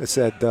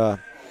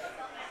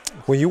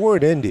 when you were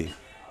at Indy,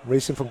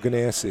 racing from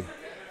Ganassi,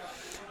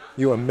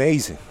 you were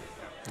amazing,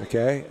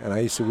 okay? And I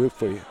used to root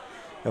for you.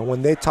 And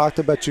when they talked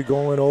about you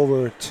going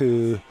over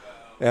to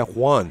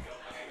F1,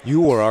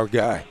 you were our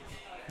guy,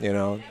 you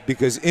know,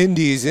 because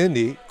Indy is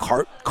Indy,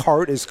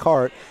 kart is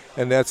kart,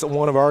 and that's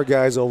one of our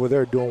guys over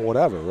there doing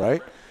whatever,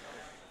 right?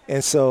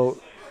 And so,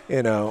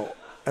 you know,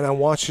 and I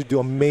watched you do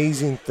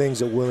amazing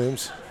things at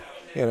Williams,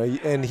 you know,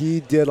 and he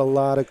did a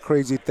lot of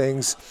crazy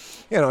things,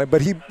 you know,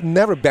 but he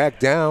never backed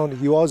down.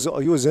 He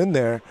was in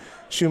there,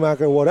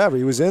 Schumacher, whatever,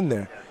 he was in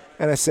there.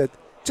 And I said,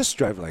 just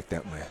drive like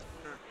that, man.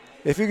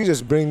 If you could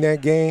just bring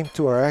that game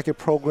to our Acura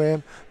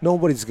program,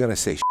 nobody's going to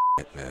say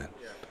shit, man.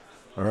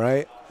 All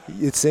right?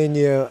 It's in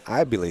you.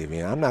 I believe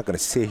you. I'm not going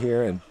to sit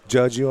here and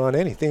judge you on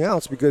anything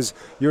else because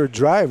you're a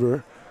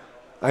driver.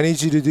 I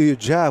need you to do your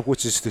job,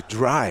 which is to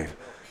drive.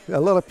 A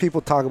lot of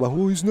people talk about,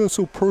 oh, he's not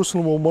so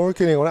personable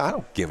marketing. Well, I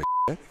don't give a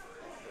shit.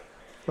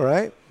 All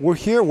right? We're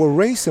here. We're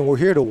racing. We're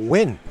here to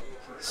win.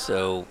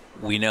 So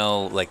we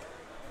know, like,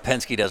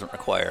 Penske doesn't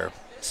require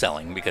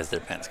selling because they're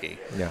Penske.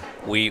 Yeah.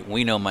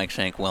 We know Mike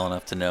Shank well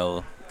enough to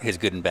know his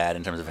good and bad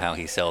in terms of how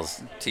he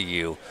sells to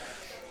you.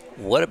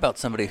 What about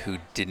somebody who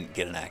didn't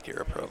get an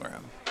Acura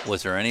program?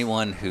 Was there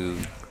anyone who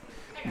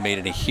made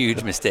any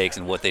huge mistakes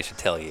and what they should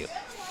tell you?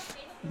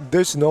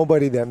 There's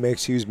nobody that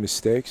makes huge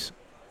mistakes,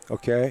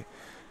 okay?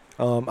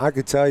 I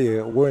could tell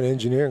you, we're an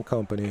engineering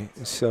company,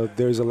 so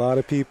there's a lot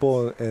of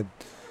people at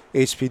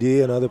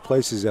HPD and other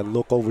places that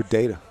look over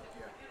data,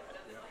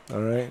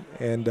 all right?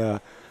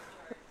 And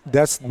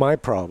that's my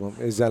problem,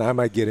 is that I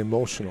might get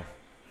emotional,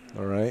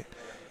 all right?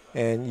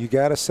 And you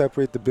got to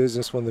separate the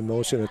business from the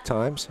emotion at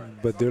times,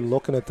 but they're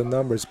looking at the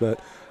numbers. But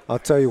I'll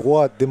tell you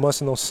what, they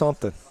must know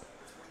something,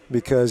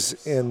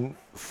 because in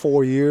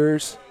 4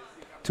 years,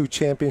 2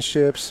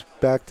 championships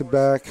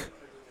back-to-back,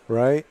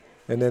 right?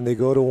 And then they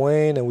go to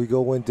Wayne and we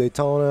go win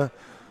Daytona.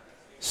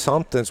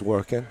 Something's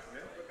working,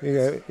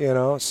 you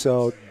know,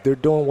 so they're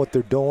doing what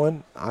they're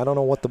doing. I don't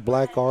know what the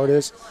black art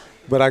is,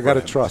 but I got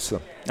to trust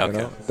them. Okay.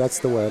 You know? That's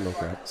the way I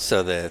look at it.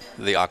 So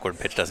the awkward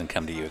pitch doesn't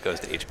come to you, it goes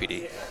to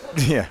HPD.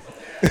 Yeah.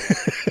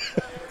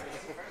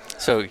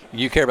 So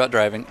you care about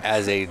driving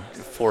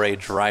for a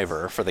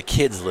driver, for the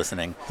kids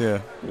listening. Yeah.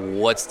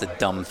 What's the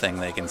dumb thing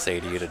they can say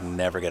to you to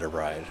never get a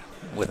ride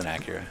with an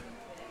Acura?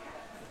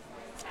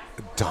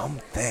 A dumb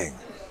thing.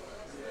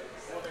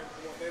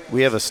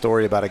 We have a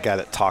story about a guy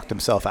that talked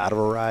himself out of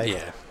a ride.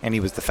 Yeah. And he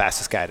was the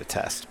fastest guy to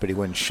test, but he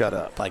wouldn't shut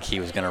up. Like he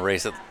was going to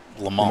race at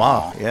Le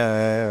Mans.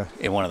 Yeah.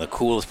 In one of the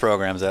coolest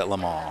programs at Le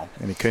Mans.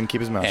 And he couldn't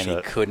keep his mouth shut. And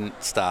he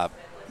couldn't stop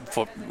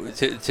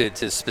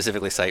to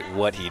specifically cite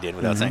what he did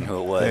without saying who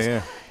it was.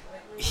 Yeah.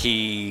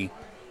 He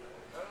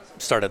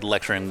started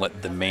lecturing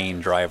what the main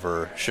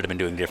driver should have been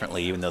doing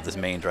differently, even though this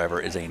main driver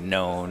is a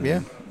known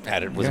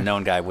a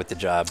known guy with the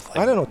job. Like,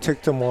 I don't know.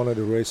 Tictum wanted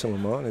to race in Le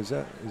Mans.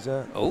 Is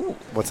that? Oh,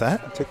 what's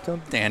that?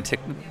 Tictum? Dan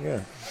Tickton.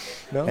 Yeah.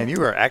 No. And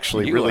you are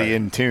actually You really are.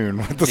 in tune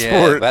with the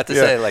Yeah, sport. about to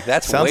say, like,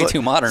 that's Sounds way like-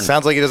 too modern.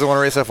 Sounds like he doesn't want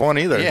to race F1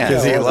 either. Yeah.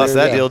 Because he Well, lost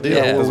there that you deal go.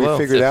 Yeah. as We well.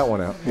 figured So- that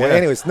one out. Well, Yeah.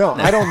 anyways, no,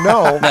 I don't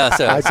know.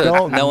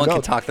 No one know.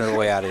 can talk their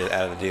way out of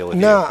the deal with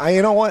No,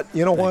 you know what?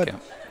 you.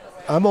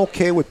 I'm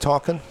okay with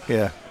talking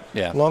Yeah.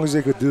 Yeah. as long as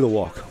they could do the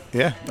walk.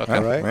 Yeah. Okay.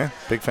 All right. Yeah.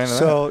 Big fan of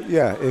So,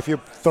 yeah, if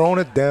you're throwing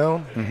it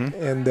down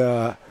and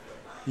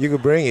you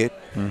could bring it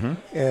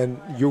and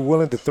you're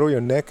willing to throw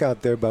your neck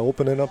out there by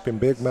opening up your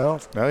big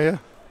mouth, that.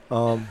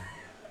 Oh, yeah.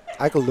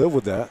 I could live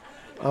with that.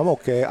 I'm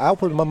okay. I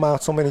opened my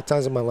mouth so many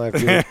times in my life,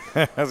 dude.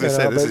 I was going to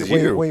say, this but is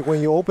when, you.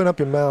 When you open up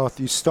your mouth,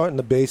 you start in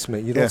the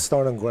basement. You Yeah. don't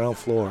start on ground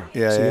floor.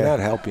 Yeah, so yeah. you're not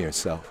helping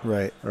yourself.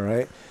 Right. All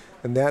right?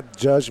 And that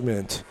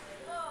judgment,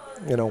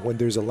 when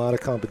there's a lot of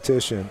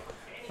competition,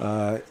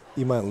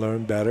 you might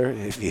learn better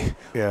if you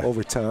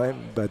over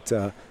time. But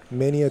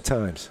many a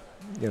times,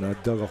 I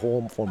dug a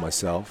hole for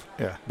myself.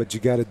 Yeah. But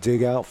you got to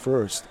dig out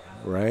first,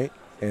 right?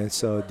 And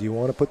so do you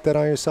want to put that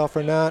on yourself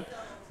or not?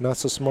 Not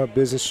so smart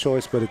business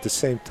choice, but at the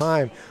same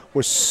time,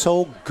 we're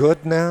so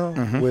good now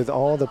with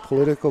all the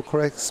political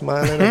correct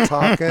smiling and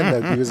talking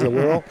that gives the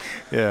world.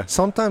 Yeah.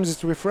 Sometimes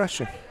it's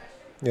refreshing.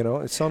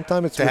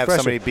 Sometimes it's To have refreshing.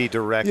 somebody be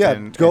direct Yeah,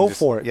 and go just,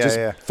 for it. Yeah, just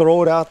yeah.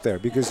 throw it out there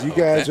because you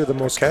guys are the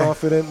most Okay.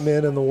 confident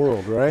men in the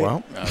world, right?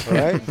 Well,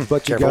 right?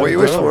 But you careful got what to you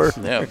wish deliver. for.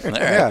 Yeah. All right.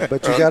 Yeah,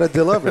 but you got to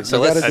deliver. So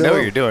You let's- gotta I know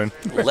what deliver. you're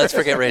doing. Let's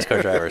forget race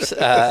car drivers.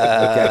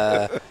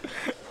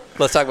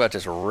 Let's talk about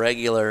just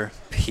regular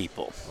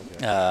people.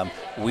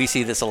 We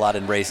see this a lot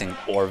in racing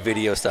or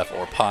video stuff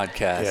or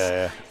podcasts.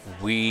 Yeah.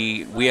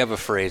 We have a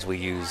phrase we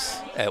use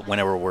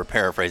whenever we're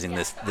paraphrasing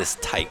this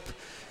type.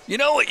 You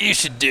know what you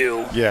should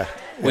do? Yeah.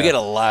 We get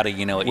a lot of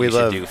you know what you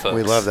should do, folks.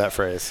 We love that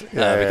phrase.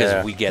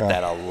 Because we get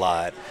that a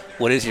lot.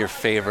 What is your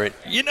favorite,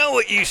 you know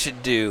what you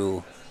should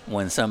do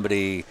when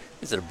somebody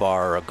is at a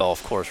bar or a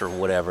golf course or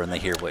whatever and they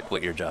hear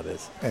what your job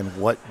is? And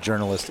what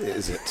journalist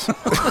is it?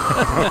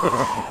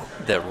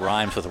 That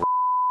rhymes with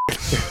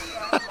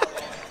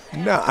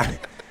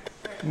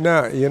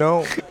No, you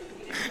know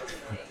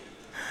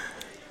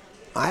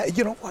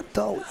what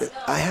though?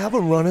 I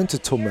haven't run into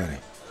too many.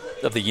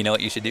 of the you know what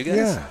you should do guys?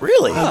 Yeah,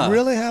 Really? I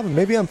really haven't.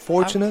 Maybe I'm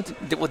fortunate.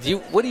 What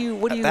do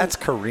you? That's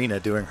Karina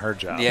doing her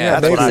job. Yeah,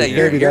 maybe- that's what I say.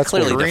 maybe You're that's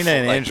clearly Karina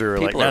and like, Andrew are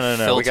like, people no,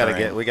 we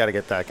filtering. gotta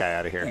get that guy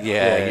out of here.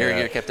 Yeah,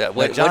 you're kept out.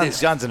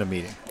 John's in a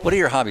meeting. What are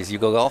your hobbies? You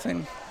go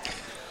golfing?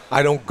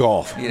 I don't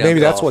golf. You don't Maybe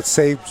that's golf. what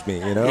saves me,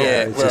 you know?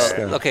 Yeah, It's well, just,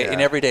 okay.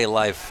 In everyday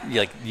life,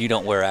 you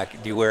don't wear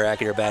do you wear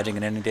Acura badging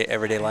in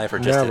everyday life, or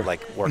just Never. at,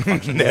 like work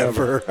functions?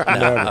 Never. No.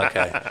 Never.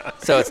 Okay.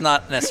 So it's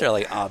not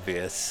necessarily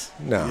obvious.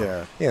 No.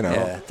 Yeah. You know,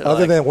 Yeah, they're other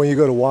like- than when you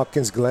go to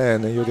Watkins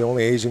Glen and you're the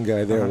only Asian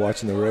guy there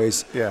watching the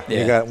race. Yeah. You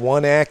Yeah. got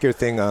one Acura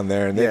thing on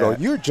there, and they go, Yeah.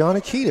 "You're Jon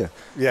Ikeda."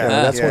 Yeah. You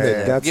know, that's Yeah, when yeah, it,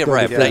 yeah. that's Yeah, the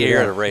right. But definitive- you're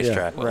at a yeah,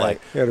 racetrack. But right.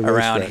 like You're at a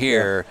around racetrack,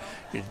 here,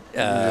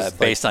 just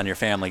based on your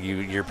family,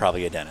 you're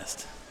probably a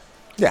dentist.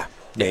 Yeah,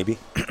 maybe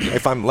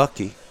if I'm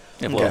lucky.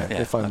 Yeah, well, Okay,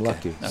 yeah, if I'm okay.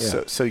 lucky. Okay.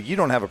 Yeah. So you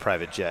don't have a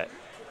private jet.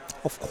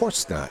 Of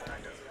course not.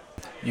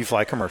 You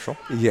fly commercial.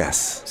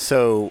 Yes.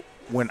 So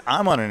when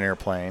I'm on an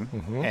airplane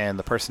Mm-hmm. and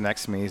the person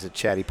next to me is a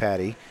chatty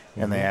patty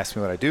and they ask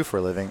me what I do for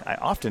a living, I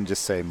often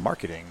just say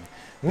marketing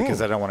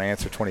because I don't want to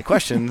answer 20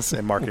 questions,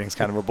 and marketing is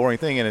kind of a boring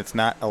thing, and it's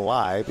not a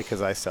lie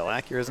because I sell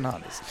Acuras and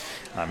Hondas.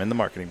 I'm in the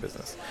marketing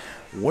business.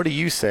 What do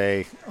you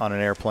say on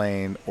an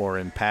airplane or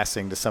in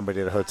passing to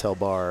somebody at a hotel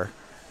bar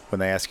when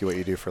they ask you what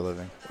you do for a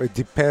living? It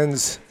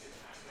depends.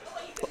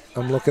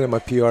 I'm looking at my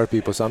PR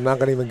people, so I'm not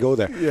going to even go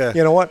there. Yeah.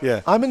 You know what?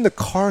 Yeah. I'm in the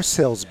car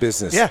sales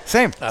business.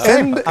 Same.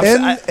 End of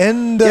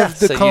Yeah. the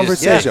So you just-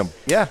 conversation.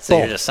 Yeah. So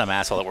you're Boom. just some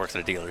asshole that works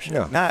at a dealership.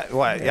 Yeah. Not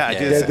why? Yeah, I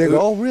do. Yeah, the they same.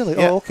 go, oh, really?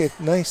 Yeah. Oh, okay.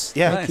 Nice.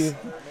 Yeah. Thank Nice. you.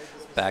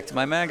 Back to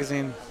my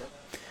magazine.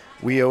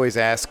 We always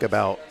ask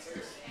about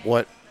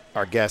what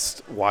our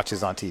guest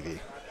watches on TV.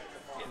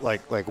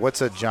 Like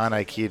what's a Jon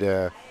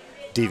Ikeda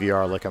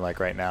DVR looking like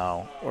right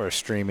now, or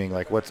streaming?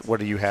 Like what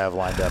do you have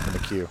lined up in the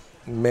queue?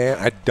 Man,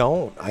 I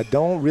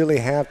don't really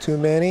have too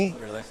many.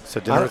 Really? So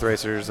dinner with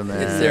racers and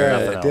then Is there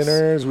nothing a else.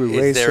 Dinners with Is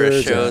racers. there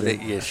a show and-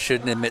 that you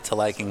shouldn't admit to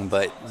liking,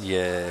 but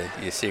you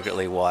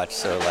secretly watch?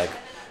 So like,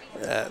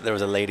 there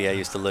was a lady I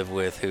used to live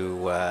with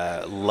who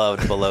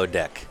loved Below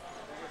Deck,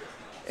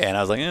 and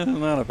I was like, it's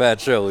not a bad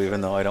show,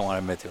 even though I don't want to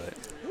admit to it.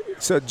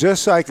 So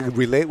just so I can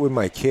relate with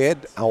my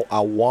kid,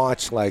 I'll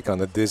watch like on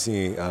the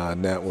Disney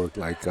network,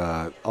 like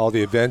all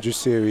the Avengers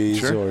series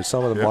Sure. or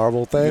some of the Yeah.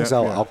 Marvel things. Yeah,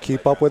 I'll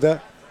keep up with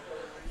that.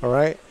 All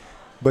right.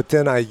 But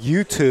then I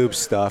YouTube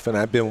stuff, and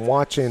I've been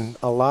watching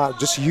a lot,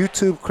 just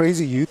YouTube,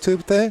 crazy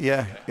YouTube thing.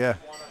 Yeah.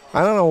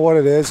 I don't know what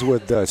it is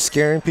with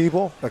scaring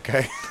people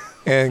Okay.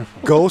 and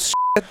ghost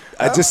shit.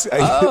 Oh, That's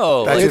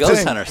like your Ghost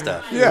thing. Hunter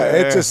stuff. Yeah,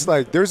 it's just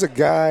like there's a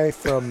guy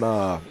from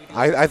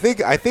I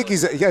think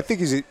he's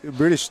a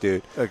British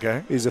dude.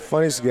 Okay. He's the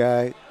funniest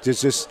guy.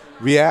 Just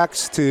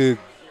reacts to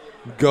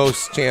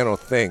ghost channel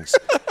things,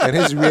 and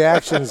his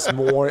reactions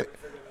more.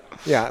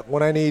 Yeah,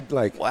 when I need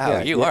like. Wow,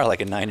 yeah, you yeah, are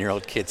like a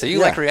 9-year-old kid. So you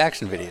Yeah. like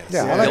reaction videos.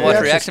 Yeah, I like you watch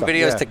reaction reaction stuff.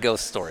 videos Yeah. to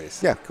ghost stories.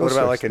 Yeah. What ghost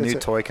about like stories, a new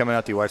that's it. toy coming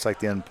out? Do you watch like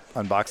the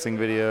unboxing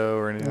video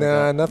or anything? Nah,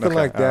 like that? nothing Okay,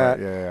 like all right,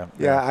 that.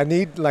 Yeah. I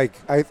need like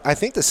I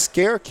think the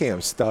scare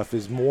cam stuff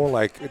is more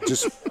like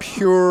just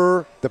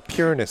the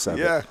pureness of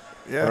it.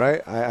 Yeah. All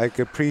right, I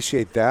could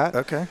appreciate that.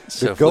 Okay.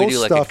 So The if we ghost do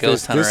like a stuff Ghost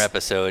is Hunter this-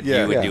 episode,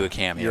 Yeah. you would Yeah. do a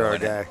cameo. You're our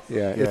in it. guy.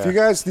 Yeah. If you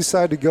guys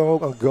decide to go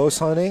on ghost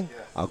hunting,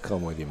 I'll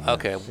come with you. Man.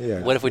 Okay. Yeah.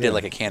 What if we did Yeah.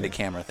 like a candid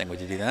camera thing? Would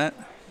you do that?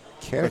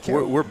 Can-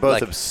 We're both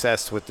Like-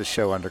 obsessed with the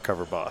show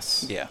Undercover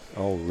Boss. Yeah.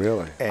 Oh,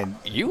 really? And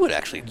You would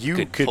actually. You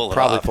could could pull it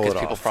probably off, pull it 'cause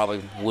people off.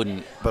 probably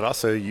wouldn't. but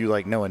also you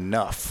like know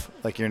enough.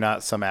 Like you're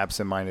not some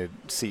absent-minded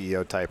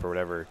CEO type or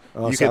whatever.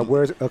 You So I could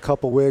wear a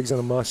couple wigs and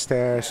a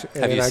mustache.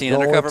 Have you I seen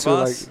go Undercover into,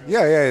 Boss? Like,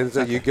 yeah.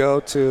 So you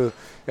go to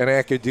an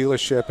Acura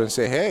dealership and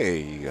say,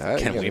 "Hey,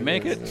 Can we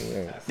make it?"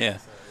 Yeah. Yeah.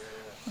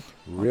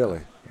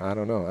 Really? I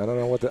don't know. I don't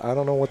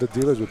know what the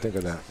dealers would think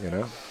of that. You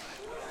know?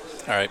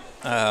 All right.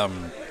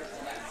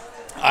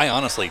 I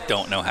honestly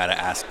don't know how to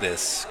ask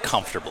this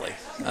comfortably.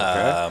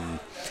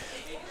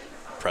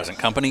 Present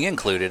company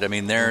included. I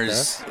mean,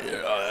 there's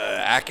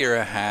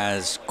Acura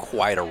has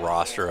quite a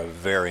roster of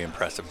very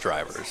impressive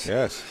drivers.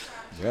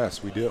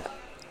 Yes, we do.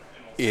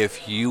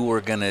 If you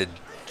were gonna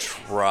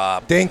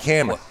drop Dan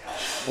Cameron.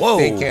 Whoa.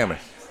 Dan Cameron.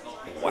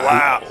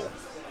 Wow.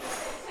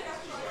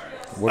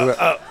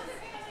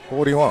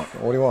 What do you want?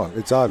 What do you want?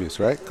 It's obvious,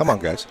 right? Come on,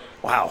 guys.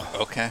 Wow.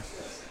 Okay.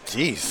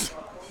 Jeez.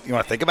 You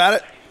want to think about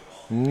it?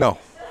 No.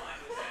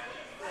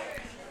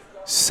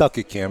 Suck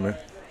it, Cameron.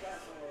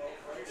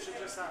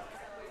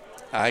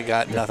 I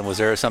got nothing. Was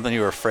there something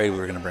you were afraid we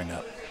were gonna bring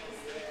up?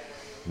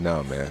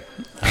 No, man.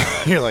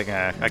 You're like,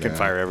 I can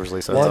fire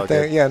Eversley, so it's One all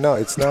thing, good. yeah, no,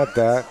 it's not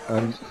that. I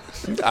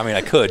mean,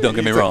 I could. Don't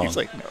get me wrong. He's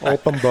like, no,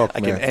 Open book, I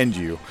man. can end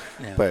you,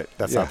 Yeah. but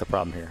that's Yeah. not the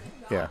problem here.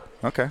 Yeah.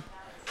 Okay.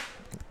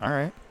 All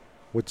right.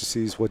 What you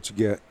see is what you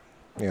get.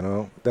 You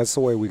know, that's the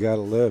way we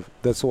gotta live.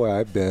 That's the way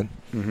I've been.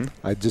 Mm-hmm.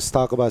 I just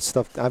talk about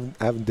stuff. I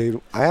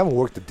haven't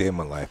worked a day in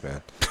my life,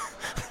 man.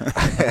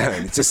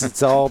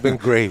 It's all been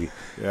gravy.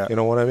 Yeah. You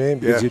know what I mean?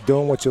 Because Yeah. you're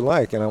doing what you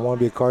like, and I want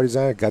to be a car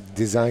designer. Got to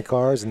design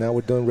cars, and now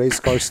we're doing race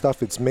car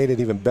stuff. It's made it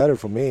even better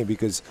for me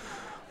because,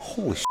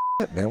 holy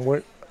shit,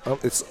 man,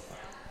 it's.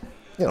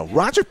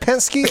 Roger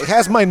Penske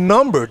has my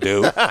number,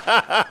 dude.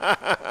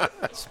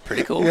 It's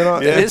pretty cool. You know,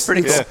 it is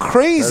pretty it's cool.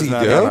 crazy,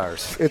 That's dude. not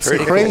ours. It's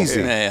Pretty cool.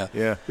 crazy. Yeah.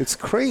 Yeah. It's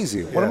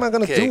crazy. What Yeah. am I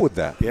going to Okay. do with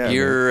that? Yeah.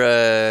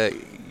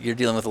 You're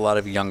dealing with a lot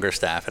of younger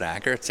staff at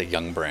Acura. It's a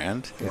young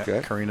brand. Yeah.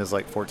 Okay. Karina's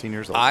like 14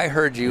 years old. I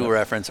heard you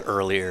reference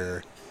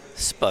earlier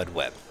Spud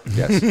Webb.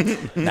 Yes.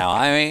 Now,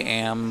 I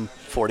am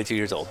 42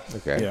 years old.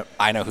 Okay. Yep.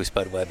 I know who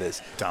Spud Webb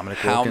is. Dominic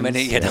How Wilkins.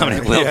 many? Yeah,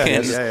 Dominic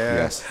Wilkins.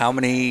 Yes. How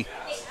many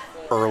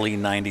early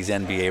 90s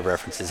NBA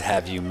references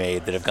have you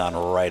made that have gone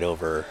right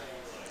over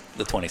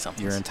the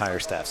 20-somethings? Your entire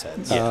staff's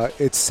heads.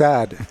 It's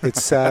sad.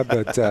 It's sad,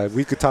 but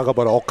we could talk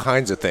about all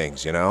kinds of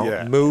things, you know?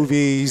 Yeah.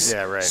 Movies,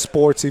 Yeah, right.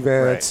 sports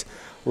events,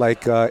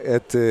 like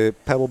at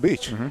Pebble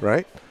Beach,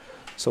 right?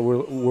 So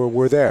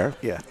we're there.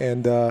 Yeah.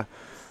 And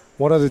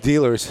one of the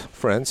dealers'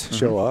 friends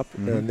show up,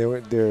 and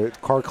they're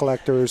car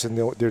collectors, and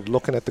they're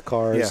looking at the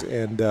cars, Yeah.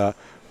 and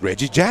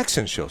Reggie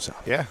Jackson shows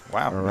up. Yeah.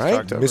 Wow. All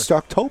right? Mr.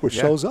 October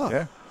Yeah, shows up.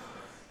 Yeah.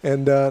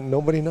 And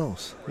nobody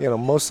knows. You know,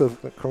 most of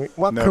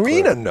No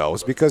Karina clue.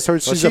 knows because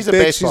she's a a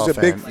big baseball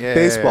big fan.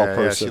 baseball Yeah,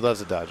 person. she loves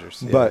the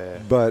Dodgers.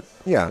 But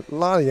a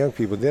lot of young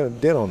people they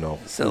don't know.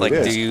 So, who like,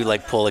 it do is. you,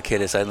 like, pull a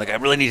kid aside, like, I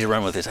really need you to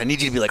run with this. I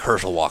need you to be like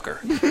Herschel Walker.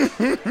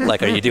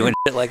 Like, are you doing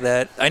shit like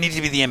that? I need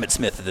you to be the Emmitt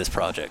Smith of this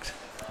project.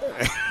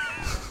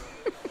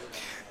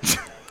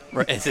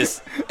 Right, is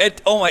this?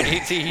 Oh my! He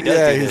does. Yeah, do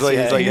this. he's like,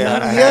 I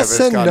Yes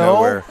have, and it's gone no.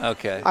 nowhere.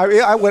 Okay.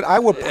 I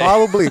would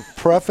probably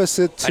preface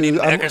it to. I need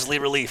I'm- Eckersley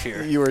relief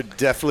here. You were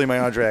definitely my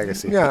Andre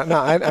Agassi. yeah, no,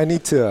 I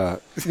need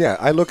to.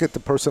 I look at the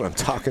person I'm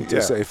talking to.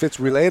 Yeah. So if it's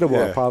relatable,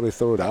 Yeah. I'll probably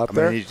throw it out I'm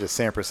there. gonna need you to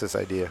sampras this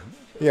idea.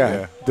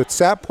 Yeah. The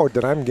sad part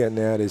that I'm getting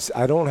at is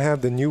I don't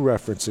have the new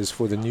references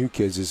for the new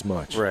kids as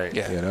much. Right.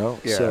 Yeah. You know?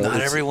 Yeah. So Not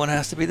it's- everyone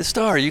has to be the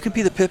star. You can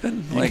be the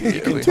Pippin. Like,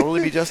 You can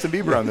totally be Justin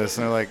Bieber on this,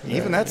 and they're like,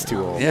 even that's too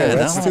old. Yeah,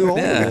 that's no, too old,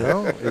 yeah. you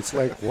know? It's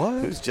like, what?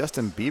 Who's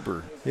Justin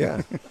Bieber?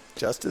 Yeah.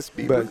 Justice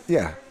Bieber. But,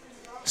 yeah.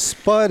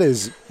 Spud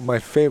is my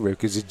favorite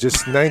because it's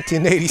just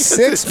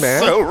 1986,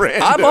 man. So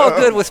random. I'm all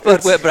good with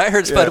Spud Webb, but I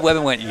heard Spud Webb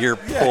and went, "Your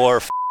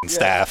poor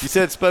staff." You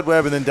said Spud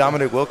Webb and then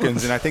Dominic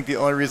Wilkins, and I think the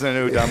only reason I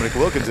know who Dominic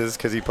Wilkins is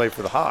because he played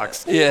for the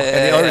Hawks. Yeah,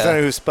 And the only reason I yeah.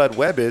 know who Spud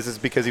Webb is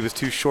because he was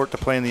too short to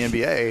play in the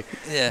NBA.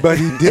 Yeah. But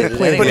he did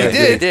play But he in the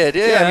did. He did,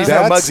 yeah. And he's no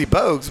That's- Muggsy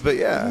Bogues, but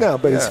yeah. No,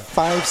 but yeah. he's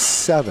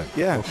 5'7".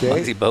 Yeah. Okay.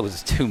 Muggsy Bogues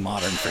is too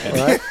modern for him.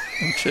 Right?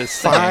 I'm just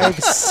saying.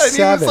 5'7". And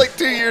he was like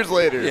 2 years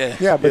later. Yeah.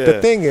 Yeah, but Yeah.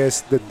 the thing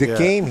is, the Yeah.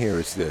 game here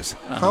is this.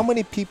 How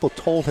many people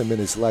told him in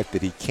his life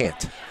that he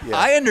can't?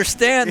 I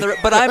understand,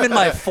 but I'm in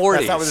my 40s.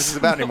 That's not what this is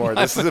about anymore.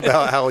 This is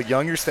about how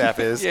young your staff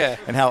is Yeah.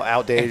 and how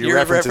outdated your You're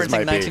references referencing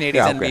might 1980s be.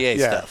 Yeah, NBA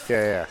Yeah, stuff.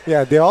 yeah.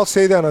 Yeah, they all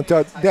say that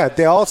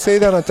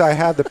until I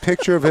have the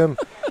picture of him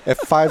at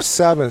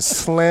 5'7",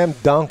 slam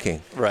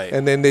dunking. Right.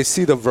 And then they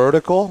see the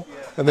vertical,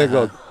 and they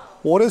go,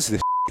 "What is this?"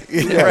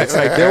 Yeah, It's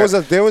like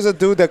there was a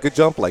dude that could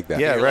jump like that.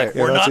 Yeah, You're right. like,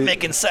 we're You know, not so-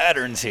 making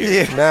Saturns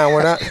here. Now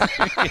we're not.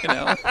 You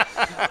know,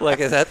 like,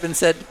 has that been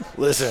said?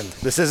 Listen,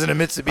 this isn't a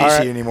Mitsubishi All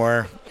right.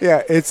 anymore.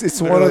 Yeah, it's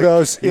They're one of like,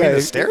 those. "You Yeah, mean the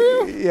if-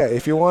 stereo?" Yeah,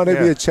 if you want to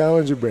be Yeah. a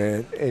challenger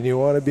brand and you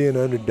want to be an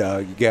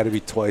underdog, you got to be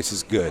twice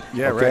as good.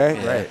 Yeah, okay?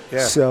 right. Yeah.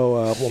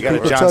 So when You got to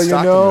people John tell you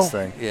Stockton no, this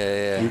thing.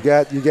 Yeah, you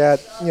got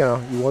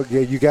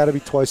you got to be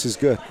twice as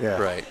good. Yeah.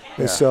 Right.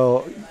 And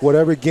so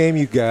whatever game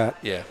you got,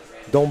 Yeah.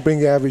 don't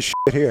bring average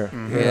shit here. You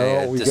know,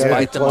 Yeah, we got to be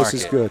despite the twice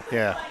as market. good.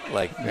 Yeah.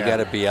 Like, you Yeah.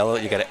 gotta be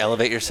you gotta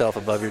elevate yourself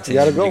above your team.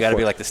 gotta go You gotta for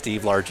be it. like the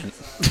Steve Largent.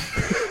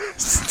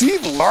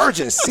 Steve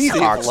Largent, Steve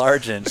Seahawks.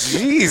 Largent.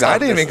 Jeez, I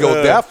didn't even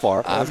go that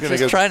far. I'm gonna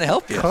just go- trying to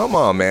help you. Come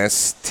on, man,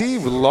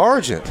 Steve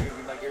Largent.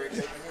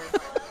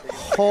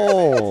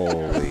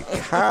 Holy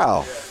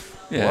cow!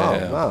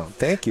 Yeah. Wow,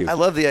 thank you. I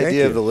love the Thank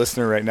idea you. of the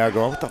listener right now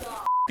going, what the f***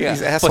 Yeah.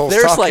 these But assholes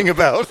there's talking like,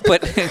 about?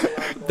 But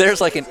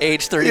there's like an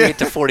age 38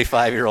 to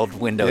 45-year-old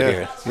window Yeah.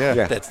 here. Yeah.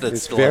 Yeah, That's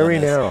it's the very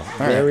limit. narrow.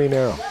 Very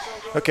narrow.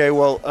 Okay,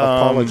 well,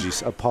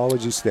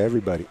 Apologies to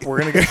everybody. we're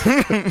gonna go.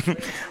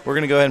 We're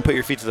gonna go ahead and put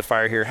your feet to the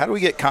fire here. How do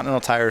we get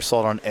Continental Tire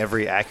sold on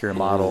every Acura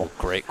model?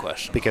 Ooh, great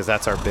question. Because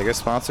that's our biggest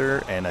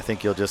sponsor, and I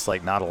think you'll just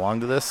like nod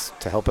along to this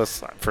to help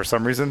us for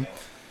some reason.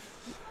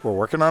 We're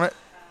working on it.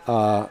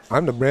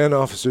 I'm the brand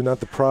officer, not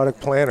the product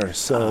planner,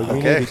 so you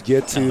Okay. need to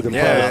get to the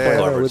Yeah, product yeah,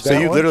 planner yeah. with So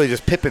that you one. literally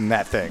just pippin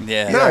that thing.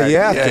 Yeah. No, you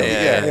have yeah, to.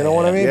 yeah, You know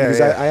what I mean? yeah, Because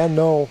yeah. I have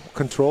no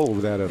control over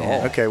that at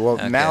all. Okay, well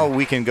Okay. now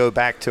we can go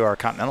back to our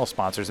Continental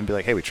sponsors and be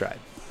like, hey, we tried.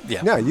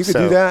 Yeah. No, you could So,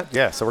 do that.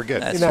 Yeah, so we're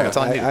good. That's You know, That's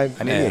all I need.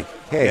 I need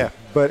hey, Yeah.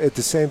 but at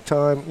the same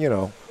time,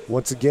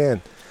 once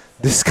again,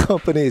 this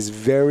company is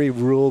very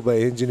ruled by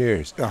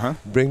engineers. Uh-huh.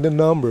 Bring the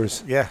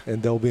numbers, Yeah.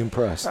 and they'll be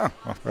impressed. Oh,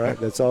 well, Right?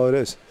 That's all it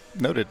is.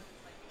 Noted.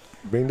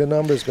 Bring the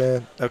numbers,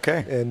 man,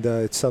 Okay. and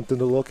it's something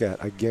to look at.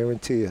 I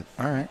guarantee it.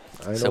 All right.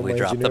 I know So we my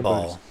dropped the engineer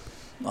ball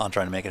on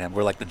trying to make it happen.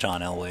 We're like the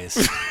John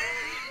Elways.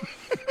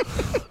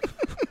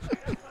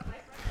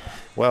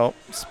 Well,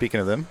 speaking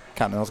of them,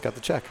 Continental's got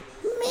the check.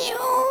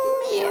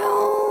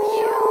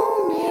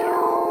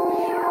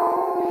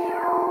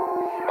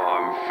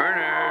 I'm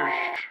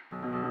finished.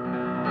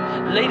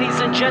 Ladies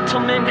and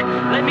gentlemen,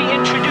 let me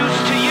introduce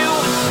to you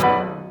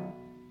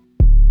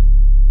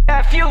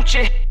our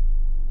future.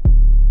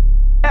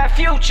 Our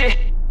future.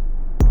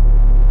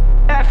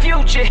 Our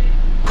future.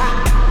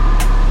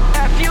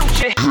 Our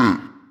future.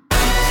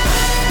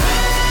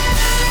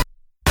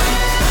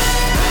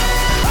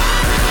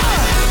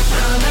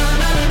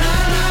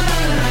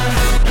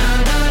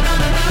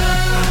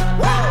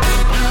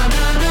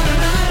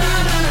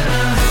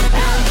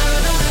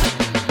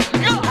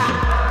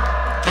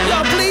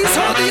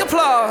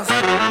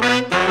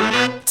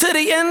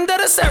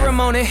 the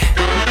ceremony.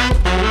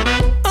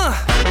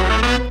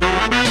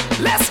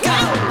 Let's go.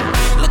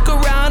 Look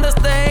around us,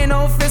 there ain't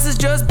no fences,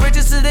 just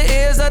bridges to the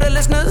ears of the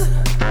listeners.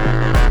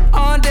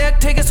 On deck,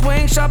 take a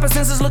swing, sharper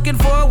senses, looking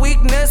for a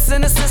weakness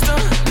in the system.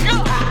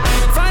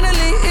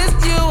 Finally,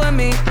 it's you and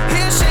me,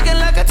 here shaking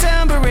like a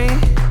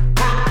tambourine.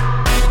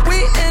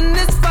 We in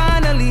this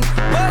finally,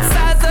 both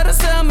sides of the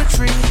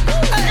cemetery.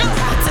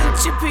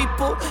 Attention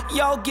people,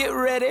 y'all get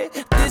ready.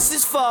 This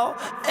is for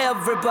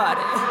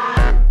everybody.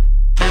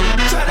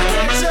 Try to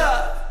catch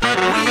up, we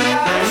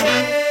out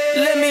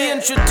here. Let me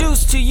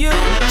introduce to you.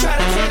 Try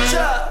to catch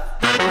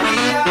up, we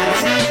out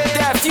here.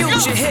 That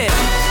future hit.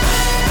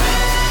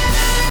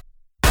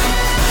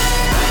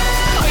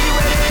 Are you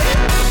ready?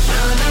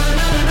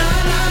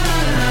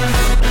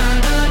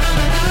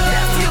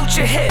 That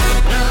future hit.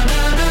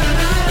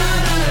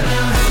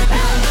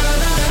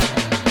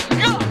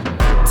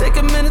 Take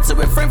a minute to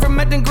refrain from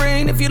acting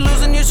green. If you're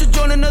losing, you should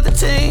join another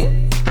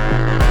team.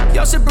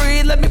 Y'all should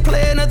breathe, let me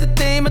play another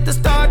theme. At the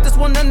start, this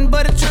one nothing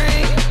but a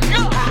dream.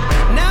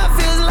 Now it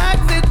feels like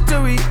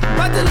victory,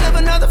 about to live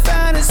another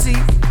fantasy.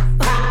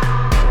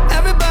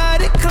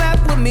 Everybody clap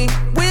with me,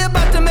 we're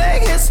about to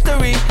make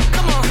history.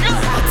 Come on,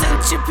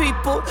 attention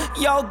people,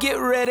 y'all get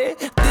ready.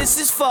 This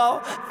is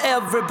for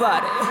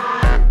everybody.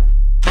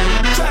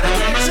 Try to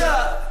catch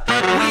up,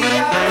 we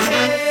out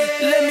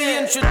here. Let me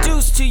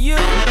introduce to you.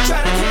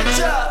 Try to catch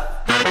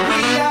up,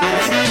 we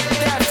out here.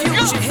 That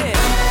future hit.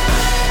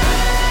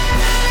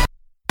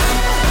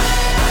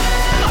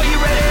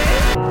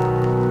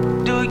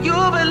 Do you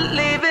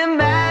believe in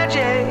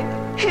magic?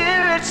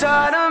 Here it's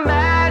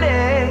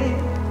automatic.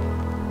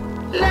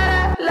 La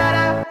da la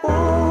da,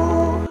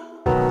 ooh.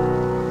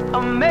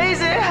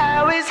 Amazing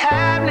how it's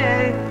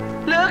happening.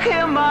 Look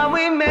here, mom,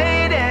 we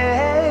made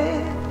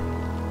it.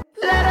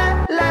 La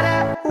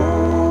da,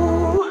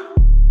 ooh.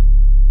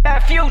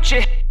 That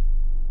future.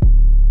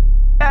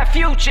 That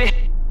future.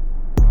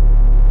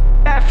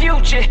 That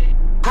future.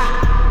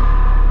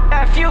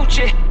 That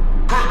future.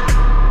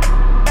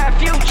 That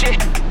future.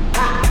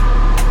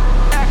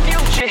 That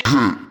future.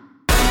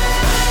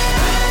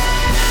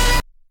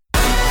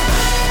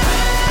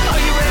 Are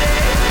you ready?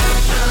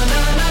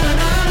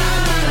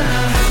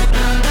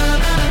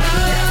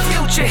 That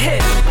future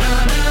hit.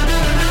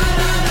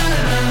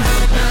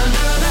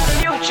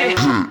 That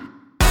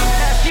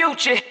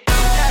future.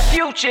 That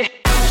future.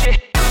 That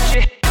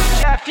future.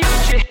 That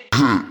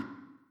future.